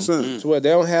 100%. To where they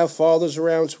don't have fathers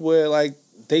around to where like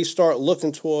they start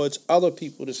looking towards other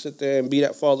people to sit there and be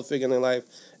that father figure in their life.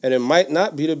 And it might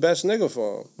not be the best nigga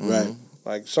for them.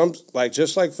 Right.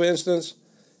 Just like for instance,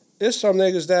 there's some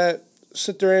niggas that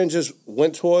sit there and just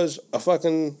went towards a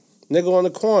fucking nigga on the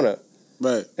corner.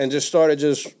 Right. And just started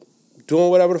just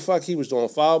doing whatever the fuck he was doing.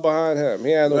 Followed behind him.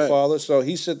 He had no father, so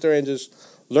he sit there and just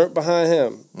lurked behind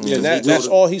him. And that's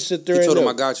all he sit there and told do. him,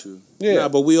 I got you. Yeah. Nah,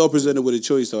 but we all presented with a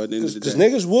choice though at the end of the day. Because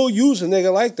niggas will use a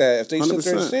nigga like that if they sit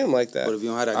there and 100%. see him like that. But if you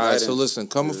don't have that All right, guidance. so listen,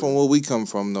 coming from where we come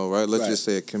from, though, right? Let's just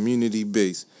say a community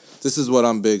base. This is what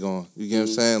I'm big on. You get what I'm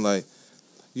saying? Like,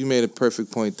 you made a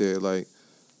perfect point there. Like,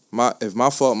 my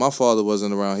father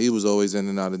wasn't around. He was always in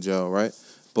and out of jail, right?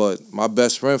 But my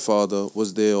best friend father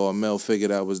was there, or a male figure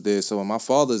that was there. So when my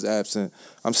father's absent,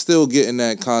 I'm still getting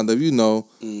that kind of,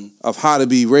 of how to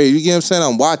be raised. You get what I'm saying?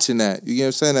 I'm watching that. You get what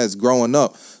I'm saying? That's growing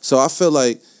up. So I feel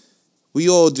like we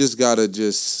all just gotta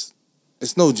it's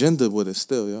no gender with it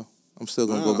still, yo. I'm still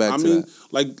gonna go back to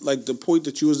that. Like the point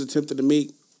that you was attempting to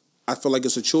make, I feel like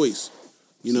it's a choice.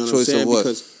 You know what I'm choice saying? of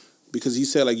what? Because he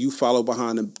said like you follow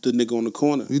behind the nigga on the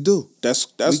corner. You do. That's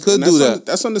we could do that.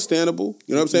 That's understandable.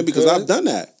 You know what I'm saying? Because I've done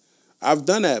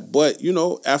that. But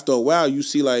after a while, you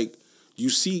see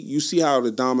how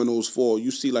the dominoes fall.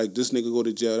 You see like this nigga go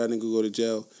to jail, that nigga go to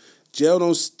jail.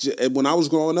 When I was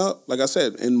growing up, like I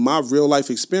said, in my real life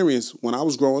experience, when I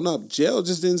was growing up, jail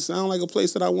just didn't sound like a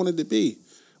place that I wanted to be.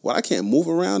 Well, I can't move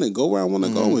around and go where I want to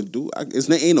go and do.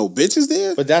 Ain't no bitches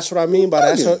there. But that's what I mean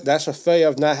by that's a failure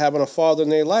of not having a father in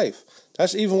their life.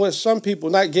 That's even with some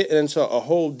people, not getting into a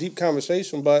whole deep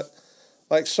conversation, but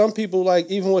like some people, like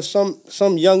even with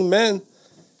some young men,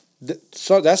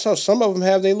 so that's how some of them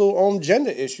have their little own gender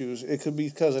issues. It could be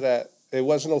because of that. There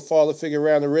wasn't no father figure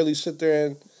around to really sit there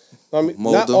and, I mean,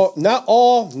 not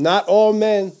all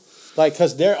men. Like,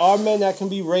 because there are men that can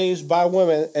be raised by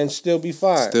women and still be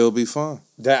fine. Still be fine.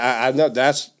 That I know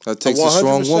that takes a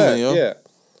strong woman, yo. Yeah,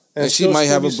 and she might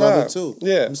have a brother too.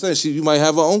 Yeah, I'm saying you might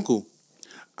have an uncle.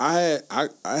 I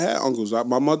had uncles.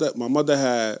 My mother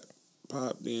had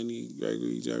Pop, Danny,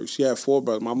 Gregory, Jerry. She had 4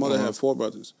 brothers. My mother had 4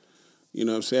 brothers. You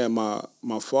know what I'm saying?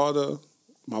 My father,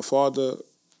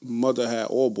 mother had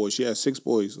all boys. She had 6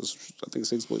 boys. I think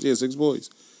 6 boys. Yeah, 6 boys.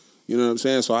 You know what I'm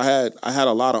saying? So I had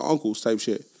a lot of uncles type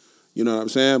shit. You know what I'm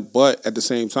saying? But at the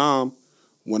same time,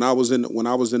 when I was in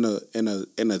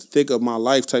the thick of my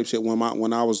life type shit,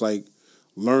 when I was like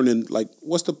learning, like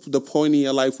what's the point in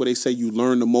your life where they say you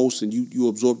learn the most and you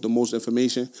absorb the most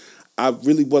information? I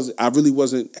didn't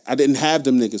have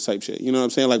them niggas type shit. You know what I'm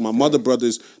saying? Like my mother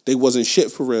brothers, they wasn't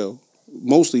shit for real.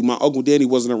 Mostly my Uncle Danny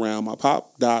wasn't around. My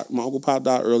Uncle Pop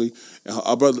died early, and her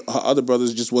other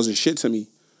brothers just wasn't shit to me.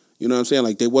 You know what I'm saying?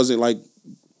 Like they wasn't like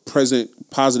present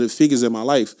positive figures in my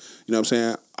life. You know what I'm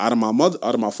saying?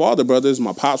 out of my father brothers,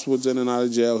 my pops was in and out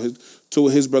of jail. Two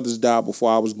of his brothers died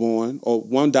before I was born, or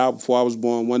one died before I was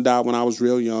born, one died when I was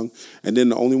real young, and then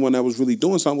the only one that was really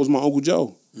doing something was my Uncle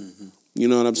Joe. Mm-hmm. You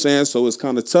know what I'm saying? So it's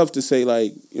kind of tough to say,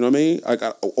 like, you know what I mean? Like,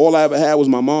 all I ever had was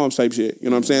my mom's type shit. You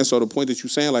know what I'm saying? So the point that you're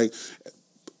saying, like,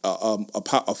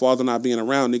 a father not being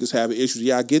around, niggas having issues.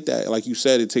 Yeah, I get that. Like you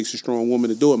said, it takes a strong woman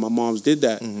to do it. My mom's did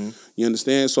that. Mm-hmm. You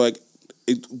understand? So, like,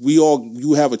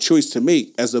 you have a choice to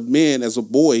make. As a man, as a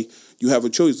boy, you have a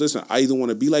choice. Listen, I either want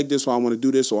to be like this or I want to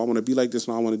do this, or I want to be like this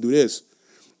and I want to do this.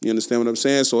 You understand what I'm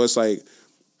saying? So it's like,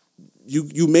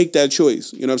 you make that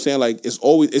choice. You know what I'm saying? Like,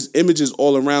 it's images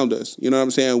all around us. You know what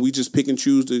I'm saying? We just pick and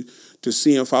choose to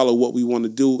see and follow what we want to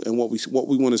do and what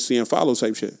we want to see and follow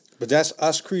type shit. But that's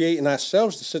us creating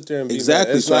ourselves to sit there and be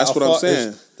exactly. So that's what I'm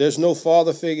saying. There's no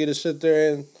father figure to sit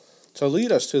there and to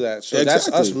lead us to that. So that's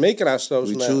us making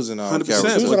ourselves. We choosing our 100%.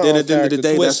 characters. But then at the end of the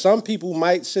day, where some people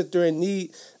might sit there and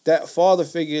need that father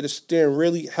figure to sit there and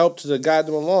really help to guide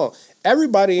them along.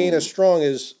 Everybody ain't as strong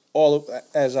as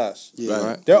as us. Yeah.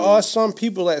 Right. There are some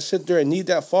people that sit there and need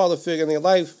that father figure in their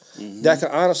life that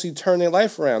can honestly turn their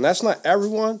life around. That's not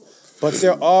everyone, but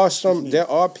there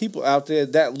are people out there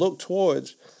that look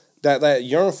towards that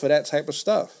yearn for that type of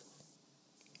stuff.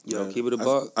 Yo, keep it a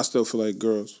buck. I still feel like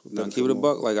girls. No, keep it a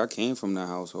buck. Like, I came from that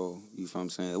household. You feel what I'm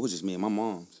saying? It was just me and my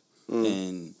mom's.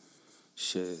 And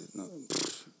shit,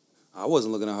 I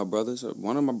wasn't looking at her brothers.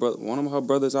 One of her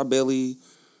brothers, that nigga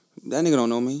don't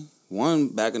know me. One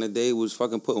back in the day was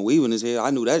fucking putting weave in his hair.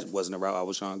 I knew that wasn't the route I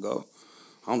was trying to go.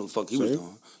 I don't know what the fuck he was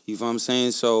doing. You feel what I'm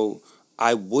saying? So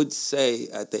I would say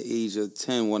at the age of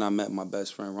 10 when I met my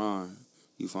best friend Ron,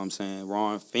 you feel what I'm saying?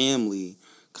 Ron family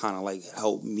kind of like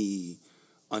helped me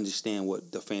understand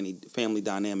what the family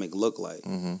dynamic looked like.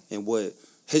 Mm-hmm. And what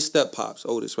his step pops,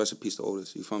 Otis, rest in peace to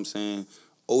Otis, you feel what I'm saying?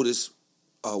 Otis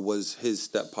was his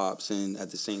step pops, and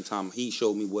at the same time he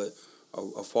showed me what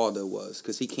a father was,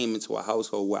 because he came into a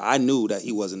household where I knew that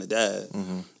he wasn't a dad,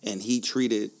 and he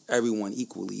treated everyone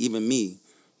equally, even me.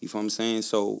 You feel what I'm saying?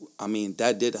 So, I mean,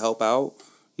 that did help out,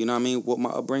 you know what I mean, with my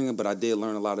upbringing, but I did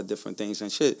learn a lot of different things.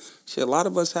 And shit, a lot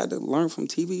of us had to learn from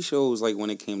TV shows, like, when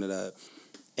it came to that.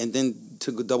 And then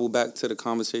to double back to the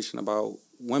conversation about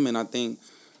women, I think,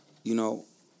 you know,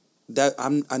 that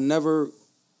I never,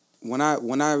 when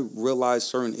I realized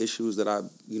certain issues that I,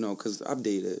 you know, because I've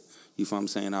dated, you feel what I'm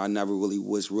saying? I never really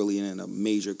was in a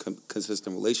major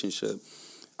consistent relationship.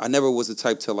 I never was the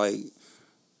type to, like,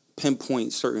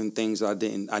 pinpoint certain things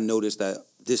I noticed that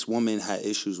this woman had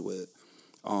issues with.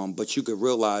 But you could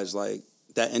realize, like,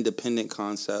 that independent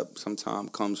concept sometimes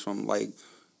comes from, like,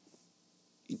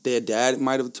 their dad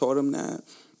might have taught them that,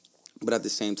 but at the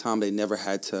same time, they never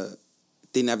had to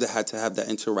have that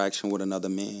interaction with another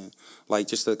man. Like,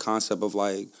 just the concept of,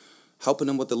 like, helping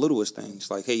them with the littlest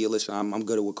things. Like, hey, listen, I'm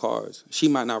good with cars. She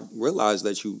might not realize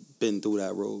that you've been through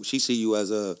that road. She see you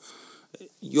as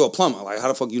you're a plumber. Like, how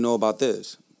the fuck you know about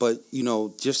this? But, you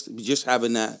know, just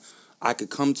having that, I could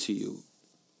come to you,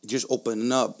 just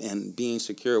opening up and being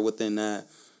secure within that,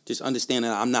 just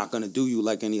understanding that I'm not going to do you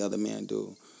like any other man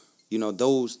do. You know,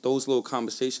 those little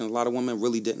conversations, a lot of women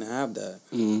really didn't have that.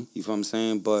 Mm-hmm. You feel what I'm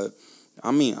saying? But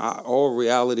I mean, all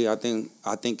reality, I think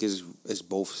is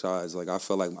both sides. Like, I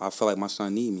feel like my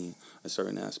son need me in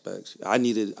certain aspects. I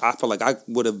feel like I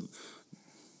would have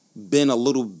been a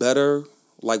little better,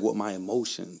 like, with my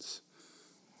emotions,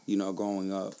 you know,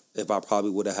 growing up, if I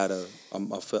probably would have had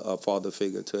a father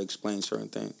figure to explain certain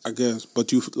things. I guess,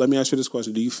 but let me ask you this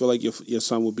question: do you feel like your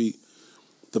son would be,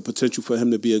 the potential for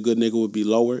him to be a good nigga would be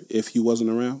lower if he wasn't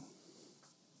around?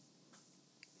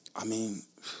 I mean,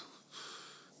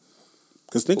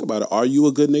 because think about it. Are you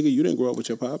a good nigga? You didn't grow up with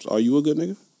your pops. Are you a good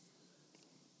nigga?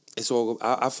 It's all.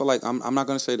 I feel like I'm not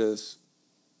gonna say this.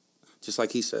 Just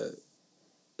like he said,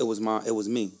 it was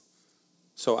me.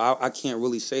 So I can't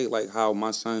really say, like, how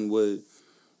my son would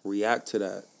react to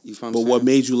that. You feel what I'm saying? But what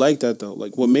made you like that though?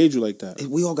 Like, what made you like that?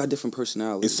 We all got different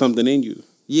personalities. It's something in you.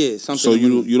 Yeah, something. So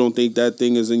you don't think that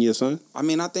thing is in your son? I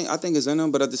mean, I think it's in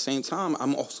him, but at the same time,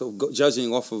 I'm also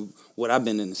judging off of what I've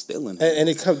been instilling. And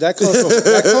that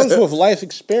comes with life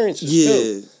experiences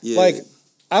too. Yeah. Like,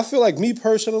 I feel like me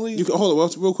personally. Hold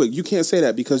on, real quick. You can't say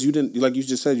that because you didn't, like you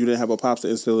just said, you didn't have a pops to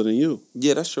instill it in you.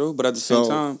 Yeah, that's true. But at the same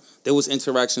time, there was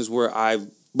interactions where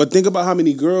But think about how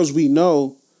many girls we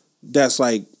know that's,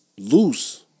 like,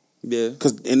 loose. Yeah,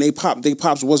 and they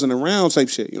pops wasn't around type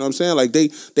shit. You know what I'm saying? Like, they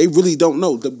really don't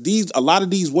know. A lot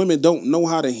of these women don't know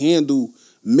how to handle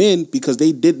men because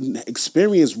they didn't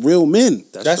experience real men.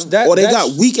 That's or they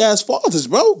got weak ass fathers,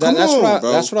 bro. Bro.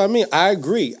 That's what I mean. I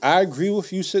agree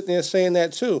with you sitting there saying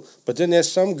that too. But then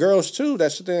there's some girls too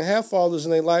that sit there and have fathers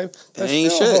in their life that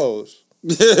ain't still shit. hoes.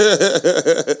 You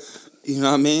know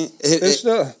what I mean?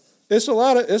 It's a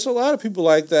lot of people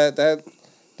like that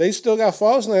they still got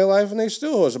fathers in their life and they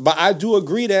still hoes. But I do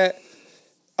agree that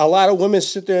a lot of women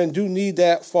sit there and do need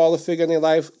that father figure in their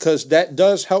life because that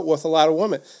does help with a lot of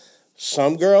women.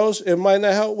 Some girls it might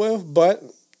not help with, but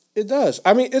it does.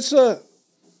 I mean, it's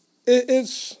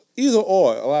either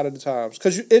or a lot of the times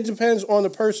because it depends on the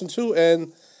person too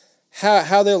and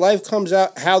how their life comes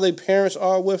out, how their parents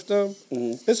are with them.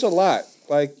 Mm-hmm. It's a lot.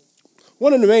 Like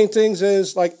one of the main things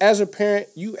is like as a parent,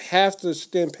 you have to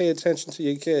stand pay attention to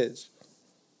your kids.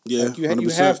 Yeah, like, you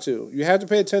have to. You have to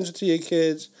pay attention to your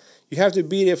kids. You have to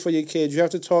be there for your kids. You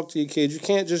have to talk to your kids. You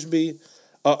can't just be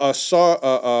a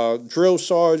drill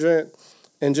sergeant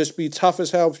and just be tough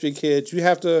as hell with your kids. You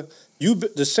have to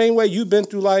the same way you've been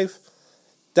through life.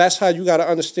 That's how you got to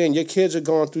understand your kids are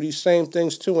going through these same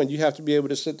things too, and you have to be able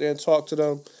to sit there and talk to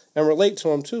them and relate to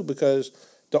them too. Because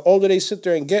the older they sit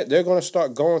there and get, they're going to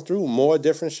start going through more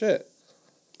different shit.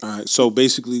 All right, so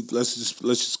basically, let's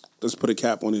put a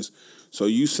cap on this. So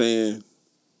you saying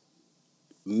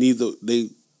neither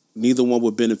one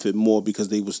would benefit more because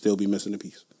they would still be missing a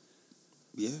piece.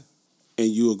 Yeah, and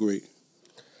you agree.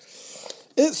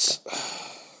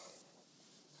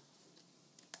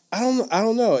 I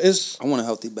don't know. I want a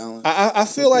healthy balance. I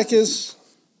feel like it's.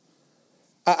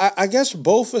 I guess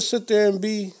both would sit there and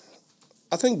be.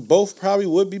 I think both probably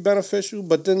would be beneficial,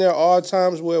 but then there are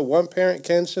times where one parent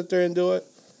can sit there and do it.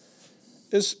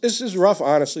 It's just rough,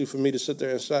 honestly, for me to sit there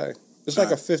and say. It's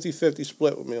like a 50-50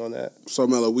 split with me on that. So,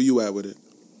 Mello, where you at with it?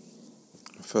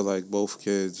 I feel like both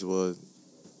kids would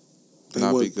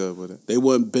not be good with it. They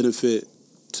wouldn't benefit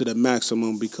to the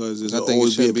maximum because there's I think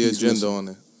always it should be a gender on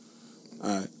it. All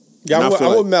right. Yeah, I'm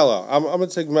with Mello. I'm gonna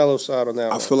take Mello's side on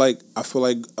that. I feel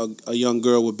like a young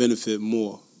girl would benefit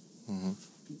more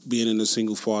being in a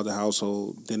single father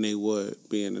household than they would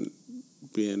than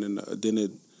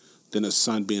a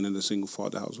son being in a single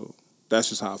father household. That's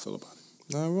just how I feel about it.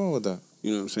 Nothing wrong with that.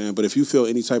 You know what I'm saying? But if you feel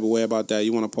any type of way about that,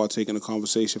 you want to partake in the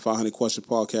conversation,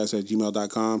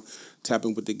 500questionspodcast@gmail.com. Tap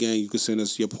in with the gang. You can send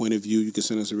us your point of view. You can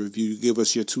send us a review. You give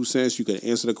us your 2 cents. You can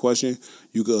answer the question.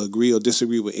 You can agree or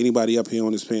disagree with anybody up here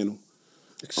on this panel.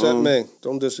 Except me.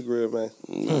 Don't disagree with me.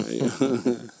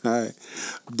 All right.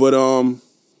 But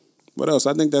what else?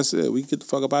 I think that's it. We get the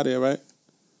fuck up out of here, right?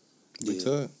 We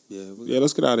could. Yeah,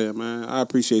 let's get out of here, man. I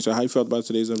appreciate you. How you felt about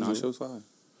today's episode? No, shit was fine.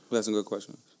 We had some good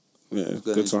questions. Yeah,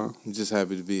 good time. I'm just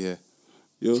happy to be here.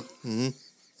 You? Mm-hmm.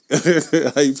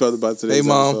 How you felt about today's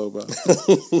episode, bro?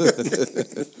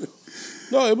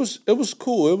 No, it was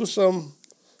cool. It was some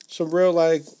real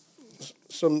like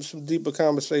some deeper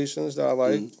conversations that I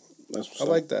like. I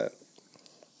like that.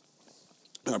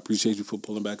 I appreciate you for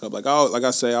pulling back up. I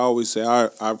always say, I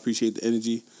appreciate the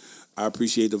energy. I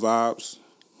appreciate the vibes.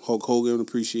 Hulk Hogan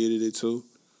appreciated it too.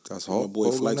 That's my Hulk boy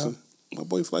Hogan flexing. now? My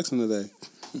boy flexing today.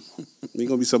 He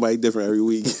gonna be somebody different every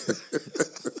week.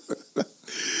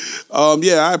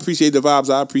 Yeah, I appreciate the vibes.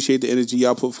 I appreciate the energy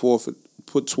y'all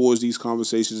put towards these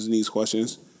conversations and these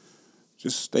questions.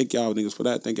 Just thank y'all niggas for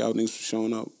that. Thank y'all niggas for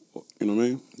showing up. You know what I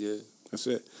mean? Yeah. That's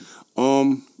it. I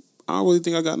don't really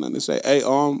think I got nothing to say. Hey,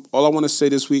 all I want to say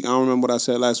this week, I don't remember what I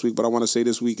said last week, but I want to say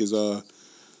this week is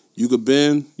you could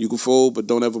bend, you could fold, but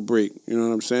don't ever break. You know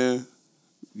what I'm saying?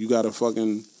 You gotta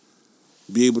fucking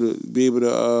be able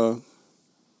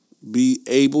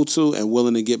to and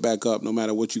willing to get back up no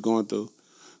matter what you're going through.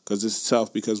 Because it's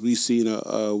tough because we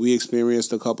we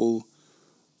experienced a couple,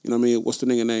 you know what I mean? What's the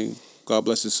nigga name? God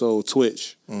bless his soul,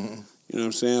 Twitch. Mm-hmm. You know what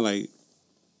I'm saying? Like,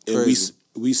 and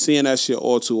we seeing that shit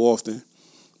all too often.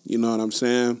 You know what I'm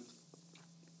saying?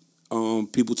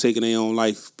 People taking their own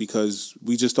life because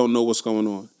we just don't know what's going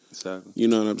on. Exactly. You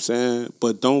know what I'm saying?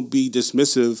 But don't be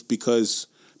dismissive because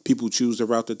people choose the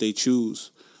route that they choose.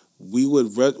 We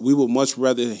would much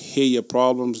rather hear your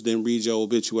problems than read your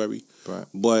obituary. Right.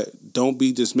 But don't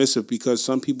be dismissive because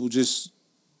some people just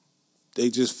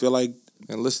feel like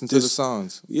and listen to the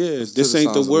songs. Yeah, this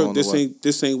ain't the word.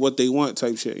 This ain't what they want.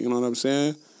 Type shit. You know what I'm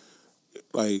saying?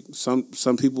 Like some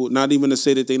people, not even to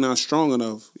say that they're not strong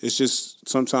enough. It's just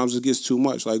sometimes it gets too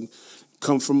much. Like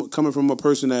coming from a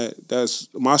person that's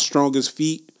my strongest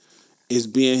feat is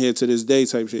being here to this day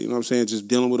type shit. You know what I'm saying? Just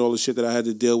dealing with all the shit that I had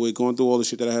to deal with, going through all the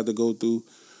shit that I had to go through,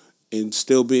 and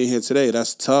still being here today.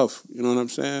 That's tough. You know what I'm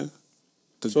saying?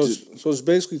 So it's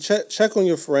basically check on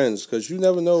your friends because you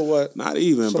never know what. Not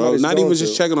even, bro. Not even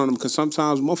just checking on them because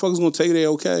sometimes motherfuckers gonna tell you they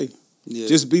okay. Yeah.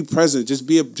 Just be present. Just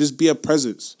be a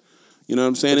presence. You know what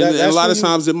I'm saying? And a lot of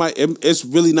times it's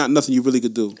really not nothing you really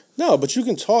could do. No, but you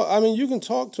can talk. I mean, you can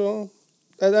talk to them.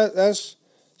 That's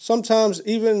sometimes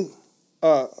even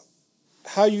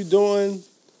how you doing.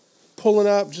 pulling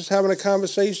up, just having a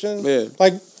conversation. Yeah.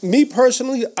 Like me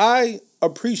personally, I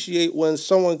appreciate when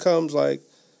someone comes, like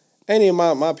any of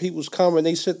my people's come and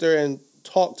they sit there and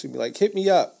talk to me, like hit me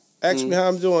up, ask me how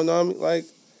I'm doing. Know what I mean? Like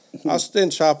I'll sit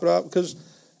and chop it up because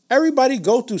everybody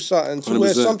go through something to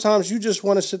where 100%. sometimes you just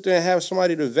want to sit there and have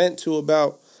somebody to vent to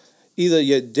about either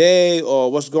your day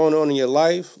or what's going on in your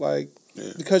life, like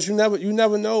because you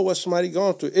never know what somebody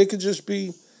going through. It could just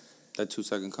be That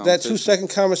 2-second conversation. that 2-second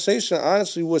conversation,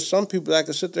 honestly, with some people that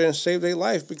could sit there and save their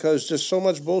life because just so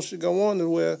much bullshit go on to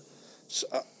where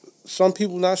some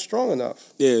people not strong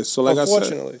enough. Yeah, so like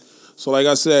unfortunately.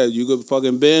 I said, you could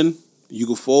fucking bend, you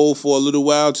could fold for a little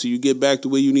while till you get back to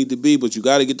where you need to be, but you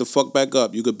got to get the fuck back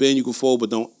up. You could bend, you could fold, but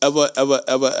don't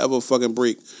ever fucking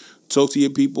break. Talk to your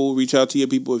people, reach out to your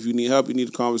people if you need help, you need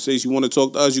a conversation. You want to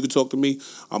talk to us, you can talk to me.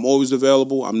 I'm always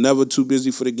available. I'm never too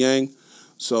busy for the gang.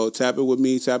 So tap in with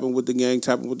me, tap in with the gang,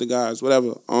 tap in with the guys,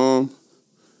 whatever.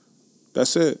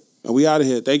 That's it. And we out of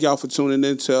here. Thank y'all for tuning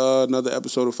in to another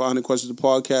episode of 500 Questions of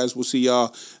Podcast. We'll see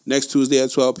y'all next Tuesday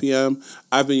at 12 p.m.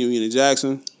 I've been Union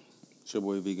Jackson. It's your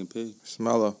boy Vegan P.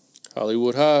 Smello.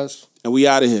 Hollywood Haas. And we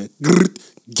out of here.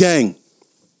 Gang.